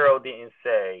white girl didn't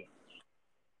say,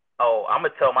 oh, I'm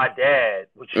gonna tell my dad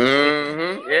what you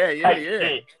did."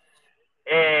 Yeah.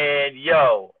 And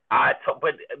yo,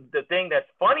 but the thing that's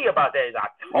funny about that is I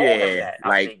told him that.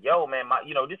 I said, yo, man,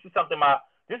 this is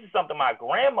something my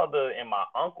grandmother and my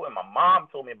uncle and my mom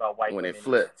told me about white women. When it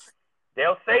flips,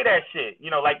 they'll say that shit.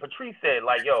 Like Patrice said,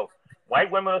 like, yo,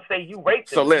 white women will say you raped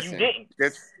them, so listen, you didn't.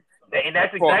 And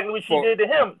that's exactly what she did to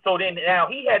him. So then now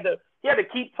he had to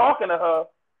keep talking to her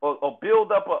or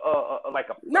build up a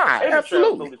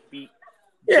absolutely, so to speak.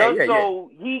 So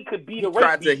he could be the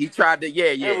rapist. He tried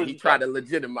to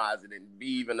legitimize it and be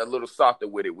even a little softer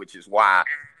with it, which is why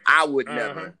I would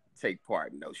never take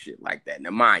part in no shit like that.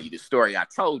 Now, mind you, the story I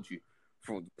told you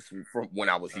from when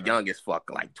I was young as fuck,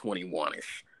 like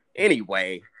 21-ish.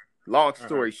 Anyway, long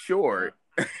story short,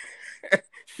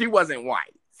 she wasn't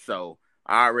white, so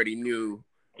I already knew.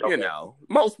 Okay.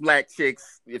 Most black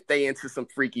chicks, if they into some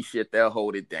freaky shit, they'll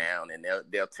hold it down and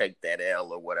they'll take that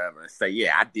L or whatever and say,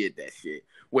 yeah, I did that shit.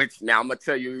 Which now I'm gonna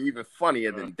tell you even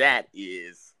funnier than that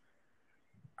is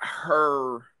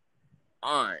her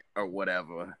aunt or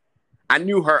whatever. I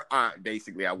knew her aunt,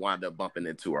 basically. I wound up bumping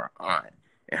into her aunt.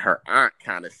 And her aunt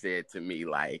kind of said to me,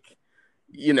 like,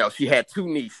 she had 2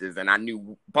 nieces and I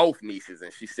knew both nieces.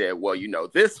 And she said, well,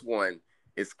 this one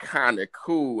is kind of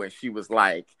cool. And she was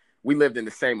like, we lived in the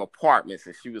same apartments,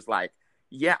 and she was like,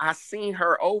 yeah, I seen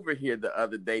her over here the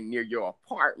other day near your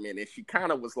apartment. And she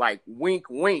kind of was like, wink,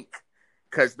 wink,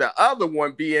 because the other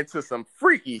one be into some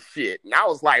freaky shit. And I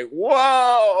was like,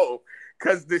 whoa,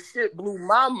 because the shit blew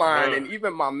my mind. And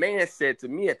even my man said to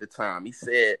me at the time, he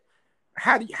said,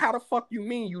 how the fuck you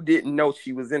mean you didn't know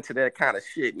she was into that kind of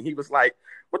shit? And he was like,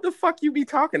 what the fuck you be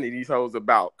talking to these hoes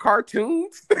about?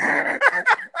 Cartoons?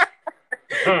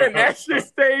 And that shit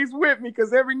stays with me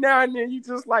because every now and then you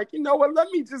just like, you know what, let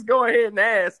me just go ahead and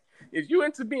ask, is you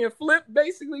into being flipped?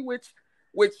 Basically, which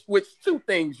 2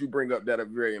 things you bring up that are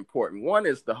very important. One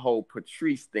is the whole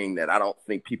Patrice thing that I don't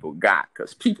think people got,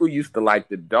 because people used to like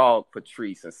the dog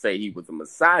Patrice and say he was a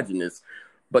misogynist,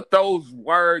 but those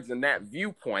words and that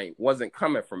viewpoint wasn't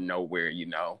coming from nowhere,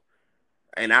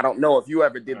 And I don't know if you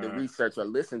ever did the research or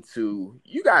listened to,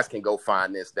 you guys can go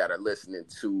find this that are listening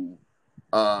to,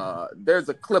 there's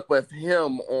a clip of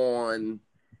him on,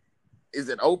 is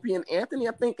it Opie and Anthony,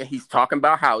 I think, and he's talking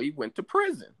about how he went to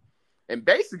prison, and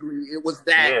basically it was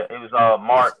that. Yeah, it was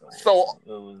Mark. So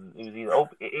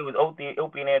it was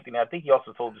Opie and Anthony. I think he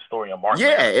also told the story on Mark.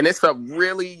 Yeah, and it's a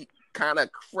really kind of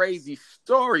crazy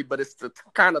story, but it's the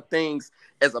kind of things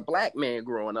as a black man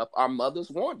growing up, our mothers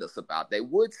warned us about. They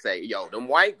would say, "Yo, them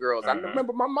white girls." I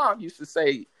remember my mom used to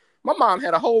say. My mom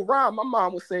had a whole rhyme. My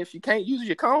mom would say, if you can't use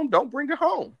your comb, don't bring her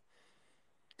home.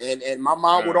 And my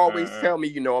mom would always tell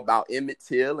me, about Emmett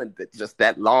Till and just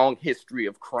that long history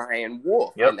of crying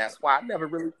wolf. Yep. And that's why I never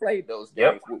really played those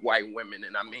games with white women.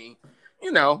 And I mean,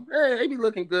 they be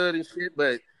looking good and shit,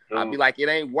 but I'd be like, it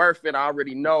ain't worth it. I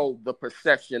already know the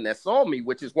perception that's on me,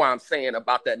 which is why I'm saying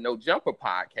about that No Jumper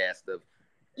podcast of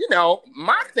you know,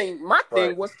 my thing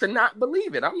was to not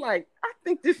believe it. I'm like, I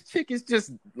think this chick is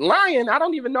just lying. I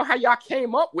don't even know how y'all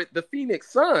came up with the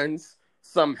Phoenix Suns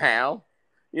somehow,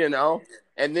 you know.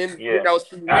 And then you know,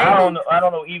 I don't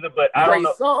know either, but I don't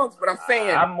know songs. But I'm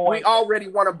saying we already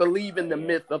want to believe in the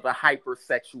myth of a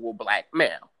hypersexual black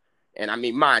male. And I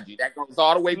mean, mind you, that goes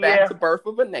all the way back to Birth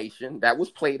of a Nation. That was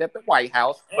played at the White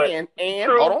House. And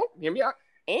hold on, hear me out.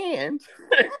 And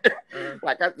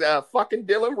like fucking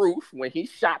Dylan Roof, when he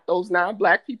shot those 9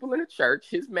 black people in the church,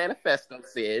 his manifesto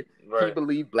said he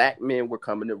believed black men were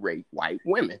coming to rape white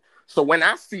women. So when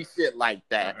I see shit like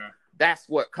that, that's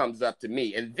what comes up to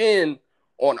me. And then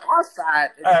on our side,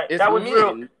 it's men.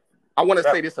 Real. I want to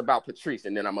say this about Patrice,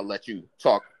 and then I'm gonna let you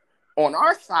talk. On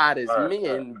our side as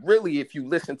men, really, if you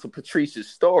listen to Patrice's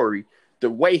story, the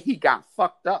way he got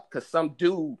fucked up, because some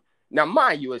dude. Now,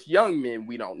 mind you, as young men,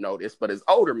 we don't know this, but as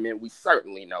older men, we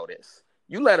certainly know this.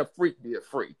 You let a freak be a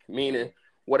freak, meaning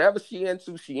whatever she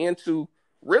into,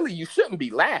 really, you shouldn't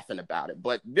be laughing about it.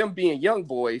 But them being young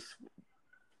boys,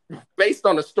 based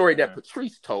on the story that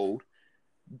Patrice told,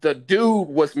 the dude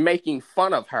was making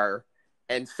fun of her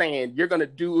and saying, you're going to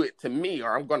do it to me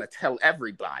or I'm going to tell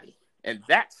everybody. And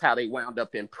that's how they wound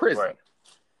up in prison.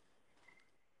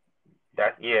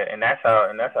 Right. And that's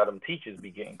how them teachers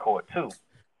be getting caught, too.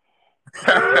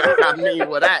 I mean,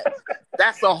 well,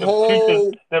 that's a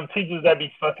whole them teachers that be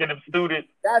fucking them students.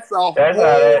 That's a whole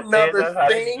nother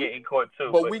thing. Getting caught too.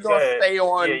 But we gonna stay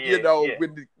on,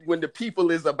 when the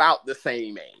people is about the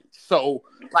same age. So,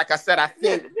 like I said, I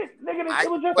think it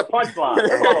was just a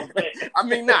punchline. I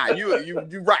mean,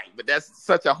 you're right, but that's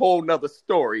such a whole nother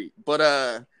story.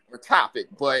 But topic.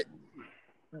 But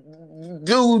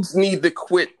dudes need to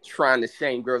quit trying to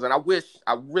shame girls, and I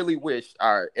really wish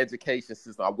our education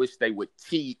system, I wish they would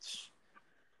teach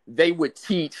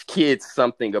kids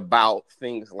something about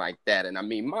things like that. And I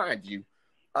mean, mind you,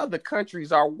 other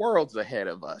countries are worlds ahead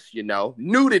of us, you know.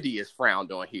 Nudity is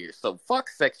frowned on here, so fuck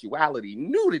sexuality,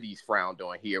 nudity's frowned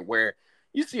on here, where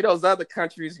you see those other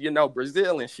countries, you know,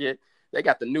 Brazil and shit, they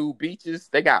got the nude beaches,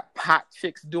 they got hot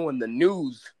chicks doing the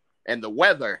news and the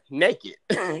weather naked.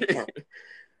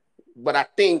 But I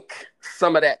think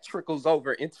some of that trickles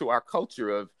over into our culture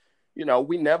of, you know,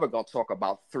 we never gonna talk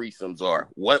about threesomes, or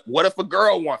what if a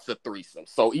girl wants a threesome?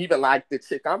 So even like the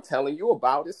chick I'm telling you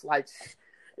about, it's like,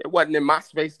 it wasn't in my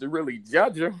space to really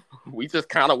judge her. We just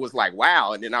kind of was like,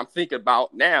 wow. And then I'm thinking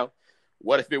about now,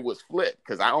 what if it was flipped?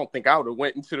 Because I don't think I would have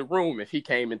went into the room if he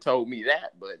came and told me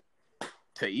that. But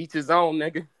to each his own,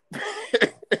 nigga.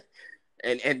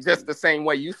 And just the same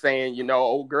way you saying, you know,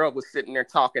 old girl was sitting there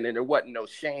talking and there wasn't no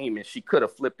shame and she could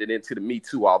have flipped it into the Me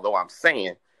Too, although I'm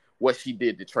saying what she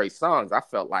did to Trey Songz, I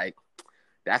felt like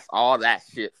that's all that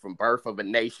shit from Birth of a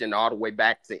Nation all the way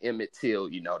back to Emmett Till.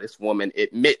 You know, this woman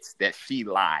admits that she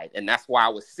lied. And that's why I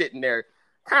was sitting there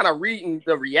kind of reading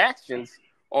the reactions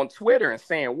on Twitter and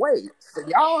saying, wait, so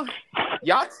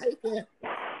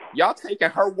y'all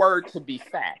taking her word to be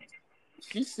fact.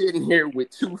 She's sitting here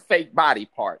with 2 fake body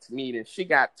parts, meaning she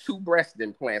got 2 breast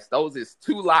implants. Those is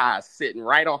 2 lies sitting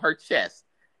right on her chest.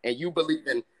 And you believe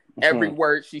in every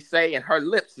word she say, and her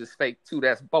lips is fake too.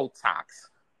 That's Botox.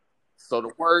 So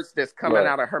the words that's coming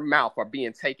out of her mouth are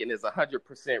being taken as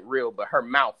 100% real, but her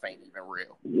mouth ain't even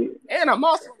real. Yeah. And I'm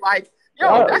also like,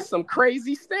 yo, that's some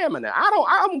crazy stamina.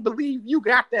 I don't believe you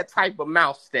got that type of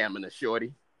mouth stamina,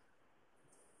 shorty.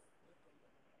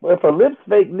 Well, if her lips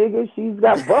fake, nigga, she's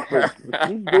got buffers.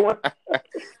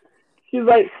 She's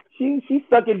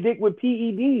sucking dick with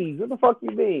PEDs. What the fuck you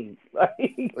mean? Like,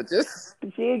 she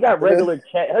ain't got regular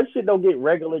chap. Her shit don't get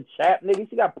regular chap, nigga.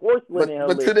 She got porcelain in her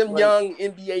lips. To them young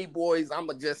NBA boys,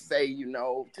 I'ma just say, you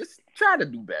know, just try to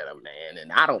do better, man.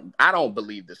 And I don't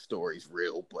believe the story's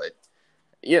real, but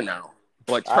you know,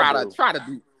 but try to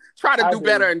do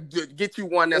better and get you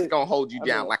one that's gonna hold you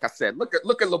down. Like I said, look at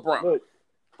LeBron.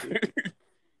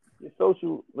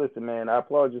 Listen, man, I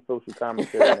applaud your social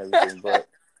commentary and everything, but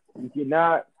you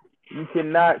cannot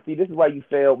see, this is why you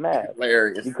failed math.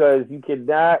 Hilarious. Because you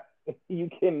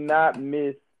cannot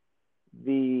miss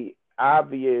the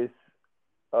obvious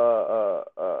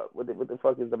what the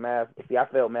fuck is the math? See, I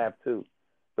failed math too.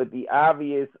 But the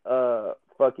obvious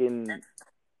fucking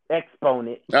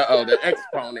exponent. The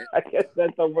exponent. I guess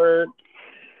that's a word.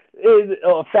 Is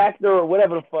a factor or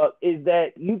whatever the fuck, is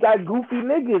that you got goofy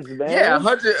niggas, man. Yeah,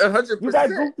 100%. You got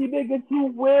goofy niggas who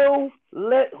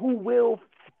will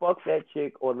fuck that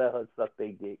chick or let her suck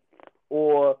their dick,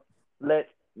 or let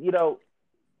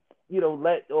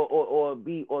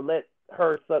let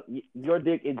her suck your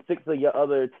dick and 6 of your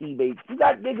other teammates. You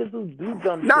got niggas who do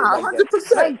dumb shit like 100%.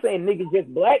 that. I ain't saying niggas just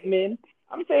black men.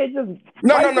 I'm saying just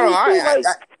no.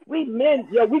 we men,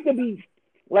 we could be.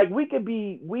 Like we could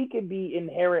be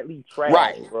inherently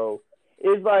trash, bro.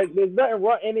 It's like there's nothing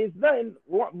wrong, and it's nothing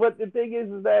wrong. But the thing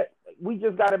is that we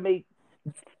just got to make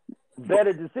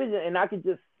better decisions. And I could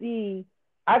just see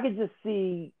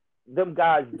them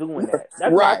guys doing that.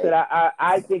 That's why I said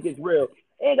I think it's real.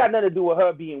 It ain't got nothing to do with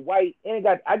her being white.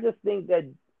 I just think that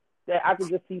I could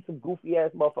just see some goofy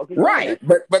ass motherfuckers. Right,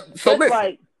 but so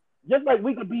just like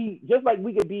we could be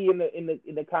in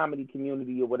the comedy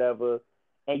community or whatever,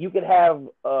 and you could have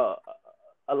a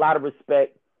lot of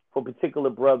respect for a particular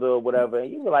brother or whatever,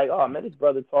 and you were like, oh man, this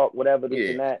brother talk whatever this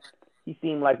and that. He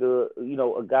seemed like a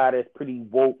guy that's pretty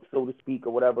woke, so to speak,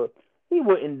 or whatever. He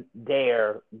wouldn't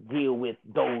dare deal with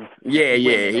those.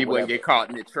 He wouldn't get caught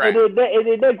in the trap.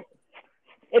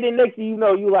 And then next thing you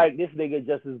know, you like, this nigga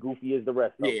just as goofy as the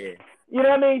rest of them. You know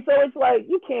what I mean? So it's like,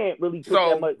 you can't really put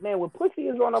that much. Man, when pussy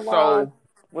is on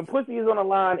the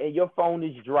line and your phone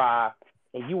is dry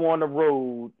and you on the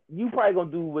road, you probably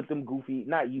gonna do with them goofy,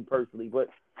 not you personally, but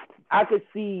I could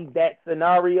see that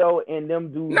scenario and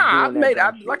them dudes.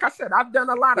 Like I said, I've done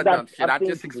a lot of dumb shit. I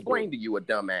just explained to you a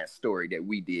dumbass story that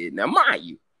we did. Now, mind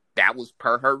you, that was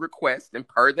per her request and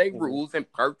per their rules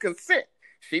and per consent.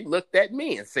 She looked at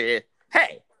me and said,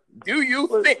 hey, do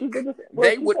you think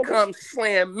they would come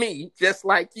slam me just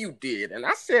like you did? And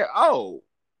I said, oh,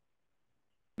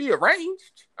 be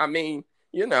arranged. I mean,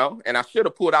 and I should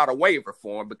have pulled out a waiver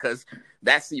for him because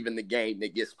that's even the game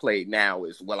that gets played now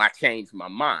is, well, I changed my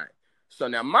mind. So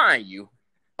now, mind you,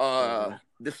 the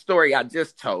story I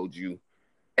just told you,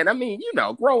 and I mean,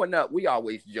 growing up, we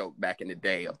always joke back in the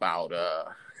day about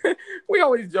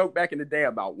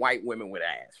white women with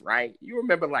ass, right? You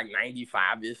remember like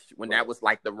 95-ish when that was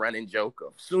like the running joke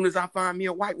of, as soon as I find me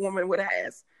a white woman with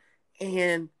ass.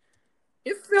 And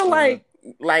it feel like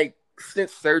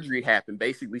since surgery happened,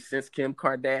 basically since Kim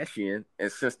Kardashian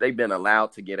and since they've been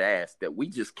allowed to get ass, that we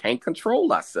just can't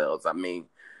control ourselves. I mean,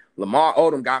 Lamar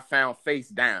Odom got found face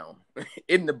down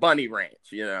in the bunny ranch,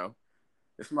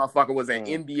 This motherfucker was an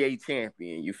NBA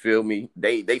champion, you feel me?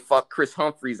 They fucked Chris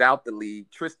Humphries out the league.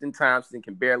 Tristan Thompson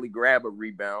can barely grab a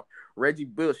rebound. Reggie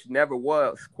Bush never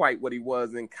was quite what he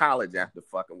was in college after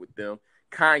fucking with them.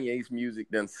 Kanye's music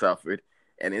done suffered.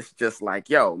 And it's just like,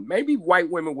 yo, maybe white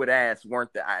women with ass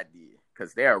weren't the idea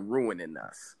because they're ruining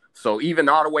us. So even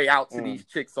all the way out to these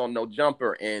chicks on No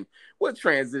Jumper, and we'll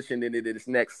transition into this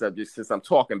next subject since I'm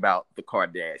talking about the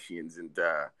Kardashians and,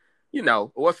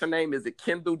 what's her name? Is it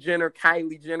Kendall Jenner,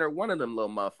 Kylie Jenner? One of them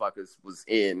little motherfuckers was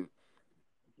in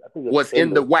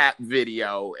the WAP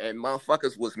video, and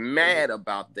motherfuckers was mad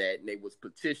about that, and they was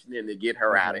petitioning to get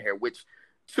her out of here, which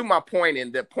to my point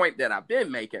and the point that I've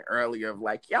been making earlier of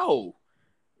like, yo,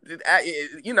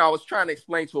 I was trying to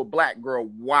explain to a black girl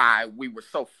why we were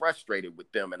so frustrated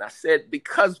with them. And I said,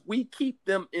 because we keep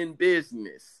them in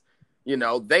business.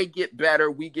 They get better,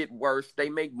 we get worse. They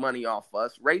make money off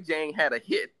us. Ray J ain't had a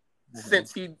hit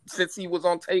since he was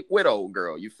on tape with old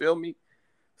girl. You feel me?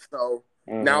 So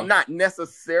now I'm not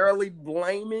necessarily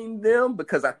blaming them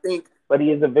because I think, but he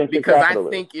is a venture capitalist.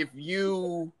 I think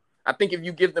if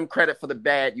you give them credit for the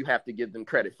bad, you have to give them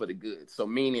credit for the good. So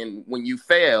meaning when you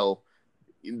fail,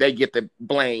 they get the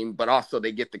blame, but also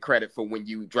they get the credit for when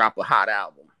you drop a hot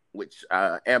album, which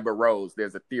Amber Rose,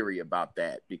 there's a theory about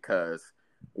that because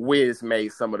Wiz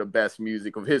made some of the best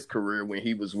music of his career when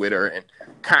he was with her, and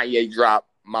Kanye dropped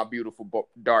My Beautiful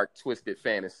Dark Twisted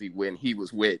Fantasy when he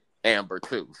was with Amber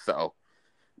too. So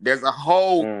there's a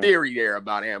whole theory there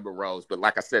about Amber Rose, but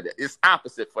like I said, it's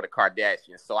opposite for the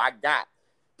Kardashians. So I got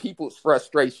people's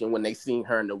frustration when they seen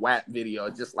her in the WAP video,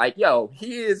 just like, yo,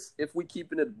 if we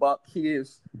keeping it buck,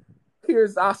 here's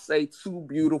I say two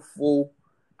beautiful,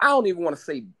 I don't even want to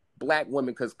say black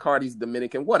women because Cardi's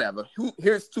Dominican, whatever.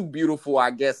 Here's two beautiful, I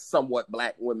guess, somewhat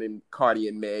black women, Cardi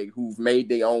and Meg, who've made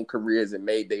their own careers and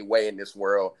made their way in this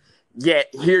world. Yet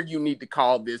here you need to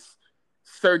call this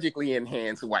surgically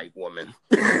enhanced white woman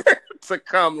to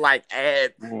come like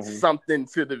add something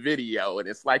to the video. And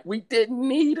it's like, we didn't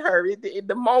need her.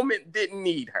 The moment didn't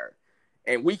need her.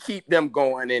 And we keep them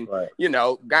going. And,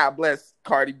 God bless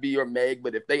Cardi B or Meg,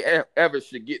 but if they ever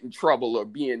should get in trouble or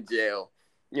be in jail,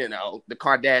 the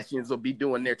Kardashians will be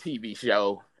doing their TV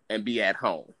show and be at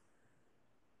home.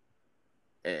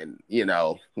 And,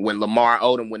 when Lamar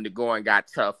Odom, when the going got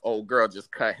tough, old girl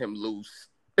just cut him loose.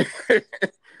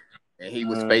 And he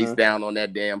was face down on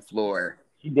that damn floor.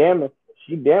 She damn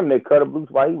near cut him loose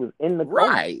while he was in the car.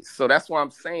 Right. So that's why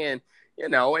I'm saying,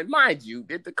 and mind you,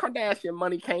 the Kardashian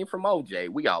money came from OJ.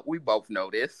 We both know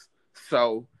this.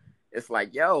 So it's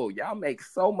like, yo, y'all make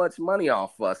so much money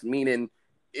off us. Meaning,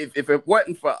 if it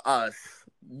wasn't for us,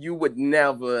 you would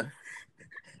never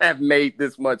have made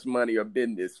this much money or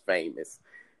been this famous.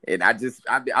 And I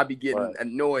be getting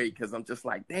annoyed because I'm just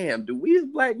like, damn, do we as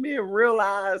black men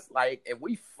realize, like, and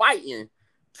we fighting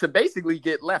to basically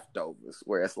get leftovers,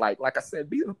 where it's like I said,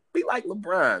 be like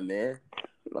LeBron, man.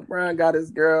 LeBron got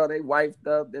his girl, they wifed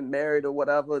up, been married or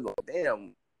whatever. Like,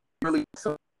 damn, really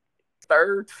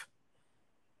third.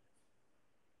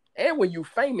 And when you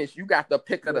famous, you got the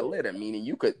pick of the litter, meaning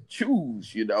you could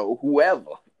choose,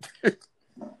 whoever.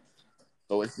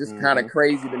 So it's just kind of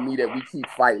crazy to me that we keep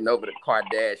fighting over the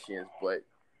Kardashians. But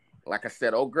like I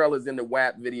said, old girl is in the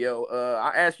WAP video.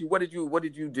 I asked you,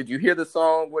 did you hear the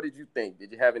song? What did you think?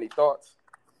 Did you have any thoughts?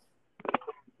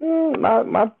 I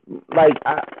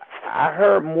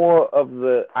heard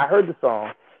I heard the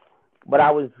song, but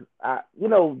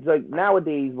like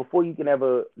nowadays, before you can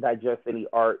ever digest any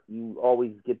art, you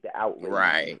always get the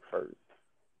outrage first.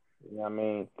 You know what I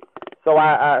mean? So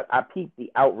I peeped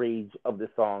the outrage of the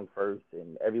song first,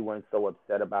 and everyone's so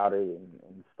upset about it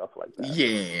and stuff like that.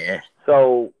 Yeah.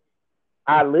 So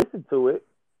I listened to it,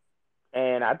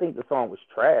 and I think the song was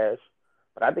trash,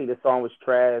 but I think the song was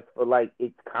trash for, like,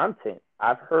 its content.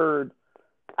 I've heard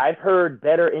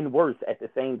better and worse at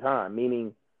the same time,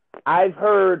 meaning I've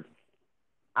heard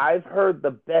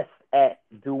the best at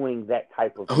doing that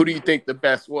type of. Who do you think the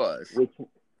best was?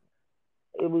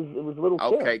 It was Little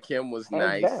Kim. Okay, Kim was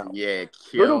nice. Down. Yeah,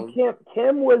 Kim. Little Kim.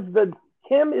 Kim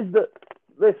is the.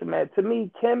 Listen, man. To me,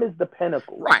 Kim is the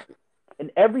pinnacle. Right. And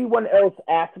everyone else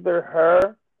after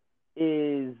her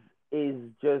is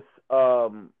just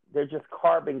they're just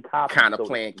carbon copies. Kind of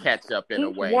playing catch up in a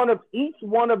way. Each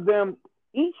one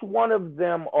of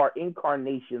them are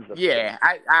incarnations of. Yeah,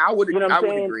 I would. You know what I'm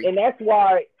saying? Agree. And that's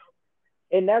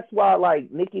why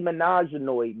like Nicki Minaj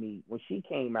annoyed me when she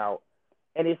came out.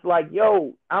 And it's like,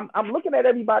 yo, I'm looking at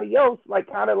everybody else, like,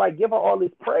 kind of like give her all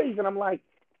this praise, and I'm like,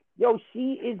 yo,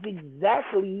 she is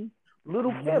exactly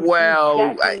Little Kim.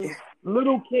 Well,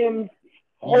 Little Kim's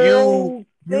whole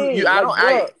thing.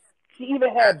 She even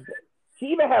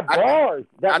had bars.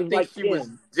 I think like she Kim. was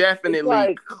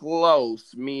definitely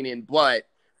close. Meaning, but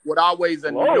what always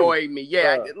annoyed me,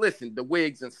 listen, the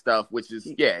wigs and stuff, which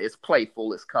is it's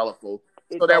playful, it's colorful.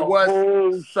 So there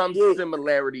was some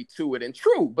similarity to it, and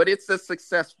true, but it's a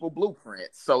successful blueprint.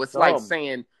 So it's like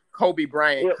saying Kobe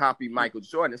Bryant copied Michael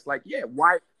Jordan. It's like,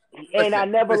 why? And I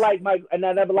never liked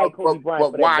Kobe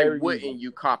Bryant. But why wouldn't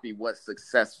you copy what's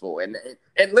successful? And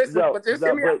listen,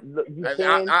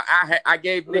 I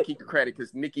gave Nicki credit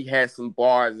because Nicki had some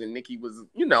bars, and Nicki was,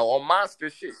 on Monster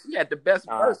shit. She had the best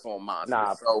verse on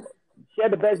Monster. So. She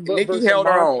had the best. Nicki held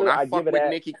her own. I fuck with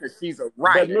Nicki because she's a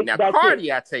writer. Now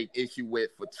Cardi, I take issue with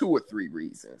for 2 or 3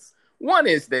 reasons. One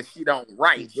is that she don't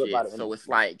write shit, so it's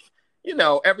like,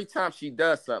 every time she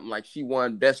does something, like she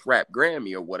won Best Rap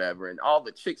Grammy or whatever, and all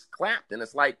the chicks clapped, and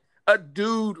it's like, a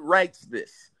dude writes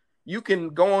this. You can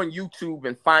go on YouTube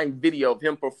and find video of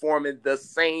him performing the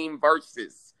same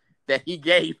verses that he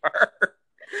gave her.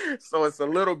 So it's a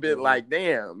little bit like,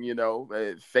 damn,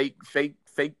 fake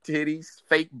titties,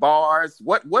 fake bars.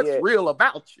 What's real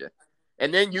about you?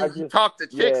 And then you talk to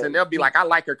chicks and they'll be like, I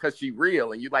like her because she's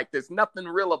real. And you like, there's nothing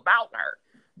real about her.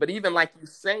 But even like you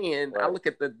saying, I look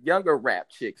at the younger rap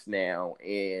chicks now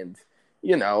and,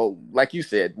 like you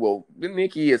said, well,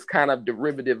 Nicki is kind of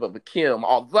derivative of a Kim,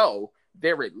 although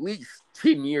they're at least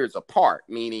 10 years apart,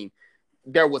 meaning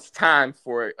there was time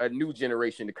for a new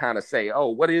generation to kind of say, oh,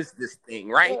 what is this thing,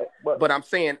 right? But I'm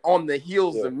saying on the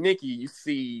heels of Nicki, you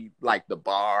see like the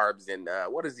Barbs and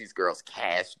what is these girls,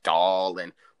 Cash Doll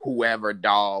and whoever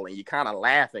doll, and you kind of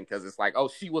laughing because it's like, oh,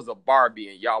 she was a Barbie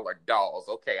and y'all are dolls.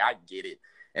 Okay, I get it.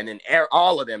 And then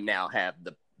all of them now have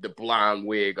the blonde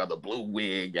wig or the blue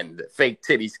wig and the fake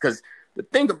titties. Because the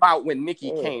thing about when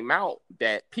Nicki came out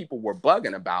that people were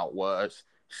bugging about was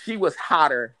she was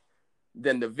hotter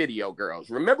than the video girls.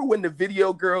 Remember when the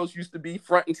video girls used to be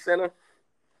front and center?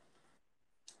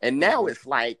 And now it's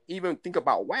like, even think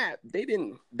about WAP,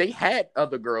 they had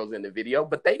other girls in the video,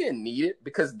 but they didn't need it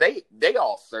because they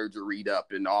all surgeried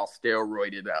up and all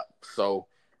steroided up. So,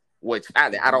 which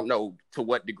I don't know to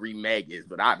what degree Meg is,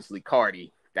 but obviously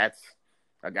Cardi, that's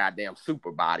a goddamn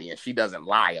super body, and she doesn't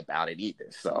lie about it either.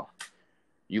 So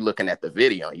you looking at the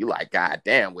video, and you like, God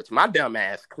damn, which my dumb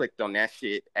ass clicked on that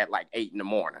shit at like 8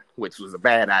 a.m, which was a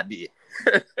bad idea.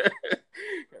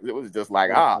 It was just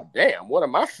like, damn, what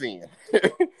am I seeing?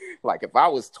 Like if I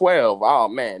was 12, oh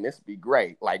man, this would be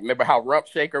great. Like, remember how Rump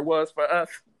Shaker was for us?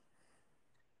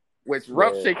 Which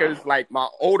Rump Shaker is like my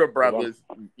older brothers.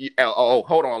 Oh,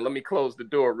 hold on, let me close the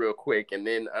door real quick. And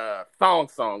then Thong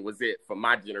Song was it for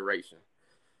my generation.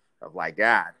 I was like,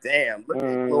 God damn, look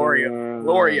at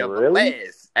Gloria really?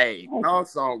 Velez. Hey, Thong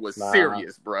Song was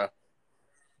serious, bruh.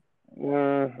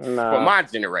 For my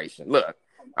generation. Look,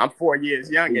 I'm 4 years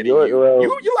younger than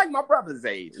you. You like my brother's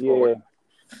age. Yeah.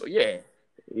 So yeah.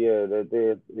 Yeah,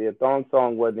 the thong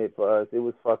song wasn't it for us. It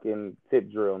was fucking Tip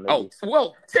Drill. Nigga. Oh,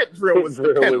 well, Tip Drill was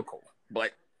the pinnacle,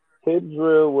 but Tip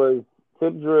Drill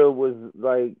was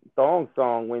like thong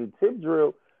song when Tip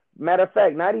Drill. Matter of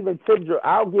fact, not even Tip Drill.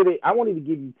 I'll give it. I won't even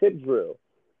give you Tip Drill.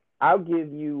 I'll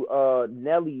give you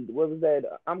Nelly. What was that?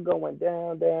 I'm going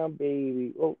down, down,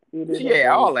 baby. Oh, yeah,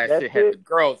 all that shit had the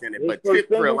girls in it. But Tip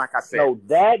Drill, like I said,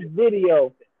 that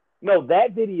video.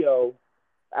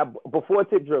 Before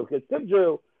Tip Drill, because Tip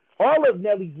Drill, all of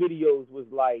Nelly's videos was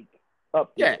like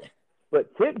up there. Yeah.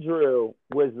 But Tip Drill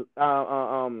was,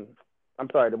 I'm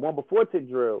sorry, the one before Tip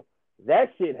Drill,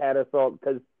 that shit had us all,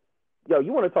 because,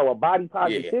 you want to talk about body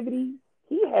positivity?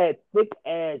 Yeah. He had thick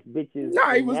ass bitches. No,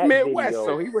 he was Midwest,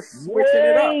 so he was switching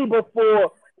it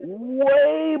up.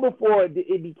 Way before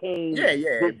it became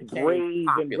this brave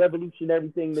and revolutionary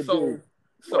thing to do.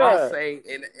 So I'll say,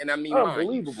 and I mean,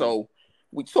 unbelievable. So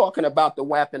we talking about the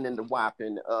wapping and the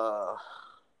whopping,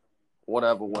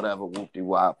 whatever,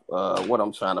 whoop-de-wop. What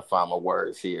I'm trying to find my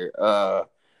words here.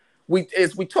 We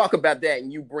talk about that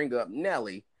and you bring up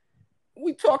Nelly,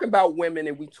 we talk about women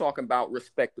and we talk about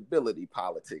respectability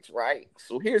politics, right?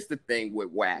 So here's the thing with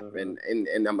WAP, and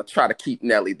I'm going to try to keep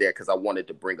Nelly there because I wanted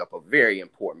to bring up a very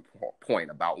important point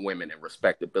about women and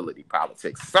respectability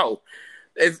politics. So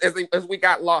as we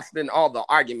got lost in all the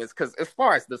arguments, because as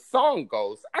far as the song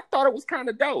goes, I thought it was kind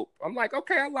of dope. I'm like,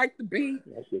 okay, I like the beat.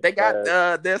 They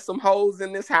got there's some hoes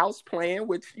in this house playing,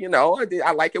 which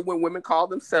I like it when women call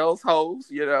themselves hoes.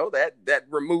 That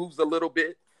removes a little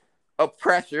bit of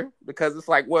pressure, because it's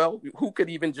like, well, who could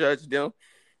even judge them?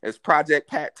 As Project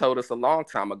Pat told us a long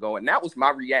time ago, and that was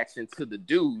my reaction to the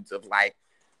dudes of like,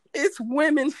 it's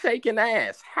women shaking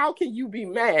ass. How can you be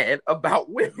mad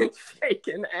about women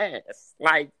shaking ass?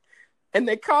 Like, and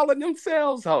they calling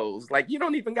themselves hoes. Like, you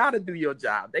don't even got to do your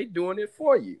job. They doing it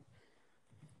for you.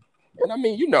 And I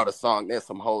mean, the song, there's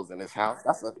some hoes in this house.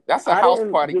 That's a house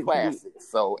party classic.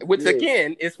 So, which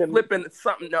again is flipping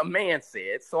something a man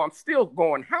said. So I'm still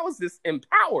going, how is this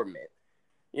empowerment?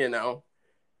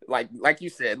 Like you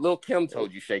said, Lil' Kim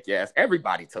told you shake your ass.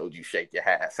 Everybody told you shake your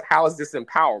ass. How is this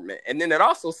empowerment? And then it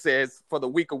also says for the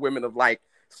weaker women of like,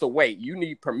 so wait, you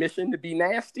need permission to be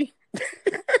nasty?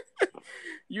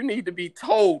 You need to be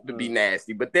told to be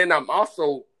nasty. But then I'm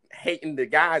also hating the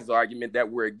guy's argument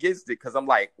that we're against it, because I'm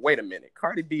like, wait a minute,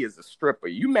 Cardi B is a stripper.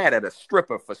 You mad at a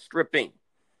stripper for stripping?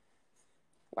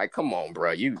 Like, come on,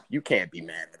 bro. You can't be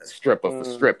mad at a stripper for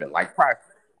stripping. Like,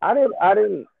 I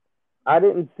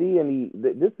didn't see any.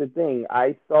 This is the thing.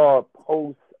 I saw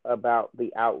posts about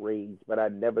the outrage, but I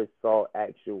never saw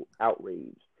actual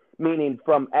outrage. Meaning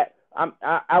I'm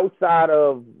outside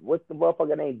of, what's the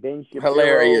motherfucker name? Ben Shapiro.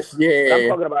 Hilarious, yeah. I'm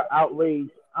talking about outrage.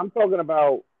 I'm talking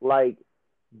about like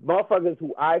motherfuckers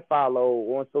who I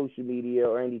follow on social media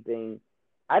or anything.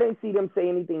 I didn't see them say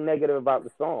anything negative about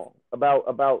the song,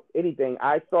 about anything.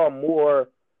 I saw more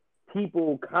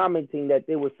people commenting that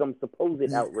there was some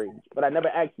supposed outrage, but I never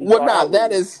actually. Well, no,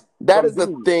 that is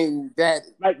the thing that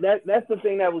that's the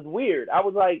thing that was weird. I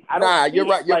was like, you're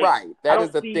right. You're right. That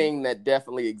is the thing that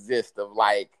definitely exists. Of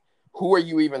like, who are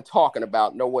you even talking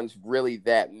about? No one's really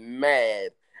that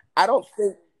mad. I don't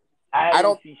think. I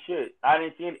don't see shit. I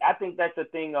didn't see it. I think that's the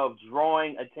thing of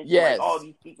drawing attention. Yes. Like, all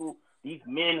these people, these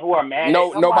men who are mad.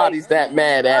 Nobody's that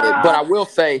mad at it. But I will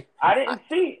say, I didn't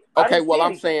see it.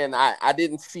 I'm saying I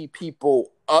didn't see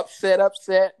people upset,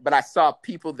 but I saw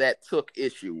people that took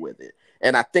issue with it.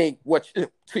 And I think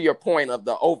to your point of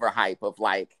the overhype of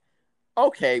like,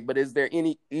 okay, but is there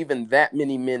even that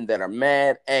many men that are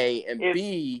mad? A, and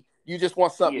B, you just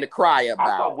want something to cry about.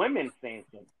 I saw women saying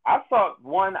something. I saw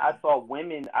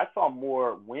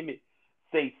more women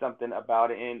say something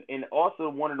about it, and also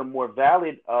one of the more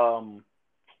valid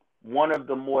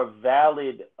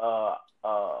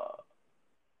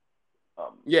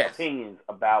opinions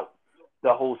about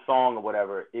the whole song or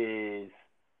whatever is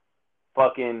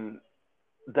fucking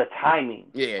the timing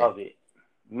of it.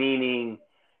 Meaning,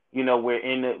 we're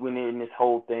in this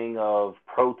whole thing of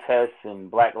protests and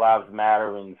Black Lives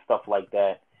Matter and stuff like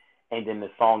that, and then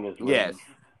the song is released. Yes.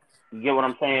 You get what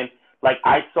I'm saying? Like,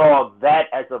 I saw that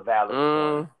as a valid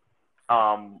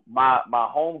point. My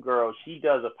homegirl, she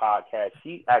does a podcast.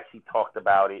 She actually talked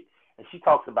about it, and she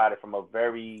talks about it from a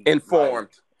very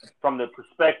informed, from the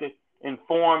perspective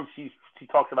informed. She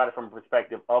talks about it from a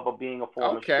perspective of being a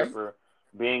former stripper,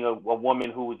 being a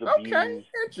woman who was abused. Okay,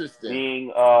 interesting.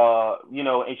 Being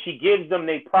and she gives them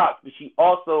their props, but she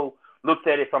also looks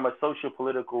at it from a social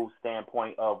political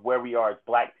standpoint of where we are as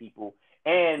Black people.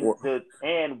 And the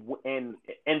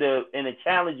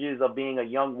challenges of being a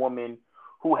young woman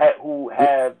who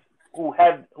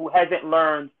hasn't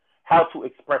learned how to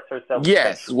express herself.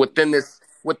 Yes, within this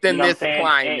you know this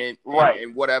climate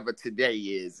and whatever today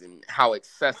is and how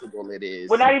accessible it is.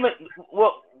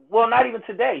 Well, not even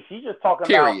today. She's just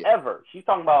talking about ever. She's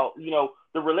talking about,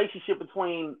 the relationship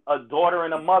between a daughter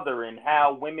and a mother and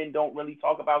how women don't really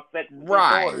talk about sex with their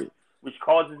daughters, which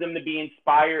causes them to be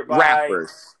inspired by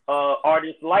rappers,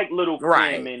 artists like Lil'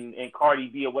 Kim and Cardi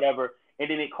B or whatever, and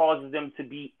then it causes them to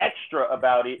be extra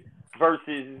about it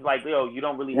versus like, you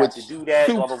don't really have to do that,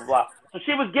 blah, blah, blah. So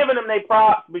she was giving them their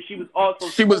props, but she was also...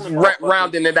 She was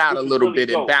rounding it out a little bit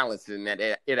and balancing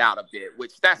it out a bit,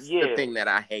 which that's the thing that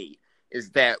I hate, is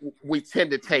that we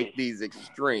tend to take these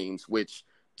extremes, which,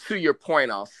 to your point,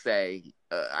 I'll say,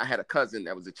 I had a cousin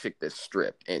that was a chick that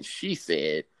stripped, and she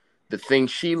said the thing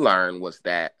she learned was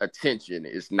that attention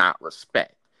is not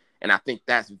respect. And I think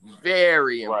that's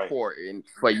very important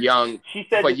for young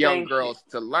girls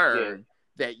to learn.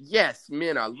 That yes,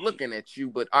 men are looking at you,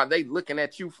 but are they looking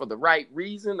at you for the right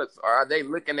reason, or are they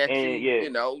looking at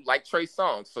you, like Trey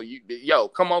Songz? So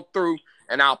come on through,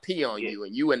 and I'll pee on you,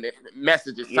 and you in the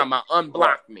messages talking about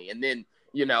unblock me, and then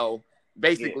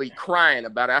basically crying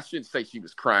about it. I shouldn't say she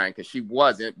was crying because she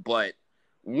wasn't, but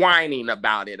whining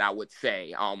about it, I would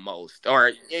say almost,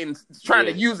 or trying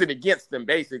to use it against them,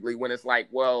 basically, when it's like,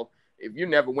 well, if you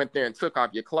never went there and took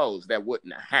off your clothes, that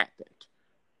wouldn't have happened.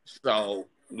 So.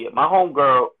 Yeah, my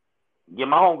homegirl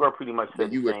pretty much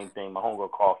said the same thing. My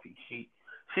homegirl Coffee, she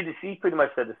pretty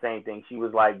much said the same thing. She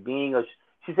was like,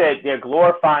 she said they're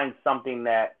glorifying something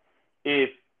that if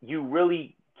you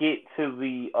really get to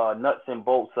the nuts and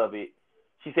bolts of it,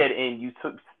 she said, and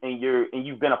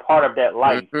you've been a part of that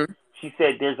life. Mm-hmm. She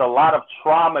said there's a lot of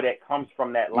trauma that comes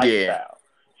from that lifestyle. Yeah.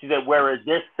 She said, whereas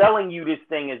they're selling you this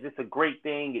thing as it's a great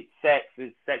thing, it's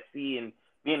sexy, and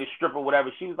being a stripper,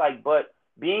 whatever. She was like, but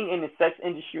being in the sex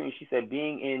industry, and she said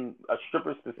being in a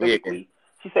stripper specifically,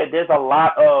 she said there's a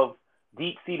lot of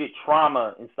deep-seated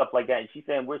trauma and stuff like that. And she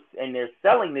said they're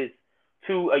selling this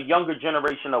to a younger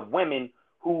generation of women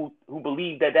who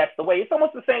believe that that's the way. It's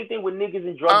almost the same thing with niggas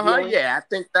and drug dealing. Yeah, I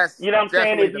think that's what I'm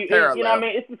saying. You know what I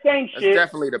mean? It's the same shit. It's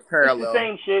definitely the parallel. It's the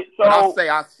same shit. So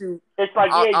I'll shoot. It's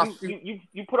like,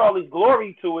 you put all this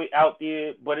glory to it out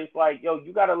there, but it's like,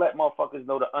 you gotta let motherfuckers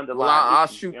know the underlying.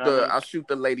 Well, I'll shoot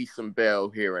the lady some bell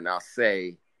here, and I'll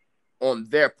say, on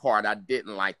their part, I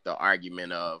didn't like the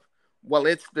argument of, well,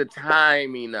 it's the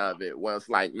timing of it. Well, it's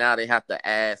like now they have to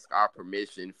ask our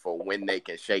permission for when they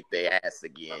can shake their ass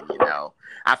again.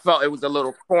 I felt it was a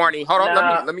little corny. Hold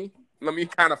on, let me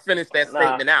kind of finish that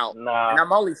statement out. And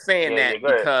I'm only saying that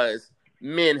because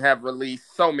men have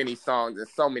released so many songs and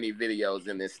so many videos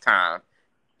in this time,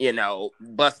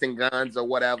 busting guns or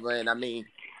whatever. And I mean,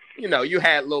 you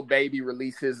had Lil Baby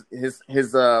release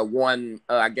his one,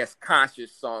 I guess,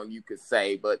 conscious song, you could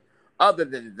say. But other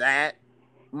than that,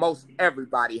 most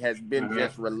everybody has been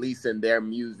just releasing their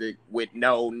music with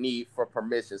no need for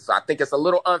permission. So I think it's a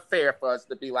little unfair for us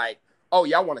to be like, oh,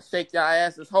 y'all want to shake y'all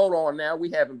asses? Hold on now. We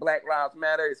having Black Lives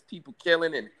Matter. It's people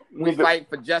killing and we fighting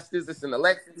for justice. It's an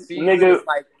election season.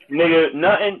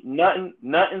 Nigga,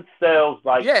 nothing sells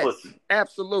like pussy. Yes,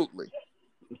 absolutely.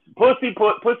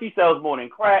 Pussy sells more than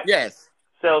crack. Yes.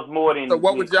 Sells more than. So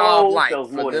what would y'all like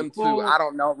for them to, I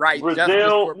don't know, write justice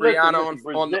for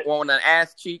Brianna on an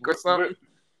ass cheek or something?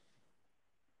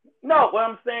 No, what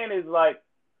I'm saying is like,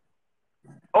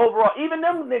 overall, even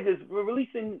them niggas were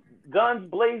releasing guns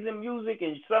blazing music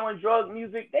and selling drug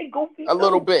music. They goofy. A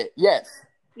little bit, yes.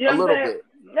 You know a little bit.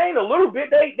 They ain't a little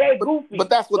bit. They goofy. But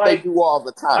that's what they do all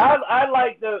the time. I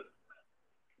like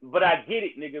but I get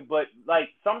it, nigga. But like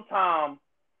sometimes,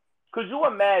 could you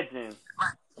imagine?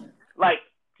 Like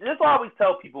this is what I always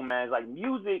tell people, man. Like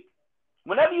music.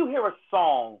 Whenever you hear a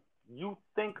song, you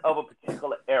think of a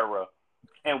particular era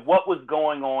and what was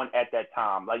going on at that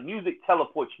time. Like music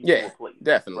teleports you to a place.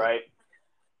 Definitely. Right?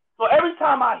 So every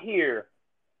time I hear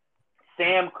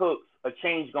Sam Cooke's A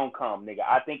Change Gonna Come, nigga,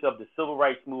 I think of the civil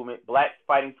rights movement, blacks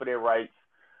fighting for their rights,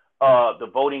 the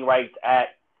Voting Rights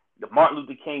Act, the Martin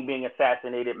Luther King being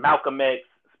assassinated, Malcolm X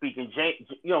speaking,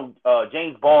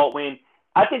 James Baldwin.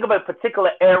 I think of a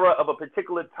particular era of a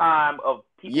particular time of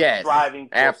people striving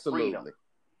for freedom.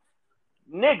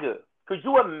 Nigga, could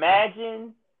you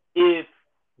imagine if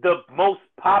the most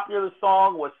popular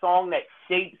song or song that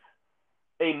shapes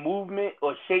a movement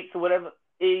or shapes or whatever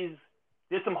is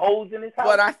there's some holes in this house?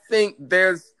 But I think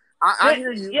there's I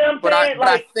hear you, but I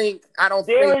don't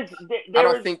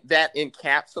think that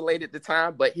encapsulated the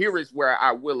time. But here is where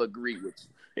I will agree with you.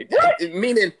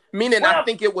 Meaning I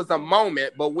think it was a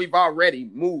moment, but we've already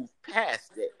moved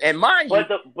past it. And mind you,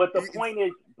 but the point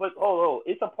is,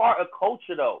 it's a part of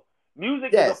culture though.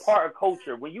 Music is a part of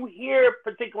culture. When you hear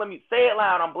particular music, say it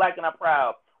loud, I'm black and I'm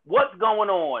proud. What's going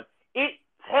on? It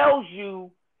tells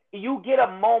you, you get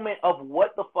a moment of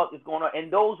what the fuck is going on.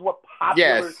 And those were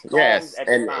popular songs at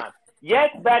the time.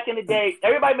 Yes, back in the day,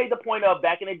 everybody made the point of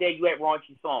back in the day you had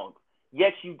raunchy songs.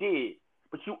 Yes, you did.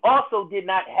 But you also did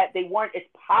not have, they weren't as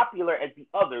popular as the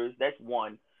others. That's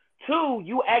one. Two,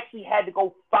 you actually had to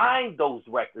go find those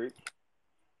records,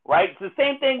 right? It's the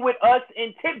same thing with us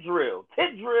in Tip Drill.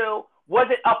 Tip Drill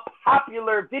wasn't a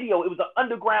popular video. It was an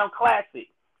underground classic.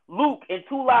 Luke and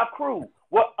 2 Live Crew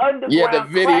were underground the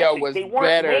video classics. was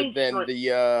better than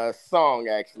the song,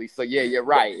 actually. So, yeah, you're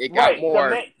right. It got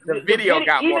more, the video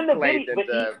got more played than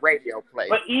the radio played.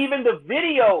 But even the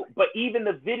video,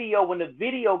 when the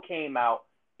video came out,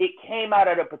 it came out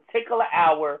at a particular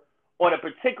hour on a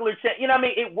particular channel. You know what I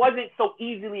mean? It wasn't so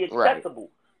easily accessible.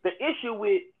 Right. The issue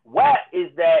with WAP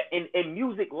is that, in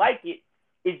music like it,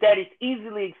 is that it's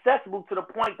easily accessible to the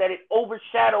point that it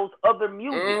overshadows other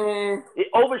music. It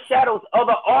overshadows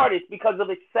other artists because of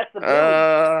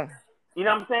accessibility. You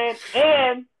know what I'm saying?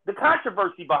 And the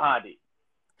controversy behind it.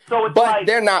 So it's but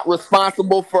they're not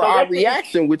responsible for our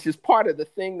reaction, which is part of the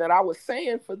thing that I was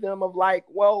saying for them of like,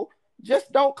 well,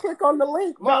 just don't click on the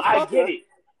link. No, I get it.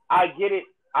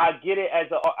 I get it as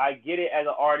an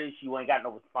artist. You ain't got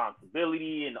no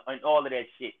responsibility and all of that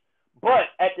shit. But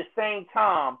at the same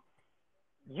time,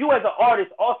 you as an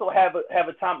artist also have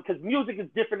a time, because music is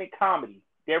different than comedy.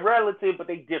 They're relative, but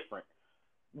they different.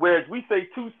 Whereas we say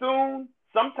too soon,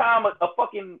 sometime a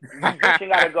fucking musician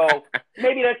gotta go,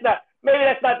 maybe that's not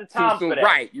the time for that.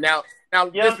 Right. Now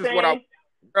this is what I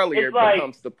earlier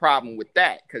becomes the problem with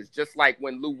that, because just like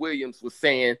when Lou Williams was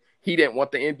saying he didn't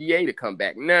want the NBA to come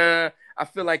back. Nah, I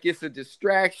feel like it's a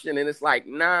distraction, and it's like,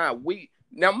 now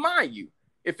mind you,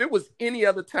 if it was any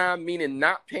other time, meaning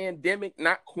not pandemic,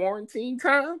 not quarantine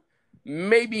time,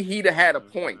 maybe he'd have had a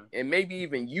point, and maybe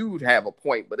even you'd have a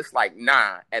point. But it's like,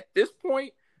 nah, at this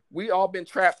point, we all been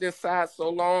trapped inside so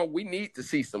long, we need to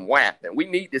see some WAP, and we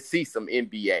need to see some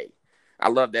NBA. I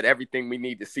love that everything we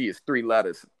need to see is 3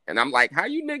 letters. And I'm like, how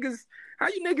you niggas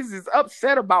is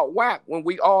upset about WAP when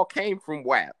we all came from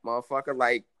WAP, motherfucker?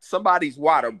 Like, somebody's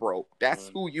water broke. That's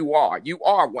who you are. You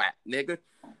are WAP, nigga.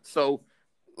 So,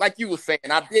 like you were saying,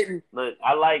 I didn't. Look,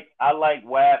 I like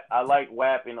WAP. I like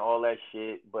WAP and all that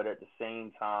shit, but at the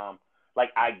same time, like,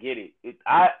 I get it. The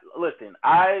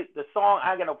song,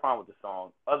 I got no problem with the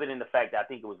song, other than the fact that I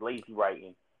think it was lazy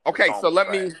writing. Okay, so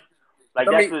let me. Like,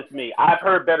 that's just me. I've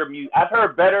heard better music. I've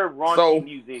heard better raunchy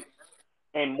music,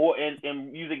 and more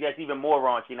in music that's even more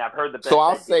raunchy. And I've heard the best. So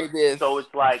I'll say this. So it's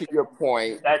like, to your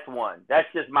point, that's one. That's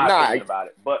just my opinion about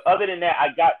it. But other than that,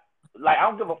 I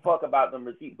don't give a fuck about them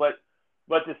receipts. But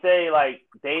to say like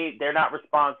they're not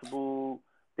responsible,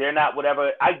 they're not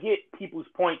whatever. I get people's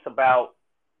points about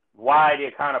why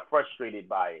they're kind of frustrated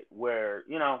by it. Where,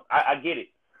 you know, I get it.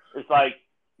 It's like,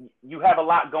 you have a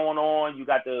lot going on. You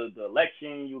got the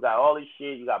election. You got all this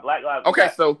shit. You got Black Lives.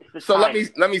 Okay, so let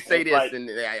me say this, like, and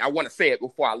I want to say it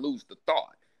before I lose the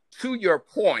thought. To your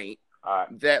point,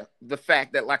 that the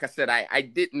fact that, like I said, I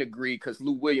didn't agree because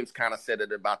Lou Williams kind of said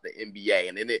it about the NBA,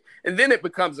 and then it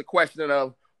becomes a question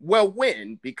of, well,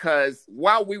 when? Because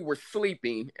while we were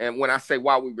sleeping, and when I say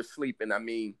while we were sleeping, I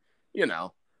mean, you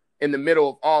know, in the middle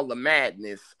of all the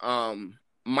madness,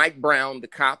 Mike Brown, the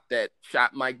cop that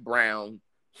shot Mike Brown,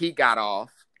 he got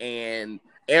off, and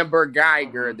Amber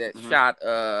Geiger that shot,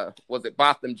 was it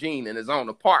Botham Jean in his own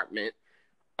apartment?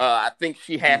 I think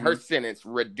she had her sentence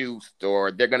reduced, or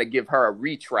they're going to give her a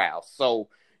retrial. So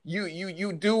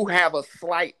you do have a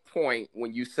slight point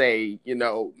when you say, you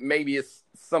know, maybe it's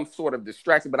some sort of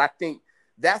distraction, but I think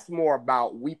that's more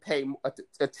about we pay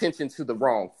attention to the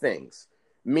wrong things.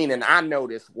 Meaning, I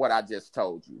noticed what I just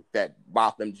told you, that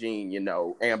Botham Jean, you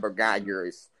know, Amber Geiger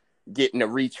is getting a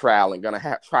retrial and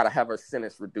gonna try to have her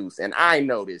sentence reduced. And I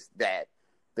noticed that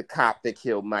the cop that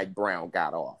killed Mike Brown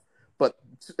got off. But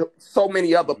so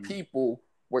many other people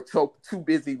were too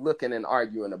busy looking and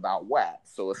arguing about WAP.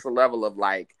 So it's a level of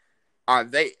like, are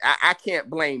they? I can't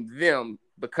blame them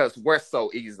because we're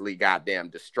so easily goddamn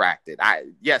distracted.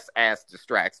 Ass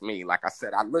distracts me. Like I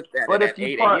said, I looked at it at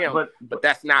 8 a.m., but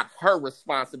that's not her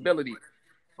responsibility.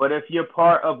 But if you're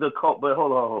part of the but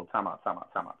hold on, time out.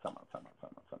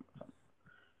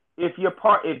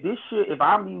 If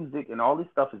our music and all this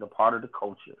stuff is a part of the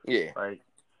culture, right?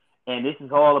 And this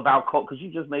is all about culture, because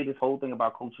you just made this whole thing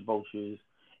about culture vultures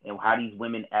and how these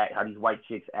women act, how these white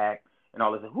chicks act, and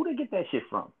all this. Who they get that shit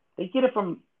from? They get it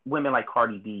from women like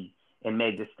Cardi B and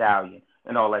Meg Thee Stallion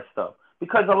and all that stuff,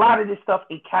 because a lot of this stuff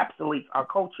encapsulates our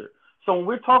culture. So when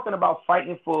we're talking about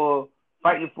fighting for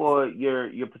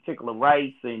your particular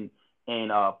rights and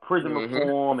and prison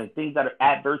reform and things that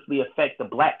adversely affect the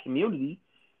black community,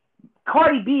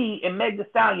 Cardi B and Meg Thee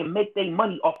Stallion make their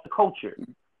money off the culture.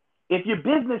 If you're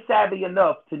business savvy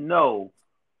enough to know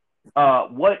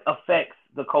what affects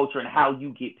the culture and how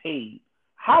you get paid,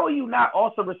 how are you not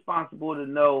also responsible to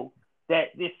know that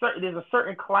there's a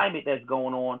certain climate that's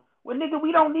going on? Well, nigga,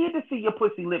 we don't need to see your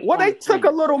pussy lips. Well, they took a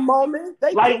little moment.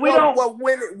 They like took, we don't. Well,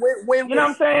 when you know what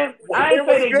I'm saying? I ain't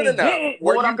say they didn't.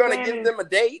 Were you gonna give them a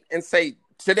date and say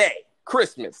today,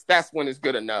 Christmas? That's when it's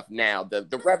good enough. Now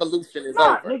the revolution is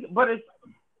over. Nigga, but it's.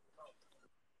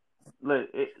 Look,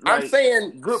 I'm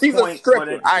saying she's a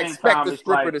stripper. I expect the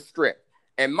stripper to strip.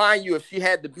 And mind you, if she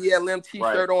had the BLM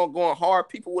T-shirt on going hard,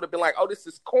 people would have been like, "Oh, this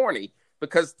is corny,"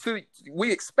 because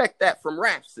we expect that from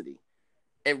Rhapsody.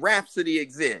 And Rhapsody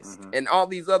exists, and all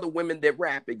these other women that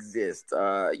rap exist.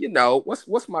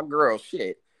 What's my girl?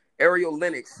 Shit, Ariel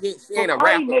Lennox. She ain't a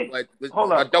rapper, but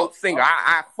a dope singer.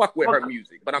 I fuck with her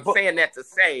music. But I'm saying that to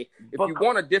say, if you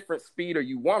want a different speed or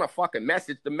you want a fucking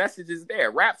message, the message is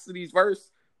there. Rhapsody's verse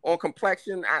on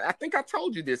Complexion, I think I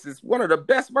told you this, is one of the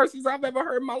best verses I've ever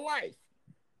heard in my life.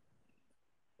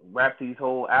 Rhapsody's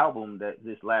whole album, that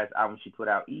this last album she put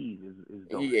out, Eve, is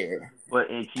dope. Yeah.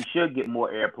 And she should get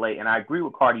more airplay. And I agree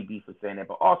with Cardi B for saying that.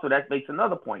 But also that makes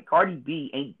another point. Cardi B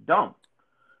ain't dumb.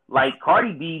 Like,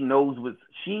 Cardi B knows what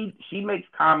she makes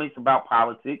comments about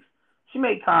politics. She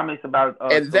made comments about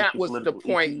and that was the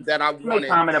point issues. That I wanted. She made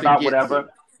comment about whatever.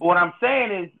 But what I'm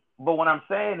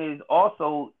saying is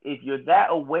also, if you're that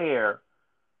aware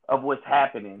of what's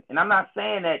happening, and I'm not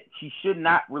saying that she should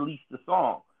not release the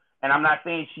song. And I'm not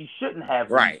saying she shouldn't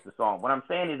have released the song. What I'm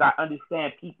saying is I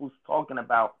understand people's talking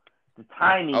about the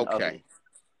timing of it.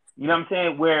 You know what I'm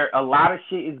saying? Where a lot of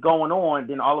shit is going on,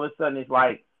 then all of a sudden it's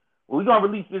like, well, we're going to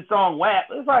release this song, WAP.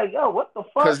 It's like, yo, what the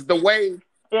fuck? Because the way...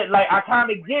 I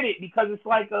kind of get it, because it's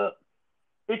like a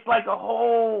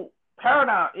whole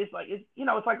paradigm. It's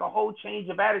like a whole change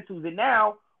of attitudes. And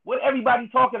now, what everybody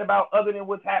talking about other than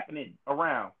what's happening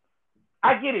around?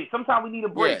 I get it. Sometimes we need a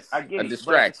break. Yes, I get a it.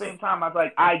 distraction. But at the same time, I was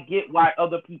like, I get why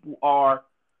other people are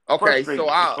frustrated. So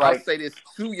I'll say this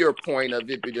to your point of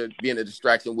it being a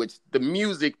distraction, which the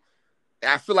music,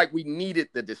 I feel like we needed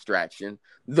the distraction.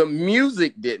 The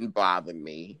music didn't bother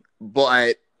me,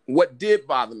 but what did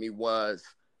bother me was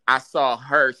I saw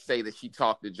her say that she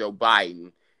talked to Joe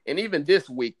Biden. And even this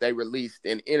week, they released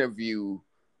an interview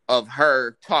of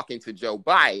her talking to Joe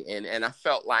Biden. And I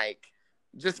felt like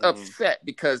just upset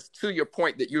because, to your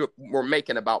point that you were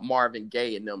making about Marvin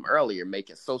Gaye and them earlier,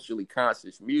 making socially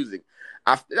conscious music,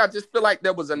 I just feel like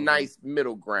there was a nice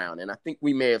middle ground. And I think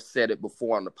we may have said it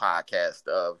before on the podcast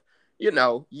of,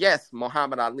 yes,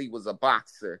 Muhammad Ali was a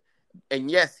boxer.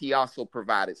 And yes, he also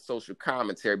provided social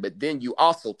commentary. But then you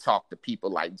also talk to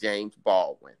people like James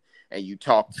Baldwin. And you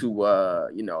talk to,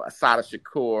 Assata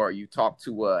Shakur. You talk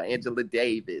to Angela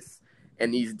Davis.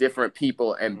 And these different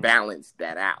people, and balance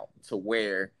that out to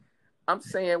where I'm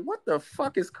saying, what the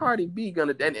fuck is Cardi B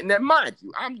gonna do? And then, mind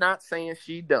you, I'm not saying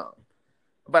she dumb,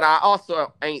 but I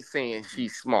also ain't saying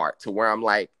she's smart to where I'm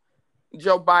like,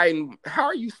 Joe Biden, how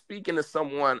are you speaking to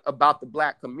someone about the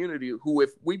black community who,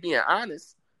 if we being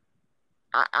honest,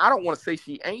 I don't want to say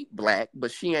she ain't black,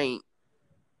 but she ain't,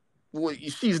 well,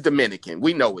 she's Dominican.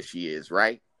 We know what she is,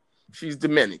 right? She's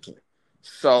Dominican.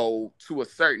 So to a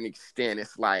certain extent,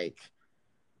 it's like,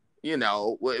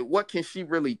 what can she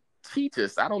really teach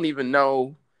us? I don't even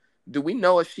know. Do we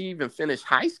know if she even finished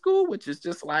high school? Which is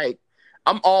just like,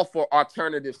 I'm all for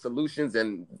alternative solutions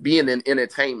and being in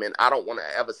entertainment. I don't want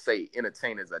to ever say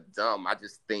entertainers are dumb. I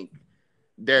just think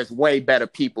there's way better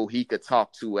people he could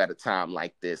talk to at a time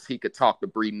like this. He could talk to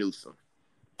Bree Newsom.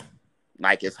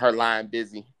 Like, is her line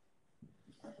busy?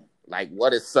 Like,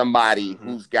 what is somebody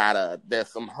who's there's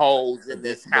some holes in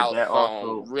this house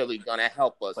song really gonna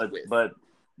help us with?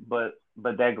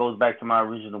 But that goes back to my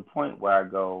original point where I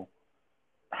go,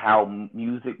 how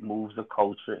music moves the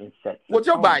culture and sets. Well,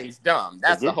 Joe Biden's dumb.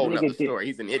 That's a whole other story.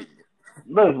 He's an idiot.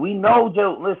 Look, we know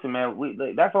Joe. Listen,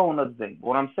 man, that's a whole other thing.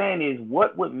 What I'm saying is,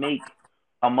 what would make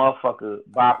a motherfucker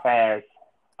bypass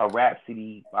a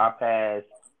Rhapsody, bypass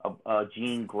a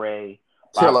Jean Grey,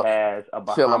 bypass a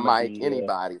Bahama Mike,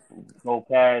 anybody, go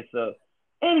past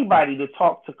anybody to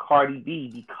talk to Cardi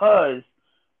B, because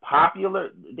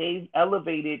they've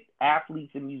elevated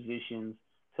athletes and musicians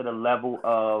to the level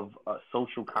of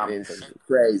social commentators. It's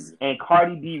crazy. And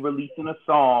Cardi B releasing a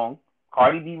song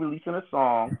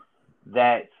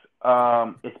that's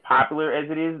as popular as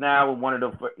it is now, with one of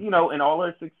the, and all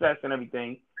her success and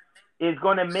everything, is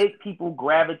going to make people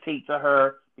gravitate to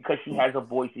her because she has a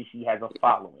voice and she has a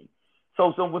following.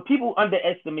 So when people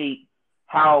underestimate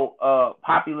how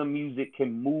popular music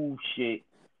can move shit,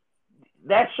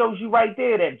 that shows you right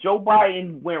there that Joe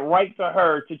Biden went right to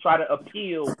her to try to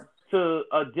appeal to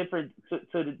a different to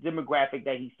the demographic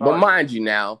that he started. But mind you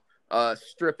now,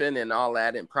 stripping and all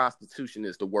that and prostitution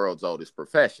is the world's oldest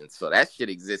profession. So that shit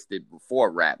existed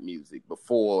before rap music,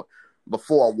 before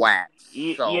wax.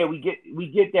 So, yeah, we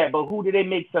get that, but who did they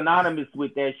make synonymous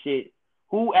with that shit?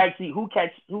 Who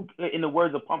in the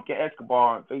words of Pumpkin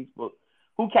Escobar on Facebook,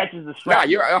 who catches the strap? Nah,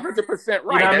 you're 100%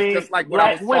 right. You know That's just like what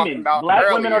I was talking about Black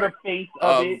earlier, women are the face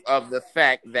of the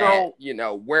fact that,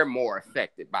 we're more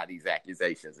affected by these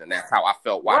accusations, and that's how I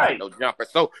felt watching No Jumper.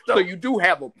 So you do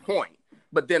have a point.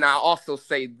 But then I also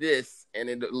say this, and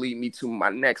it'll lead me to my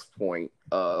next point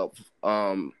of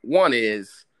one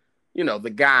is,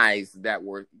 the guys that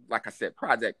were, like I said,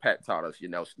 Project Pat taught us,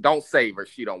 don't save her.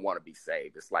 She don't want to be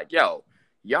saved. It's like,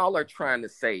 y'all are trying to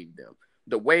save them.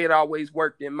 The way it always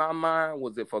worked in my mind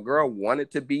was if a girl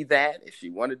wanted to be that, if she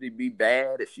wanted to be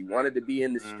bad, if she wanted to be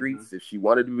in the streets, if she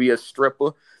wanted to be a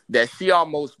stripper, that she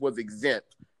almost was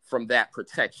exempt from that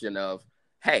protection of,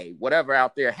 hey, whatever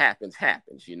out there happens.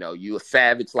 You a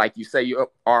savage, like you say you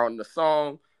are on the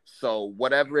song. So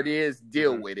whatever it is,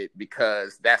 deal with it,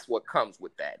 because that's what comes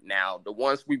with that. Now, the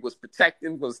ones we was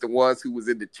protecting was the ones who was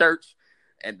in the church,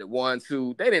 and the ones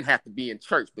who, they didn't have to be in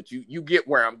church, but you get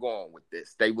where I'm going with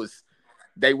this. They was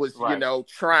right.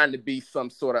 Trying to be some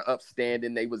sort of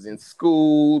upstanding. They was in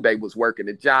school, they was working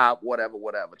a job, whatever,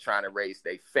 trying to raise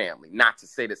their family. Not to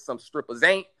say that some strippers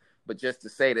ain't, but just to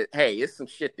say that, hey, it's some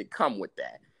shit that come with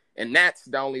that. And that's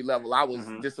the only level I was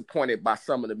disappointed by.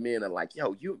 Some of the men are like,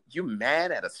 yo, you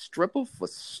mad at a stripper for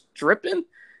stripping?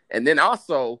 And then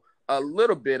also a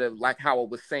little bit of like how I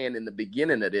was saying in the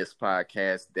beginning of this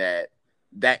podcast,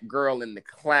 that girl in the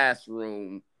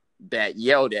classroom that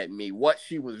yelled at me, what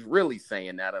she was really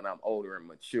saying now that I'm older and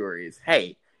mature is,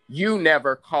 hey, you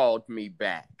never called me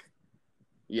back.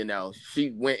 She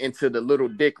went into the little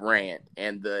dick rant,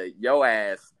 and yo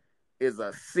ass is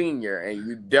a senior and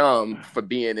you dumb for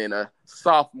being in a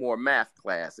sophomore math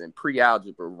class and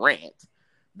pre-algebra rant,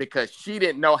 because she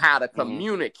didn't know how to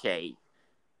communicate,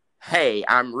 hey,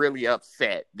 I'm really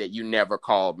upset that you never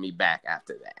called me back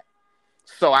after that.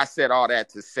 So I said all that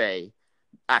to say,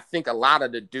 I think a lot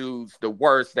of the dudes, the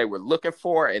words they were looking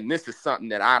for, and this is something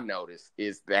that I noticed,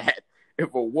 is that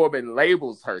if a woman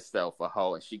labels herself a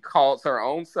hoe and she calls her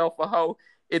own self a hoe,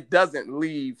 it doesn't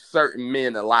leave certain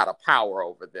men a lot of power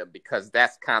over them, because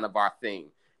that's kind of our thing,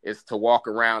 is to walk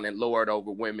around and lord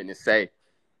over women and say,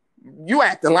 you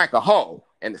acting like a hoe.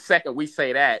 And the second we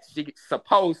say that, she's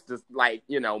supposed to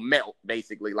melt,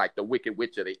 basically, like the Wicked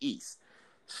Witch of the East.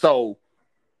 So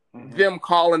them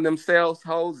calling themselves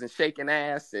hoes and shaking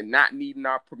ass and not needing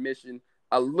our permission,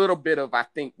 a little bit of, I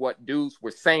think, what dudes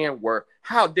were saying were,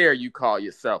 how dare you call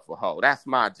yourself a hoe? That's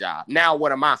my job. Now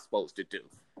what am I supposed to do?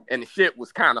 And the shit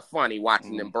was kind of funny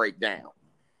watching them break down.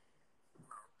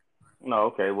 No,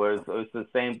 okay. Well, it's the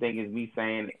same thing as me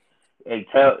saying,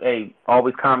 hey,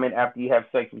 always comment after you have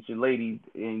sex with your ladies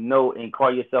and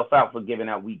call yourself out for giving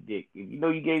out weak dick. If you know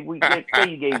you gave weak dick,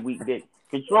 say you gave weak dick.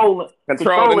 Control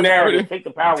the narrative. Take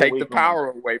the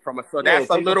power away from us. So that's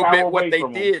a little bit what they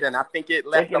did, and I think it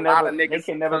left a lot of niggas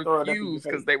confused,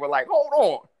 because they were like, hold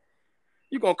on,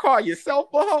 you gonna call yourself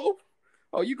a hoe?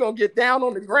 Oh, you gonna get down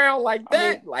on the ground like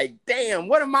that? Like, damn,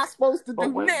 what am I supposed to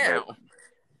do now?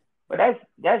 But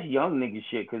that's young nigga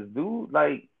shit, because dude,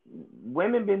 like,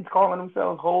 women been calling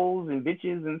themselves hoes and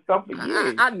bitches and stuff for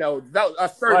years. I know, a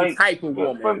certain type of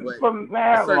woman. From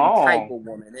mad long. Type of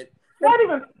woman. Not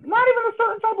even a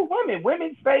certain type of women.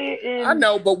 Women say it in. I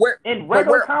know, but we're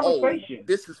conversation. Old.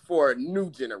 This is for a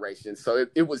new generation, so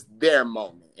it was their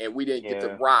moment, and we didn't get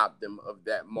to rob them of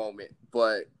that moment.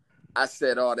 But I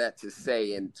said all that to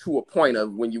say, and to a point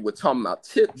of when you were talking about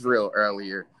tip drill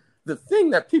earlier, the thing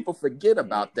that people forget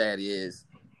about that is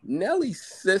Nelly's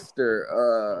sister.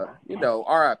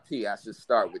 RIP. I should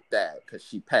start with that because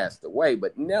she passed away.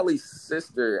 But Nelly's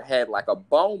sister had like a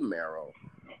bone marrow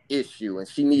issue, and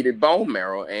she needed bone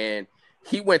marrow, and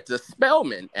he went to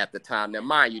Spelman at the time. Now,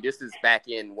 mind you, this is back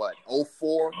in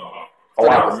 2004. So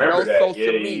there was no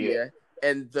social media,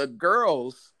 and the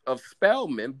girls of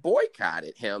Spelman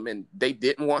boycotted him, and they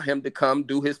didn't want him to come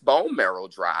do his bone marrow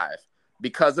drive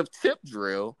because of tip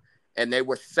drill, and they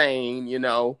were saying, he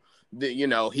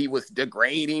was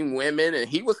degrading women, and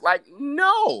he was like,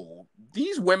 no,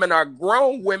 these women are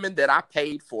grown women that I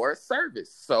paid for a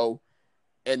service. So.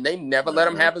 And they never let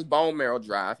him have his bone marrow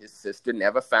drive. His sister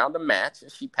never found a match,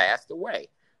 and she passed away.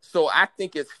 So I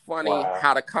think it's funny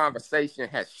how the conversation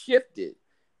has shifted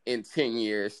in 10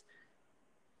 years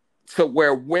to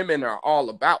where women are all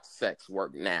about sex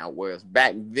work now, whereas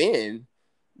back then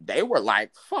they were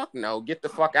like, fuck no, get the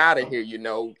fuck out of here,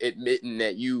 admitting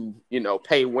that you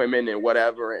pay women and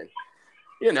whatever. And,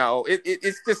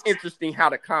 it's just interesting how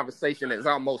the conversation has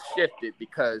almost shifted,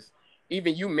 because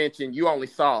even you mentioned you only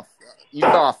saw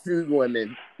a few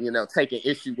women, taking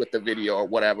issue with the video or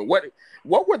whatever. What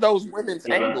were those women's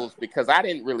angles? Because I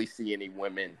didn't really see any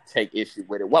women take issue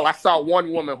with it. Well, I saw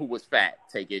one woman who was fat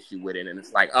take issue with it, and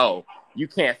it's like, oh, you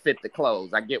can't fit the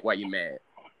clothes. I get why you're mad.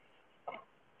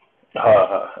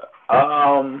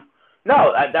 No,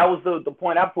 that was the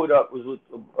point I put up was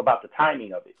about the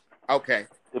timing of it. Okay.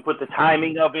 They put the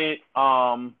timing of it.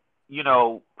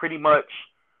 Pretty much.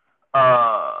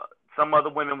 Some other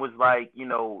women was like,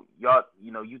 y'all,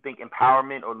 you think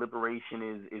empowerment or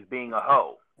liberation is being a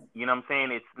hoe. You know what I'm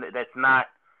saying? That's not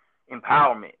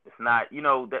empowerment. It's not.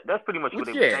 That's pretty much what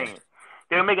they were saying.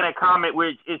 They were making a comment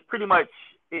which is pretty much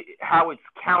how it's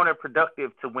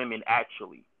counterproductive to women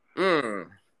actually. Sitting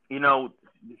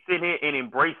here and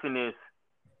embracing this,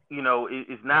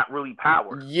 is not really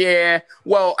power. Yeah.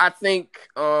 Well, I think,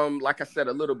 like I said,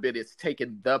 a little bit, it's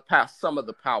taken some of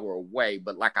the power away.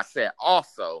 But like I said,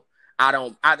 also, I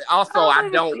don't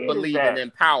believe in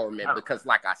empowerment because,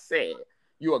 like I said,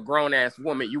 you're a grown ass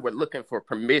woman. You were looking for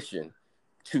permission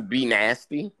to be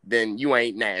nasty. Then you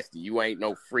ain't nasty. You ain't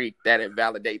no freak. That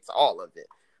invalidates all of it.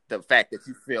 The fact that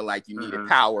you feel like you needed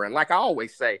power. And like I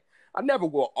always say, I never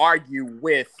will argue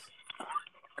with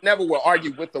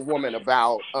a woman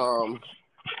about, I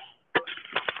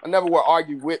never will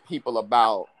argue with people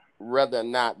about whether or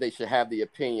not they should have the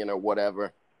opinion or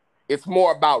whatever. It's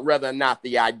more about whether or not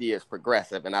the idea is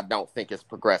progressive, and I don't think it's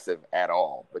progressive at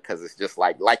all, because it's just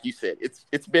like you said,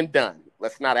 it's been done.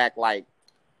 Let's not act like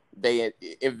they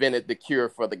invented the cure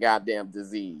for the goddamn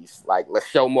disease. Like, let's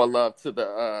show more love to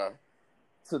the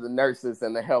nurses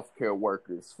and the healthcare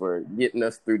workers for getting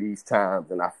us through these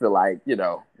times. And I feel like,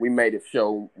 we made it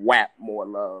show WAP more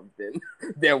love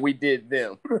than we did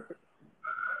them.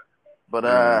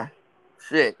 But,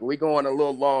 shit, we going a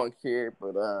little long here,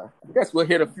 but I guess we'll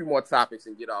hit a few more topics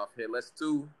and get off here. Let's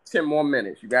do 10 more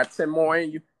minutes. You got 10 more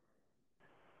in you?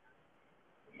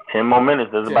 10 more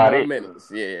minutes, that's about it. 10 more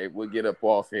minutes, yeah, we'll get up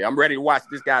off here. I'm ready to watch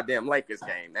this goddamn Lakers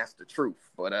game. That's the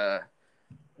truth. But,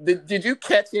 Did you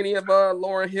catch any of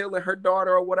Lauryn Hill and her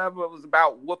daughter or whatever? It was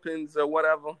about whoopings or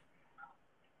whatever.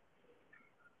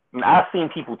 I've seen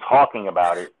people talking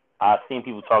about it. I've seen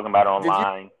people talking about it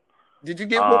online. Did you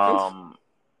get whoopings?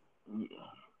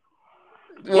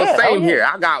 Well, same here.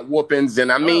 I got whoopings,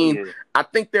 and I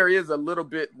think there is a little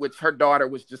bit, which her daughter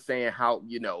was just saying how,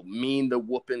 mean the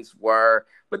whoopings were.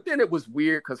 But then it was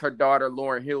weird because her daughter,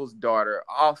 Lauryn Hill's daughter,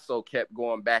 also kept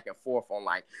going back and forth on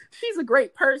like, she's a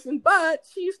great person, but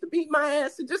she used to beat my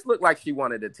ass. It just looked like she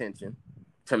wanted attention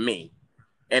to me.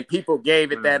 And people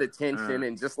gave it that attention,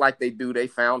 and just like they do, they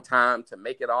found time to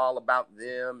make it all about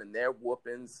them and their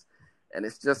whoopings. And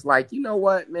it's just like, you know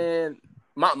what, man?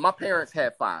 My parents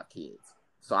had 5 kids.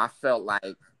 So I felt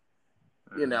like,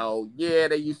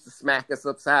 they used to smack us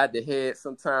upside the head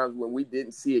sometimes when we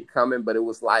didn't see it coming. But it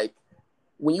was like,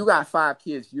 when you got 5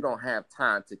 kids, you don't have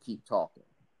time to keep talking,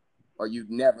 or you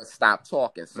never stop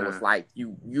talking. So it's like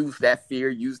you use that fear,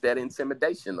 use that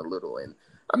intimidation a little. And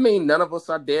none of us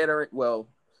are dead,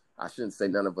 I shouldn't say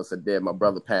none of us are dead. My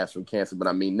brother passed from cancer,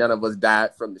 but none of us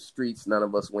died from the streets. None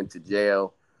of us went to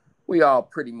jail. We all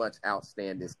pretty much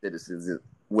outstanding citizens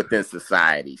within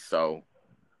society. So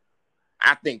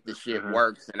I think the shit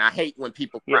works, and I hate when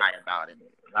people cry about it.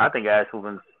 I think ass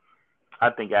whoopings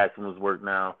work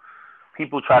now.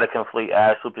 People try to conflate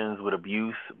ass whoopings with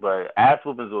abuse, but ass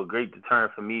whoopings were a great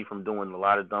deterrent for me from doing a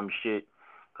lot of dumb shit.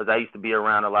 Because I used to be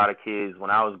around a lot of kids when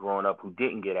I was growing up who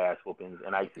didn't get ass whoopings,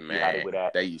 and I used to see how they would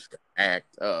act. They used to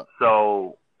act up.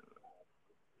 So,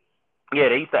 yeah,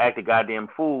 they used to act a goddamn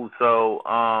fool. So,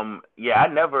 I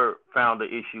never found the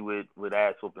issue with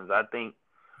ass whoopings. I think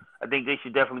they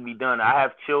should definitely be done. I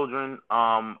have children.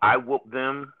 I whoop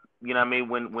them,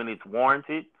 when it's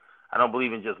warranted. I don't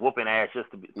believe in just whooping ass just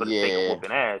for the sake of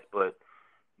whooping ass. But,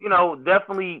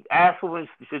 definitely ass whoopings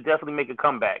should definitely make a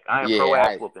comeback. I am pro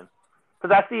ass whooping.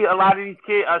 Because I see a lot of these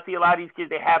kids,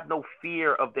 they have no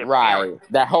fear of their parents.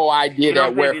 That whole idea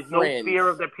that we're There's friends. No fear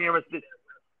of their parents.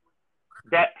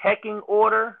 That pecking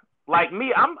order, like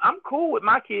me, I'm cool with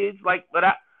my kids. Like, but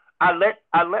I let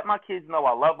my kids know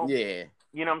I love them. Yeah.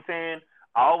 You know what I'm saying?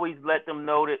 I always let them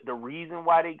know that the reason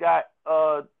why they got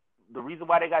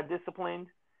disciplined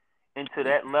into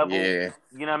that level. Yeah.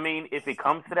 You know what I mean? If it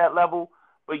comes to that level,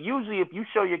 but usually if you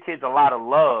show your kids a lot of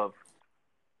love,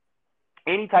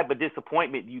 any type of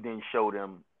disappointment you then show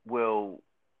them will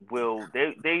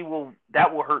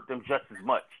hurt them just as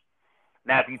much.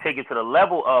 Now, if you take it to the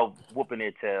level of whooping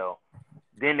their tail,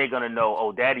 then they're gonna know,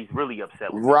 oh, daddy's really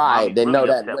upset with me. Right. They really know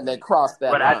that when they cross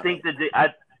that but line. I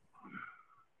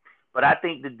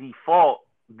think the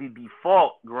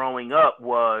default growing up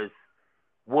was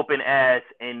whooping ass,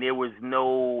 and there was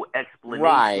no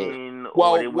explanation,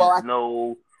 or there was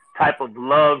no type of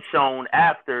love shown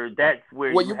after. That's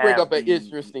where you bring up an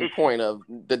interesting point of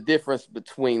the difference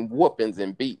between whoopings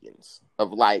and beatings.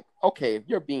 Of like, okay, if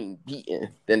you're being beaten,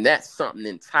 then that's something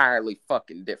entirely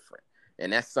fucking different,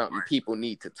 and that's something people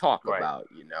need to talk about,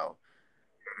 you know.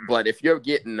 But if you're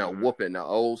getting a whooping, the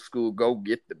old school, go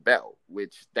get the belt,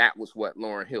 which that was what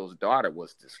Lauryn Hill's daughter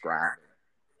was describing.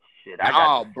 Shit, I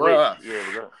got bruh.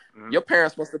 Yeah, your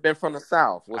parents must have been from the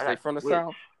South. Was they from the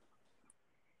South?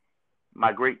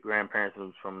 My great-grandparents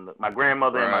was from my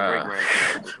grandmother and my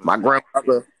great-grandparents. My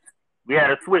grandmother. We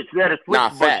had a switch. We had a switch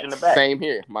in the back. Same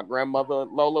here. My grandmother,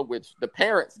 Lola, which the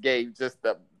parents gave just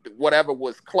the whatever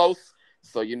was close.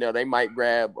 So, you know, they might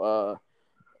grab a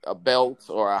belt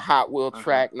or a Hot Wheel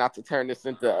track, not to turn this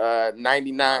into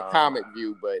 99 Comic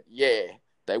View, but yeah,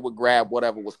 they would grab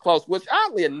whatever was close, which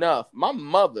oddly enough, my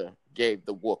mother gave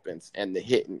the whoopings and the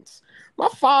hittings. My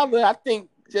father, I think,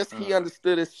 just he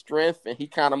understood his strength and he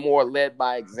kind of more led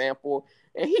by example,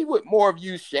 and he would more of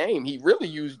use shame. He really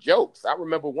used jokes. I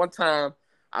remember one time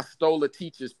I stole a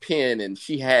teacher's pen and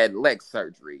she had leg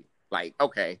surgery. Like,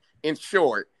 okay, in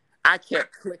short, I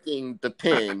kept clicking the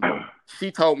pen.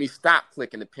 She told me stop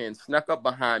clicking the pen, snuck up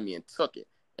behind me and took it.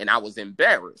 And I was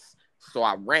embarrassed. So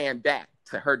I ran back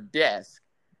to her desk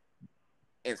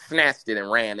and snatched it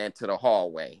and ran into the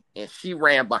hallway. And she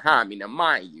ran behind me. Now,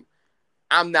 mind you,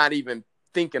 I'm not even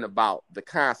thinking about the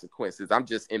consequences. I'm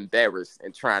just embarrassed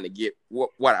and trying to get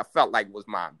what I felt like was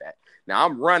mine back. Now,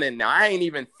 I'm running. Now, I ain't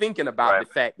even thinking about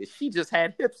the fact that she just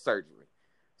had hip surgery.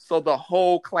 So the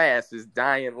whole class is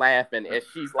dying laughing as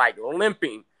she's like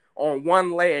limping on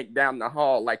one leg down the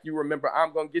hall. Like, you remember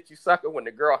I'm Gonna Get You Sucker when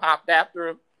the girl hopped after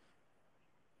him?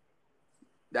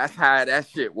 That's how that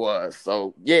shit was.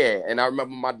 So, yeah. And I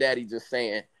remember my daddy just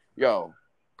saying, yo,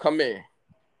 come in.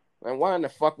 And why in the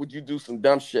fuck would you do some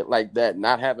dumb shit like that,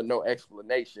 not having no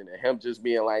explanation, and him just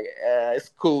being like, it's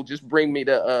cool, just bring me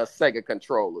the Sega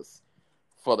controllers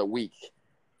for the week.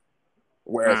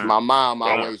 Whereas my mom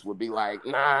always would be like,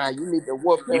 nah, you need to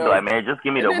whoop him. You'd be like, man, just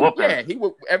give me the whooping. Yeah, he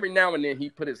would, every now and then he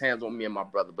put his hands on me and my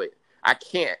brother, but I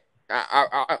can't.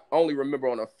 I only remember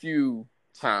on a few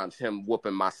times him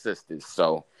whooping my sisters.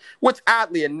 So, which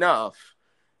oddly enough,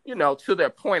 you know, to their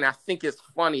point, I think it's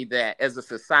funny that as a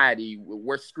society,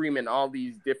 we're screaming all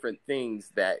these different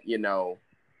things that, you know,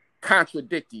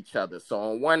 contradict each other. So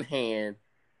on one hand,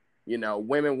 you know,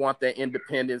 women want their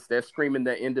independence. They're screaming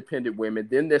they're independent women.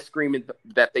 Then they're screaming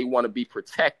that they want to be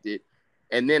protected.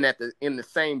 And then in the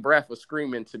same breath of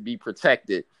screaming to be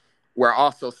protected, we're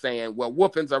also saying, well,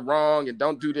 whoopings are wrong and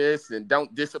don't do this and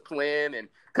don't discipline. And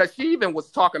because she even was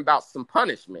talking about some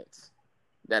punishments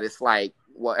that it's like,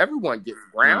 well, everyone gets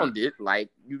grounded. Like,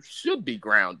 you should be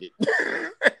grounded.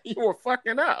 You were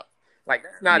fucking up. Like,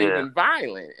 that's not even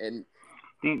violent.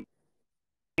 And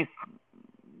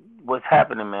what's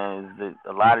happening, man, is that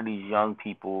a lot of these young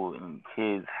people and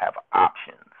kids have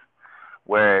options.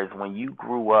 Whereas when you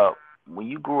grew up,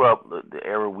 the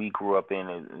era we grew up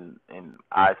in, and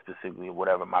I specifically,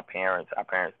 whatever, our parents,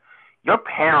 your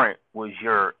parent was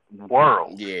your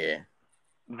world. Yeah.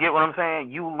 Get what I'm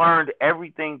saying? You learned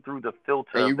everything through the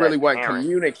filter. And you really weren't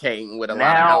communicating with a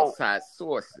lot of outside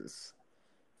sources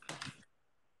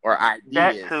or ideas.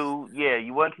 That too, yeah.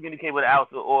 You weren't communicating with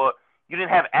outside, or you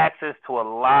didn't have access to a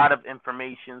lot of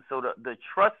information. So the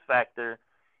trust factor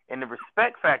and the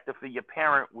respect factor for your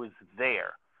parent was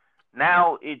there.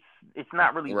 Now it's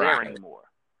not really there anymore.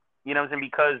 You know what I'm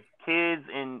saying? Because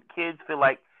kids feel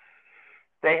like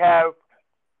they have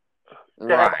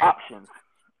options.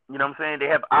 You know what I'm saying? They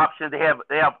have options.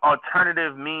 They have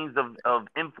alternative means of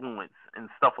influence and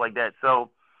stuff like that. So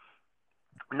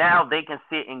now they can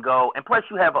sit and go. And plus,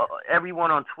 you have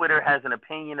everyone on Twitter has an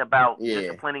opinion about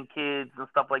disciplining kids and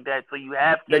stuff like that. So you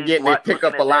have kids they pick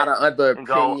up a lot of other and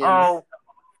opinions. Go, oh,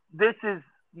 this is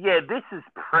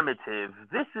primitive.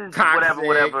 This is toxic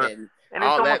whatever. And it's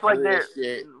almost like they're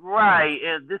right.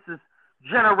 And this is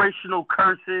generational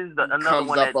curses. Another comes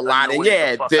one up a lot, and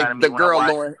the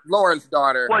girl Lauren's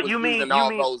daughter was using all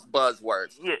those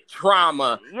buzzwords. Yeah.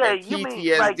 Trauma, and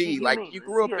PTSD. You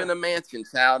grew up in a mansion,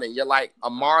 child, and you're like a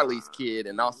Marley's kid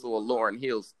and also a Lauryn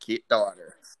Hill's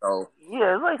daughter. So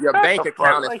like your bank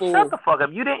account is full. Shut the fuck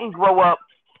up. You didn't grow up.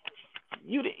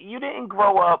 You didn't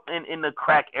grow up in the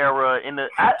crack era.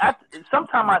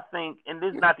 Sometimes I think, and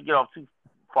this is not to get off too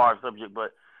far subject,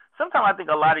 but sometimes I think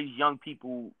a lot of these young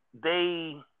people,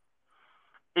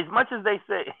 as much as they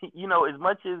say, you know, as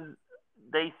much as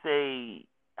they say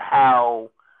how,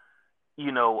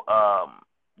 you know,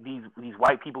 these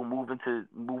white people move into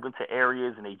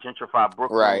areas and they gentrify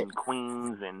Brooklyn and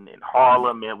Queens and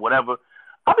Harlem and whatever.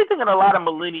 I'll be thinking a lot of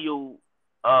millennial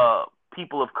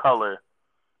people of color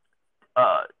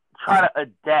try to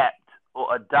adapt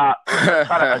or adopt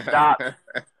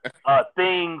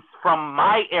things from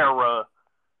my era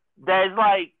that's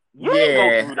like, you didn't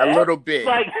go through that. A little bit.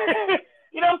 Like,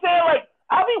 you know what I'm saying? Like,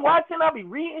 I'll be watching, I'll be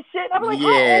reading shit. I'm like, how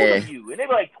old are you? And they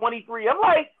be like 23. I'm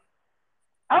like,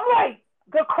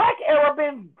 the crack era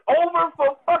been over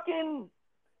for fucking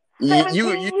 17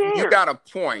 years. You got a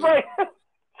point. Like,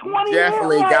 20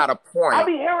 definitely years, got a point. I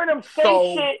be hearing them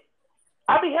say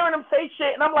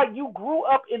shit, and I'm like, you grew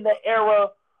up in the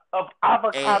era of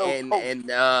avocado toast. And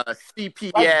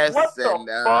CPS like, and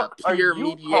peer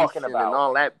mediation and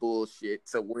all that bullshit,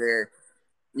 to where,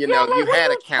 you know, like, you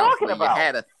had a counselor, you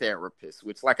had a therapist,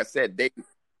 which, like I said,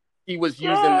 he was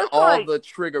using all the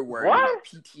trigger words,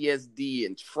 PTSD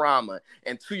and trauma.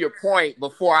 And to your point,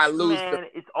 before I lose the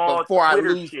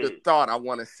thought, I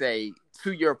want to say,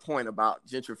 to your point about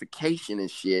gentrification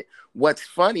and shit, what's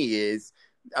funny is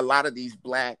a lot of these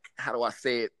black, how do I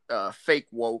say it, fake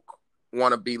woke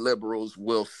wannabe liberals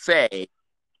will say,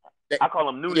 I call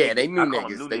them new niggas. Yeah, they new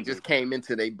niggas. They just came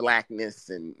into their blackness,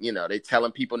 and, you know, they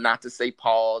telling people not to say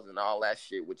pause and all that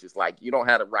shit, which is like, you don't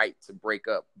have the right to break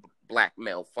up black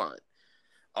male fun.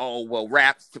 Oh, well,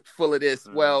 rap's full of this.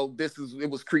 Well, it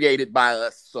was created by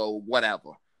us, so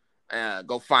whatever.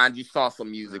 Go find you salsa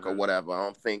music or whatever. I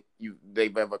don't think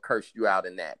they've ever cursed you out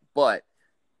in that. But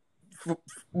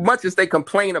much as they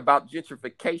complain about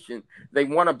gentrification, they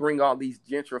want to bring all these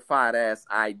gentrified ass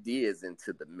ideas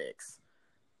into the mix,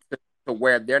 to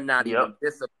where they're not even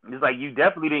disciplined. It's like, you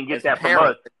definitely didn't get that from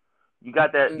us. You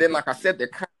got that. And then, like I said, they're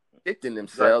contradicting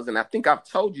themselves. And I think I've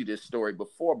told you this story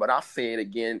before, but I'll say it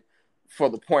again for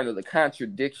the point of the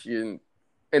contradiction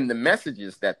in the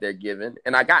messages that they're giving.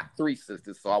 And I got 3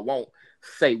 sisters, so I won't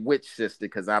say which sister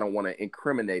because I don't want to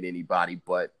incriminate anybody.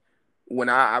 But when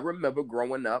I remember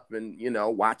growing up and, you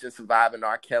know, watching Surviving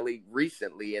R. Kelly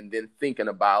recently, and then thinking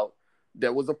about,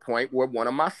 there was a point where one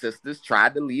of my sisters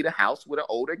tried to leave a house with an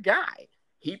older guy.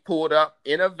 He pulled up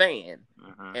in a van,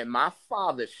 and my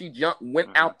father,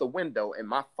 went out the window, and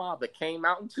my father came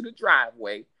out into the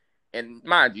driveway. And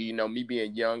mind you, you know, me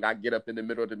being young, I get up in the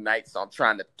middle of the night, so I'm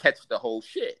trying to catch the whole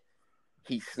shit.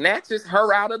 He snatches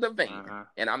her out of the van,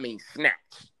 and I mean snatch,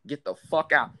 get the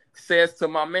fuck out. Says to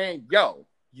my man, yo,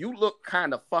 you look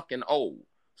kind of fucking old,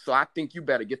 so I think you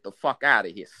better get the fuck out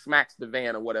of here. Smacks the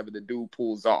van or whatever the dude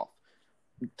pulls off.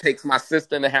 Takes my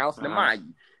sister in the house, and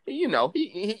mind you, you know,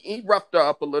 he roughed her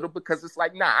up a little, because it's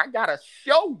like, nah, I gotta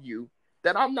show you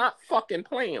that I'm not fucking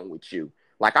playing with you.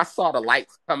 Like, I saw the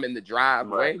lights come in the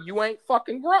driveway. You ain't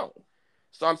fucking grown.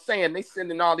 So I'm saying they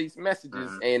sending all these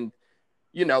messages, and,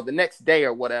 you know, the next day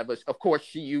or whatever, of course,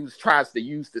 she tries to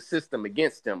use the system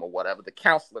against him or whatever. The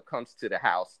counselor comes to the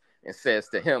house and says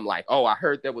to him, like, oh, I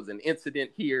heard there was an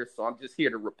incident here, so I'm just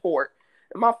here to report.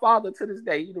 And my father, to this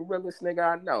day, he's the realest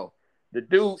nigga I know. The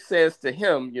dude says to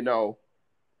him, you know,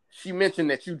 she mentioned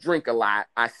that you drink a lot.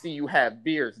 I see you have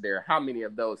beers there. How many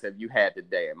of those have you had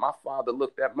today? And my father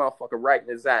looked that motherfucker right in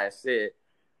his eye and said,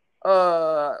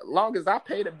 long as I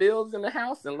pay the bills in the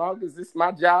house and long as it's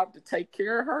my job to take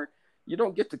care of her, you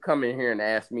don't get to come in here and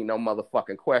ask me no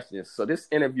motherfucking questions. So this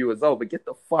interview is over. Get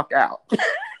the fuck out.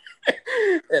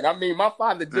 And I mean, my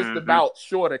father just about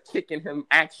short of kicking him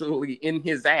actually in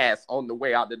his ass on the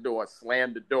way out the door,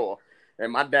 slammed the door.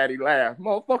 And my daddy laughed.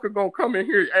 Motherfucker gonna come in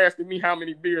here asking me how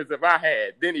many beers have I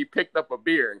had. Then he picked up a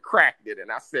beer and cracked it.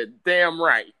 And I said, damn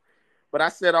right. But I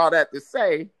said all that to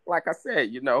say, like I said,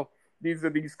 you know, these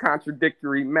are these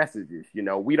contradictory messages. You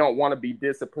know, we don't want to be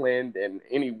disciplined, and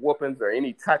any whoopings or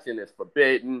any touching is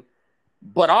forbidden,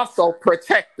 but also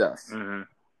protect us.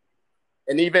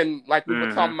 And even like we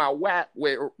were talking about WAP,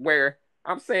 where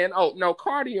I'm saying, oh, no,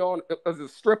 Cardi was a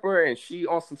stripper and she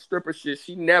on some stripper shit.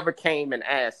 She never came and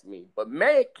asked me. But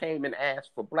Meg came and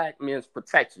asked for black men's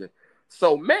protection.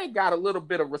 So Meg got a little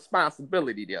bit of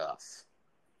responsibility to us.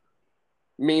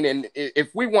 Meaning, if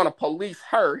we want to police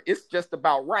her, it's just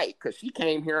about right, because she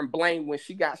came here and blamed when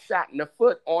she got shot in the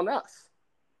foot on us.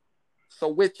 So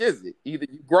which is it? Either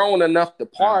you're grown enough to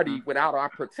party without our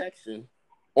protection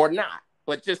or not.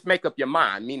 But just make up your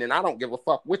mind. Meaning, I don't give a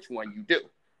fuck which one you do.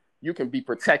 You can be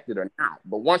protected or not.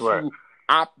 But once you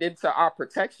opt into our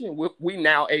protection, we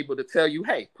now able to tell you,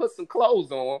 hey, put some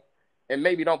clothes on and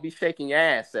maybe don't be shaking your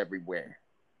ass everywhere.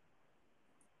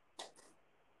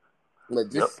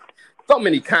 So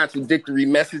many contradictory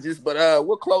messages, but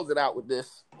we'll close it out with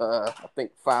this. I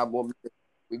think 5 more minutes.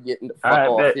 We're getting the fuck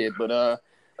off here. But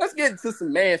let's get into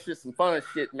some man shit, some fun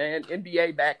shit, man.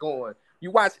 NBA back on.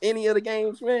 You watch any of the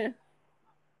games, man?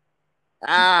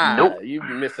 Nope. You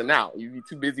be missing out. You be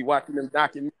too busy watching them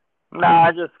documentaries. Nah,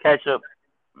 I just catch up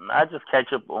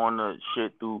on the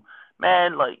shit through.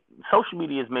 Man, like, social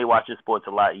media has made watching sports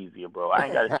a lot easier, bro. I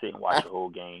ain't got to sit and watch the whole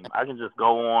game. I can just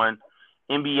go on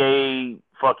NBA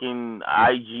fucking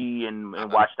IG and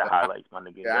watch the highlights, my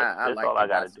nigga. That's like all I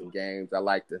got to do. Games. I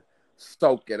like to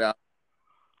soak it up.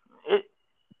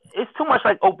 It's too much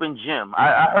like open gym.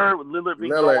 I heard Lillard be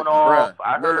going off.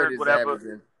 I heard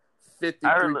whatever.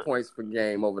 53 points per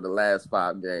game over the last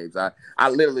 5 games. I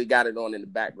literally got it on in the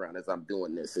background as I'm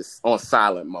doing this. It's on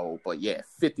silent mode, but yeah,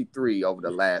 53 over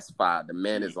the last 5. The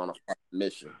man is on a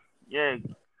mission. Yeah,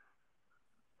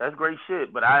 that's great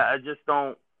shit. But I just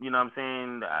don't, you know what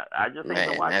I'm saying? I just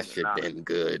ain't watching that shit been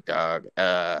good, dog.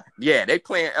 Yeah, they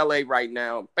playing LA right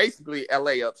now. Basically,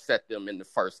 LA upset them in the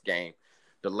first game.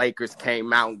 The Lakers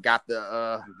came out and got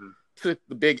took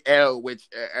the big L, which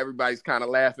everybody's kind of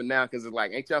laughing now because it's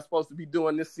like, ain't y'all supposed to be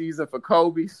doing this season for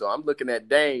Kobe? So I'm looking at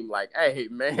Dame like, hey,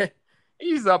 man,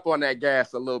 he's up on that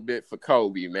gas a little bit for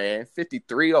Kobe, man.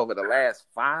 53 over the last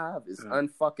 5 is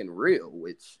unfucking real,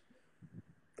 which,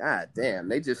 god damn,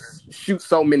 they just shoot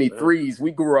so many threes.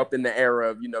 We grew up in the era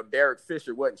of, Derek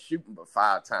Fisher wasn't shooting but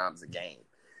 5 times a game.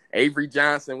 Avery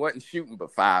Johnson wasn't shooting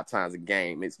but 5 times a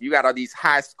game. You got all these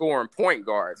high-scoring point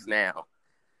guards now.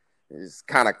 It's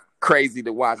kind of crazy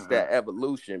to watch that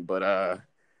evolution, but I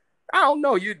don't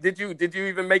know. Did you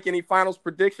even make any finals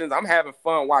predictions? I'm having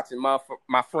fun watching my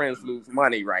friends lose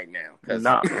money right now.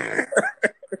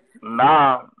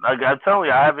 Nah. I gotta tell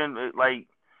you, I haven't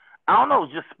I don't know.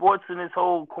 Just sports in this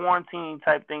whole quarantine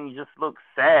type thing just looks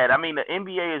sad. I mean, the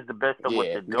NBA is the best of what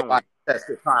they're doing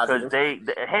because they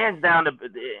hands down, like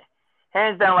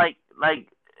I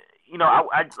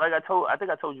think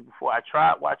I told you before. I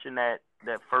tried watching that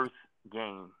first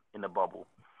game in the bubble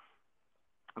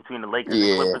between the Lakers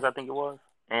and Clippers, I think it was,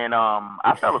 and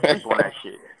I fell asleep on that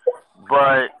shit.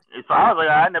 But so I was like,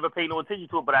 I never paid no attention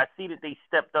to it, but I see that they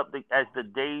stepped up as the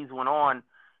days went on.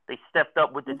 They stepped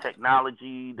up with the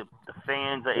technology. The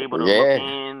fans are able to look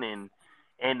in, and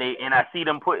I see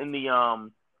them putting the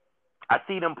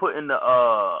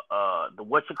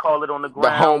what you call it on the ground,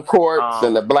 the home courts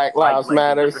and the Black Lives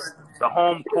Matters, the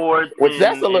home courts, which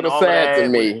that's a little sad to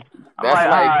me. That's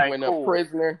like when a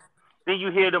prisoner. Then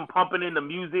you hear them pumping in the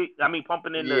music. I mean,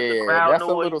 pumping in the crowd that's noise.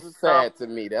 A little sad to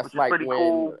me. That's like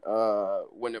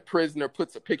when a prisoner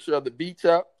puts a picture of the beach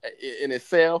up in his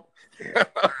cell.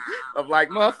 Of like,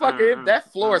 motherfucker, if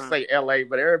that floor say LA,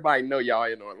 but everybody know y'all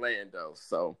in Orlando.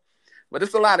 So, but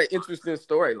it's a lot of interesting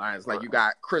storylines. Like you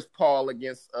got Chris Paul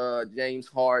against James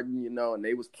Harden, and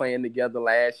they was playing together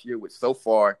last year. Which so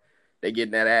far they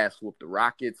getting that ass whooped. The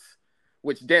Rockets.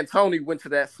 Which D'Antoni went to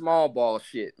that small ball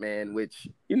shit, man, which,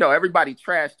 everybody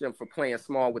trashed him for playing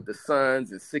small with the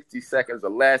Suns in 60 seconds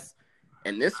or less.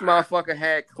 And this motherfucker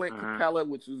had Clint Capella,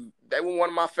 they were one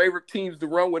of my favorite teams to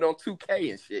run with on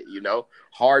 2K and shit,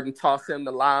 Harden tossed him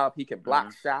the lob. He can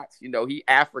block shots. He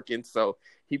African, so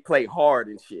he played hard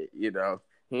and shit, He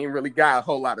ain't really got a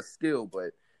whole lot of skill,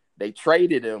 but they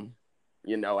traded him,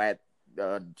 at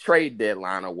trade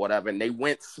deadline or whatever, and they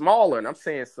went smaller. And I'm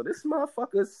saying, so this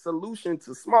motherfucker's solution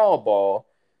to small ball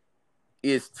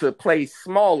is to play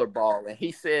smaller ball. And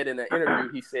he said in an interview,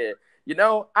 he said,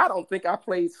 I don't think I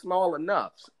played small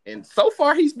enough. And so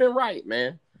far, he's been right,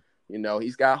 man.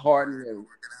 He's got Harden and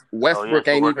Westbrook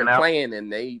ain't even playing,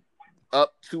 and they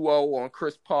up 2-0 on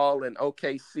Chris Paul and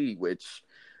OKC, which,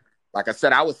 like I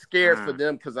said, I was scared for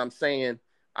them because I'm saying,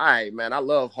 all right, man, I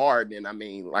love Harden. I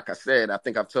mean, like I said, I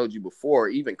think I've told you before,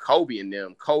 even Kobe and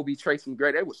them, Tracy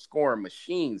McGrady, they were scoring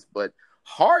machines, but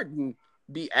Harden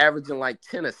be averaging like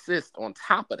 10 assists on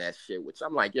top of that shit, which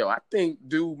I'm like, I think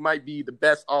dude might be the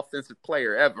best offensive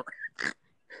player ever.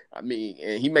 I mean,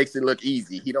 and he makes it look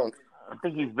easy. I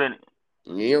think he's been...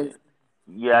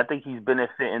 Yeah, I think he's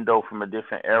benefiting, though, from a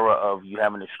different era of you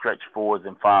having to stretch 4s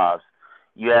and 5s.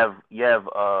 You have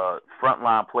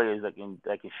frontline players that can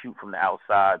shoot from the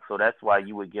outside, so that's why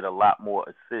you would get a lot more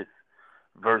assists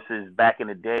versus back in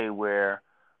the day where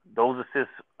those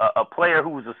assists, a player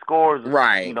who was a scorer,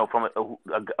 right? From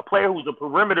a player who was a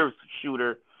perimeter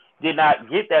shooter did not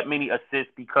get that many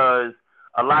assists because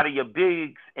a lot of your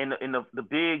bigs and the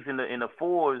bigs and the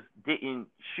 4s didn't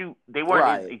shoot. They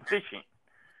weren't as efficient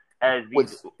as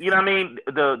these. You know what I mean?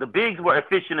 The bigs were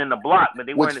efficient in the block, but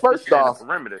they weren't efficient in the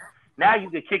perimeter. Now you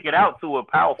can kick it out to a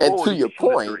power forward. And to your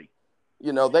point,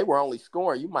 they were only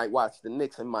scoring. You might watch the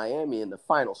Knicks in Miami and the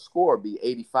final score be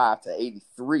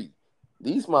 85-83.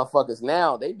 These motherfuckers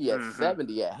now, they be at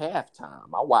 70 at halftime.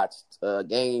 I watched a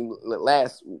game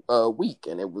last week,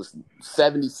 and it was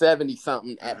 70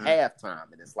 something at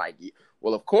halftime. And it's like,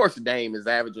 well, of course, Dame is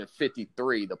averaging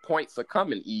 53. The points are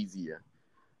coming easier.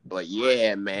 But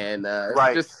yeah, man,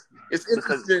 it's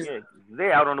interesting.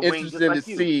 They're out on the wing. Interesting to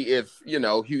see if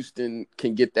Houston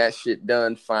can get that shit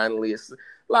done finally. It's a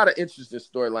lot of interesting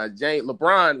storylines.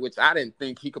 LeBron, which I didn't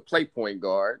think he could play point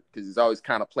guard because he's always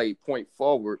kind of played point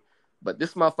forward. But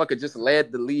this motherfucker just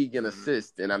led the league in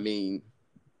assists, and I mean,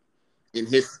 in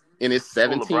his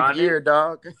 17th year,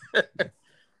 dog.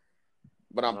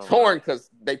 But I'm torn because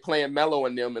they playing Melo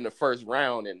and them in the first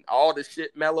round, and all the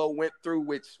shit Melo went through,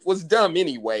 which was dumb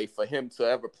anyway for him to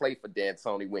ever play for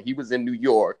D'Antoni. When he was in New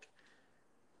York,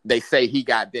 they say he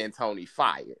got D'Antoni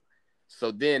fired. So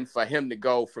then for him to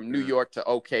go from New York to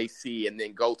OKC and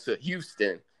then go to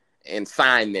Houston and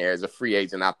sign there as a free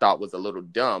agent, I thought was a little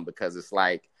dumb because it's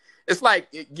like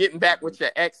getting back with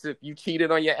your ex if you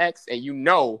cheated on your ex and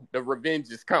the revenge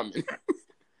is coming.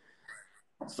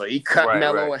 So he cut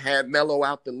Melo and had Melo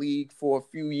out the league for a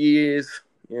few years.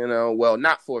 Well,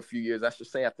 not for a few years. I should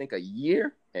say, I think a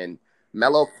year. And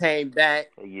Melo came back.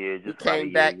 He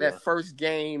came back that first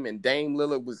game, and Dame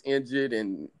Lillard was injured,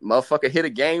 and motherfucker hit a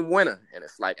game winner. And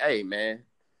it's like, hey, man,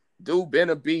 dude been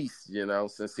a beast,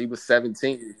 since he was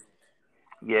 17.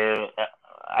 Yeah,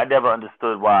 I never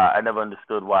understood why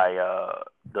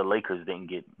the Lakers didn't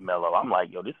get Melo. I'm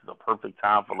like, yo, this is a perfect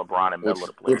time for LeBron and Melo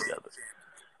to play together.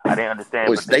 I didn't understand.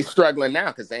 Which they struggling now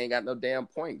because they ain't got no damn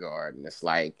point guard. And it's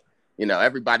like,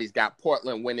 everybody's got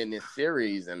Portland winning this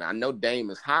series. And I know Dame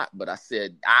is hot, but I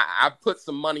said, I put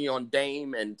some money on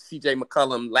Dame and CJ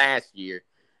McCollum last year.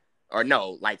 Or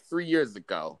no, like 3 years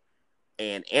ago.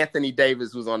 And Anthony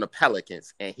Davis was on the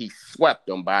Pelicans, and he swept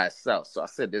them by himself. So I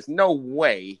said, there's no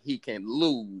way he can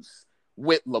lose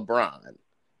with LeBron.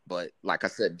 But like I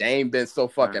said, Dame been so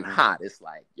fucking hot. It's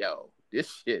like, yo,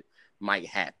 this shit might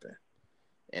happen.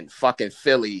 And fucking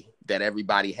Philly that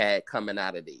everybody had coming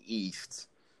out of the East.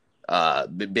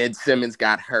 Ben Simmons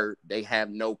got hurt. They have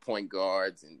no point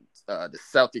guards. And the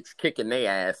Celtics kicking their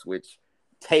ass, which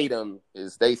Tatum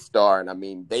is their star. And, I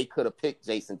mean, they could have picked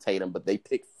Jason Tatum, but they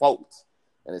picked Fultz.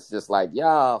 And it's just like,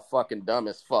 y'all fucking dumb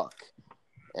as fuck.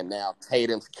 And now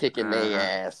Tatum's kicking their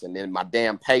ass. And then my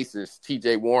damn Pacers,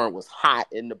 TJ Warren was hot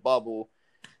in the bubble.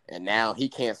 And now he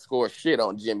can't score shit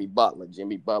on Jimmy Butler.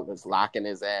 Jimmy Butler's locking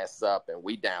his ass up, and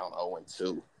we down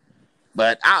 0-2.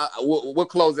 But we'll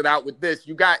close it out with this.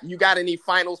 You got any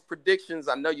finals predictions?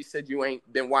 I know you said you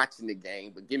ain't been watching the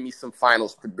game, but give me some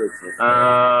finals predictions.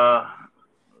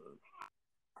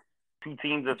 2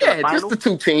 teams are the finals? Just the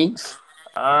 2 teams.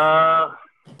 I'm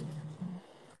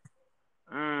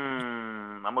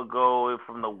gonna go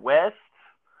from the West.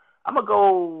 I'm gonna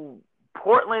go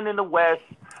Portland in the West.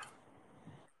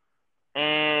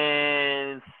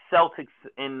 And Celtics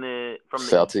in the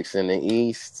Celtics in the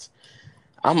East.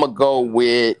 I'm gonna go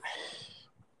with.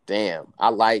 Damn,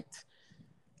 I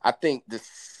think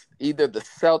either the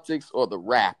Celtics or the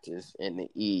Raptors in the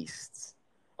East.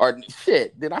 Or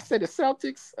shit, did I say the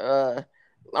Celtics? I'm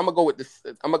gonna go with the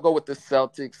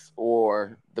Celtics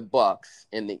or the Bucks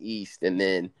in the East, and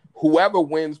then whoever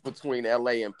wins between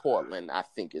LA and Portland, I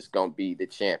think is gonna be the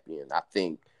champion. I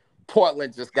think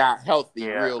Portland just got healthy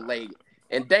real late.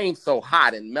 And Dame's so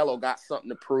hot, and Melo got something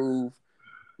to prove.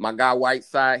 My guy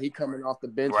Whiteside, he coming off the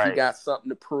bench. He got something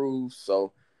to prove.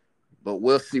 So, but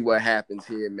we'll see what happens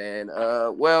here, man.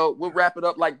 Well, we'll wrap it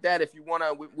up like that. If you want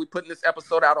to, we're putting this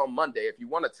episode out on Monday. If you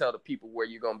want to tell the people where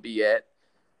you're going to be at,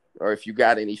 or if you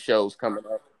got any shows coming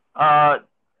up.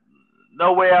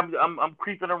 No way. I'm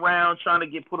creeping around trying to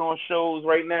get put on shows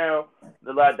right now.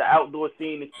 The outdoor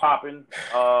scene is popping.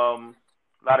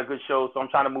 A lot of good shows, so I'm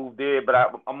trying to move there. But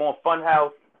I'm on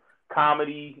Funhouse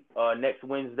Comedy next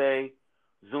Wednesday,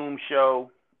 Zoom show,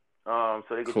 so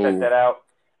they can check that out.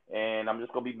 And I'm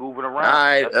just going to be moving around. All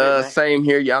right, same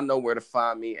here. Y'all know where to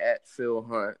find me at Phil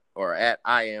Hunt or at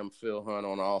I am Phil Hunt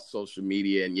on all social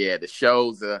media. And, yeah, the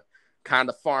shows are kind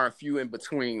of far and few in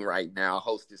between right now. I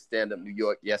hosted Stand Up New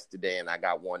York yesterday, and I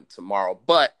got one tomorrow.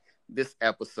 But this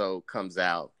episode comes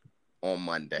out on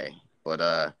Monday. But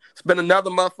it's been another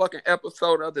motherfucking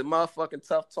episode of the motherfucking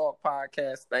Tough Talk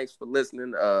podcast. Thanks for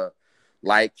listening.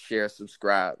 Like, share,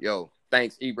 subscribe. Yo,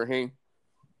 thanks, Ibrahim.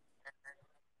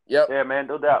 Yep. Yeah, man,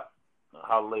 no doubt. I'll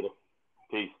holler later.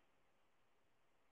 Peace.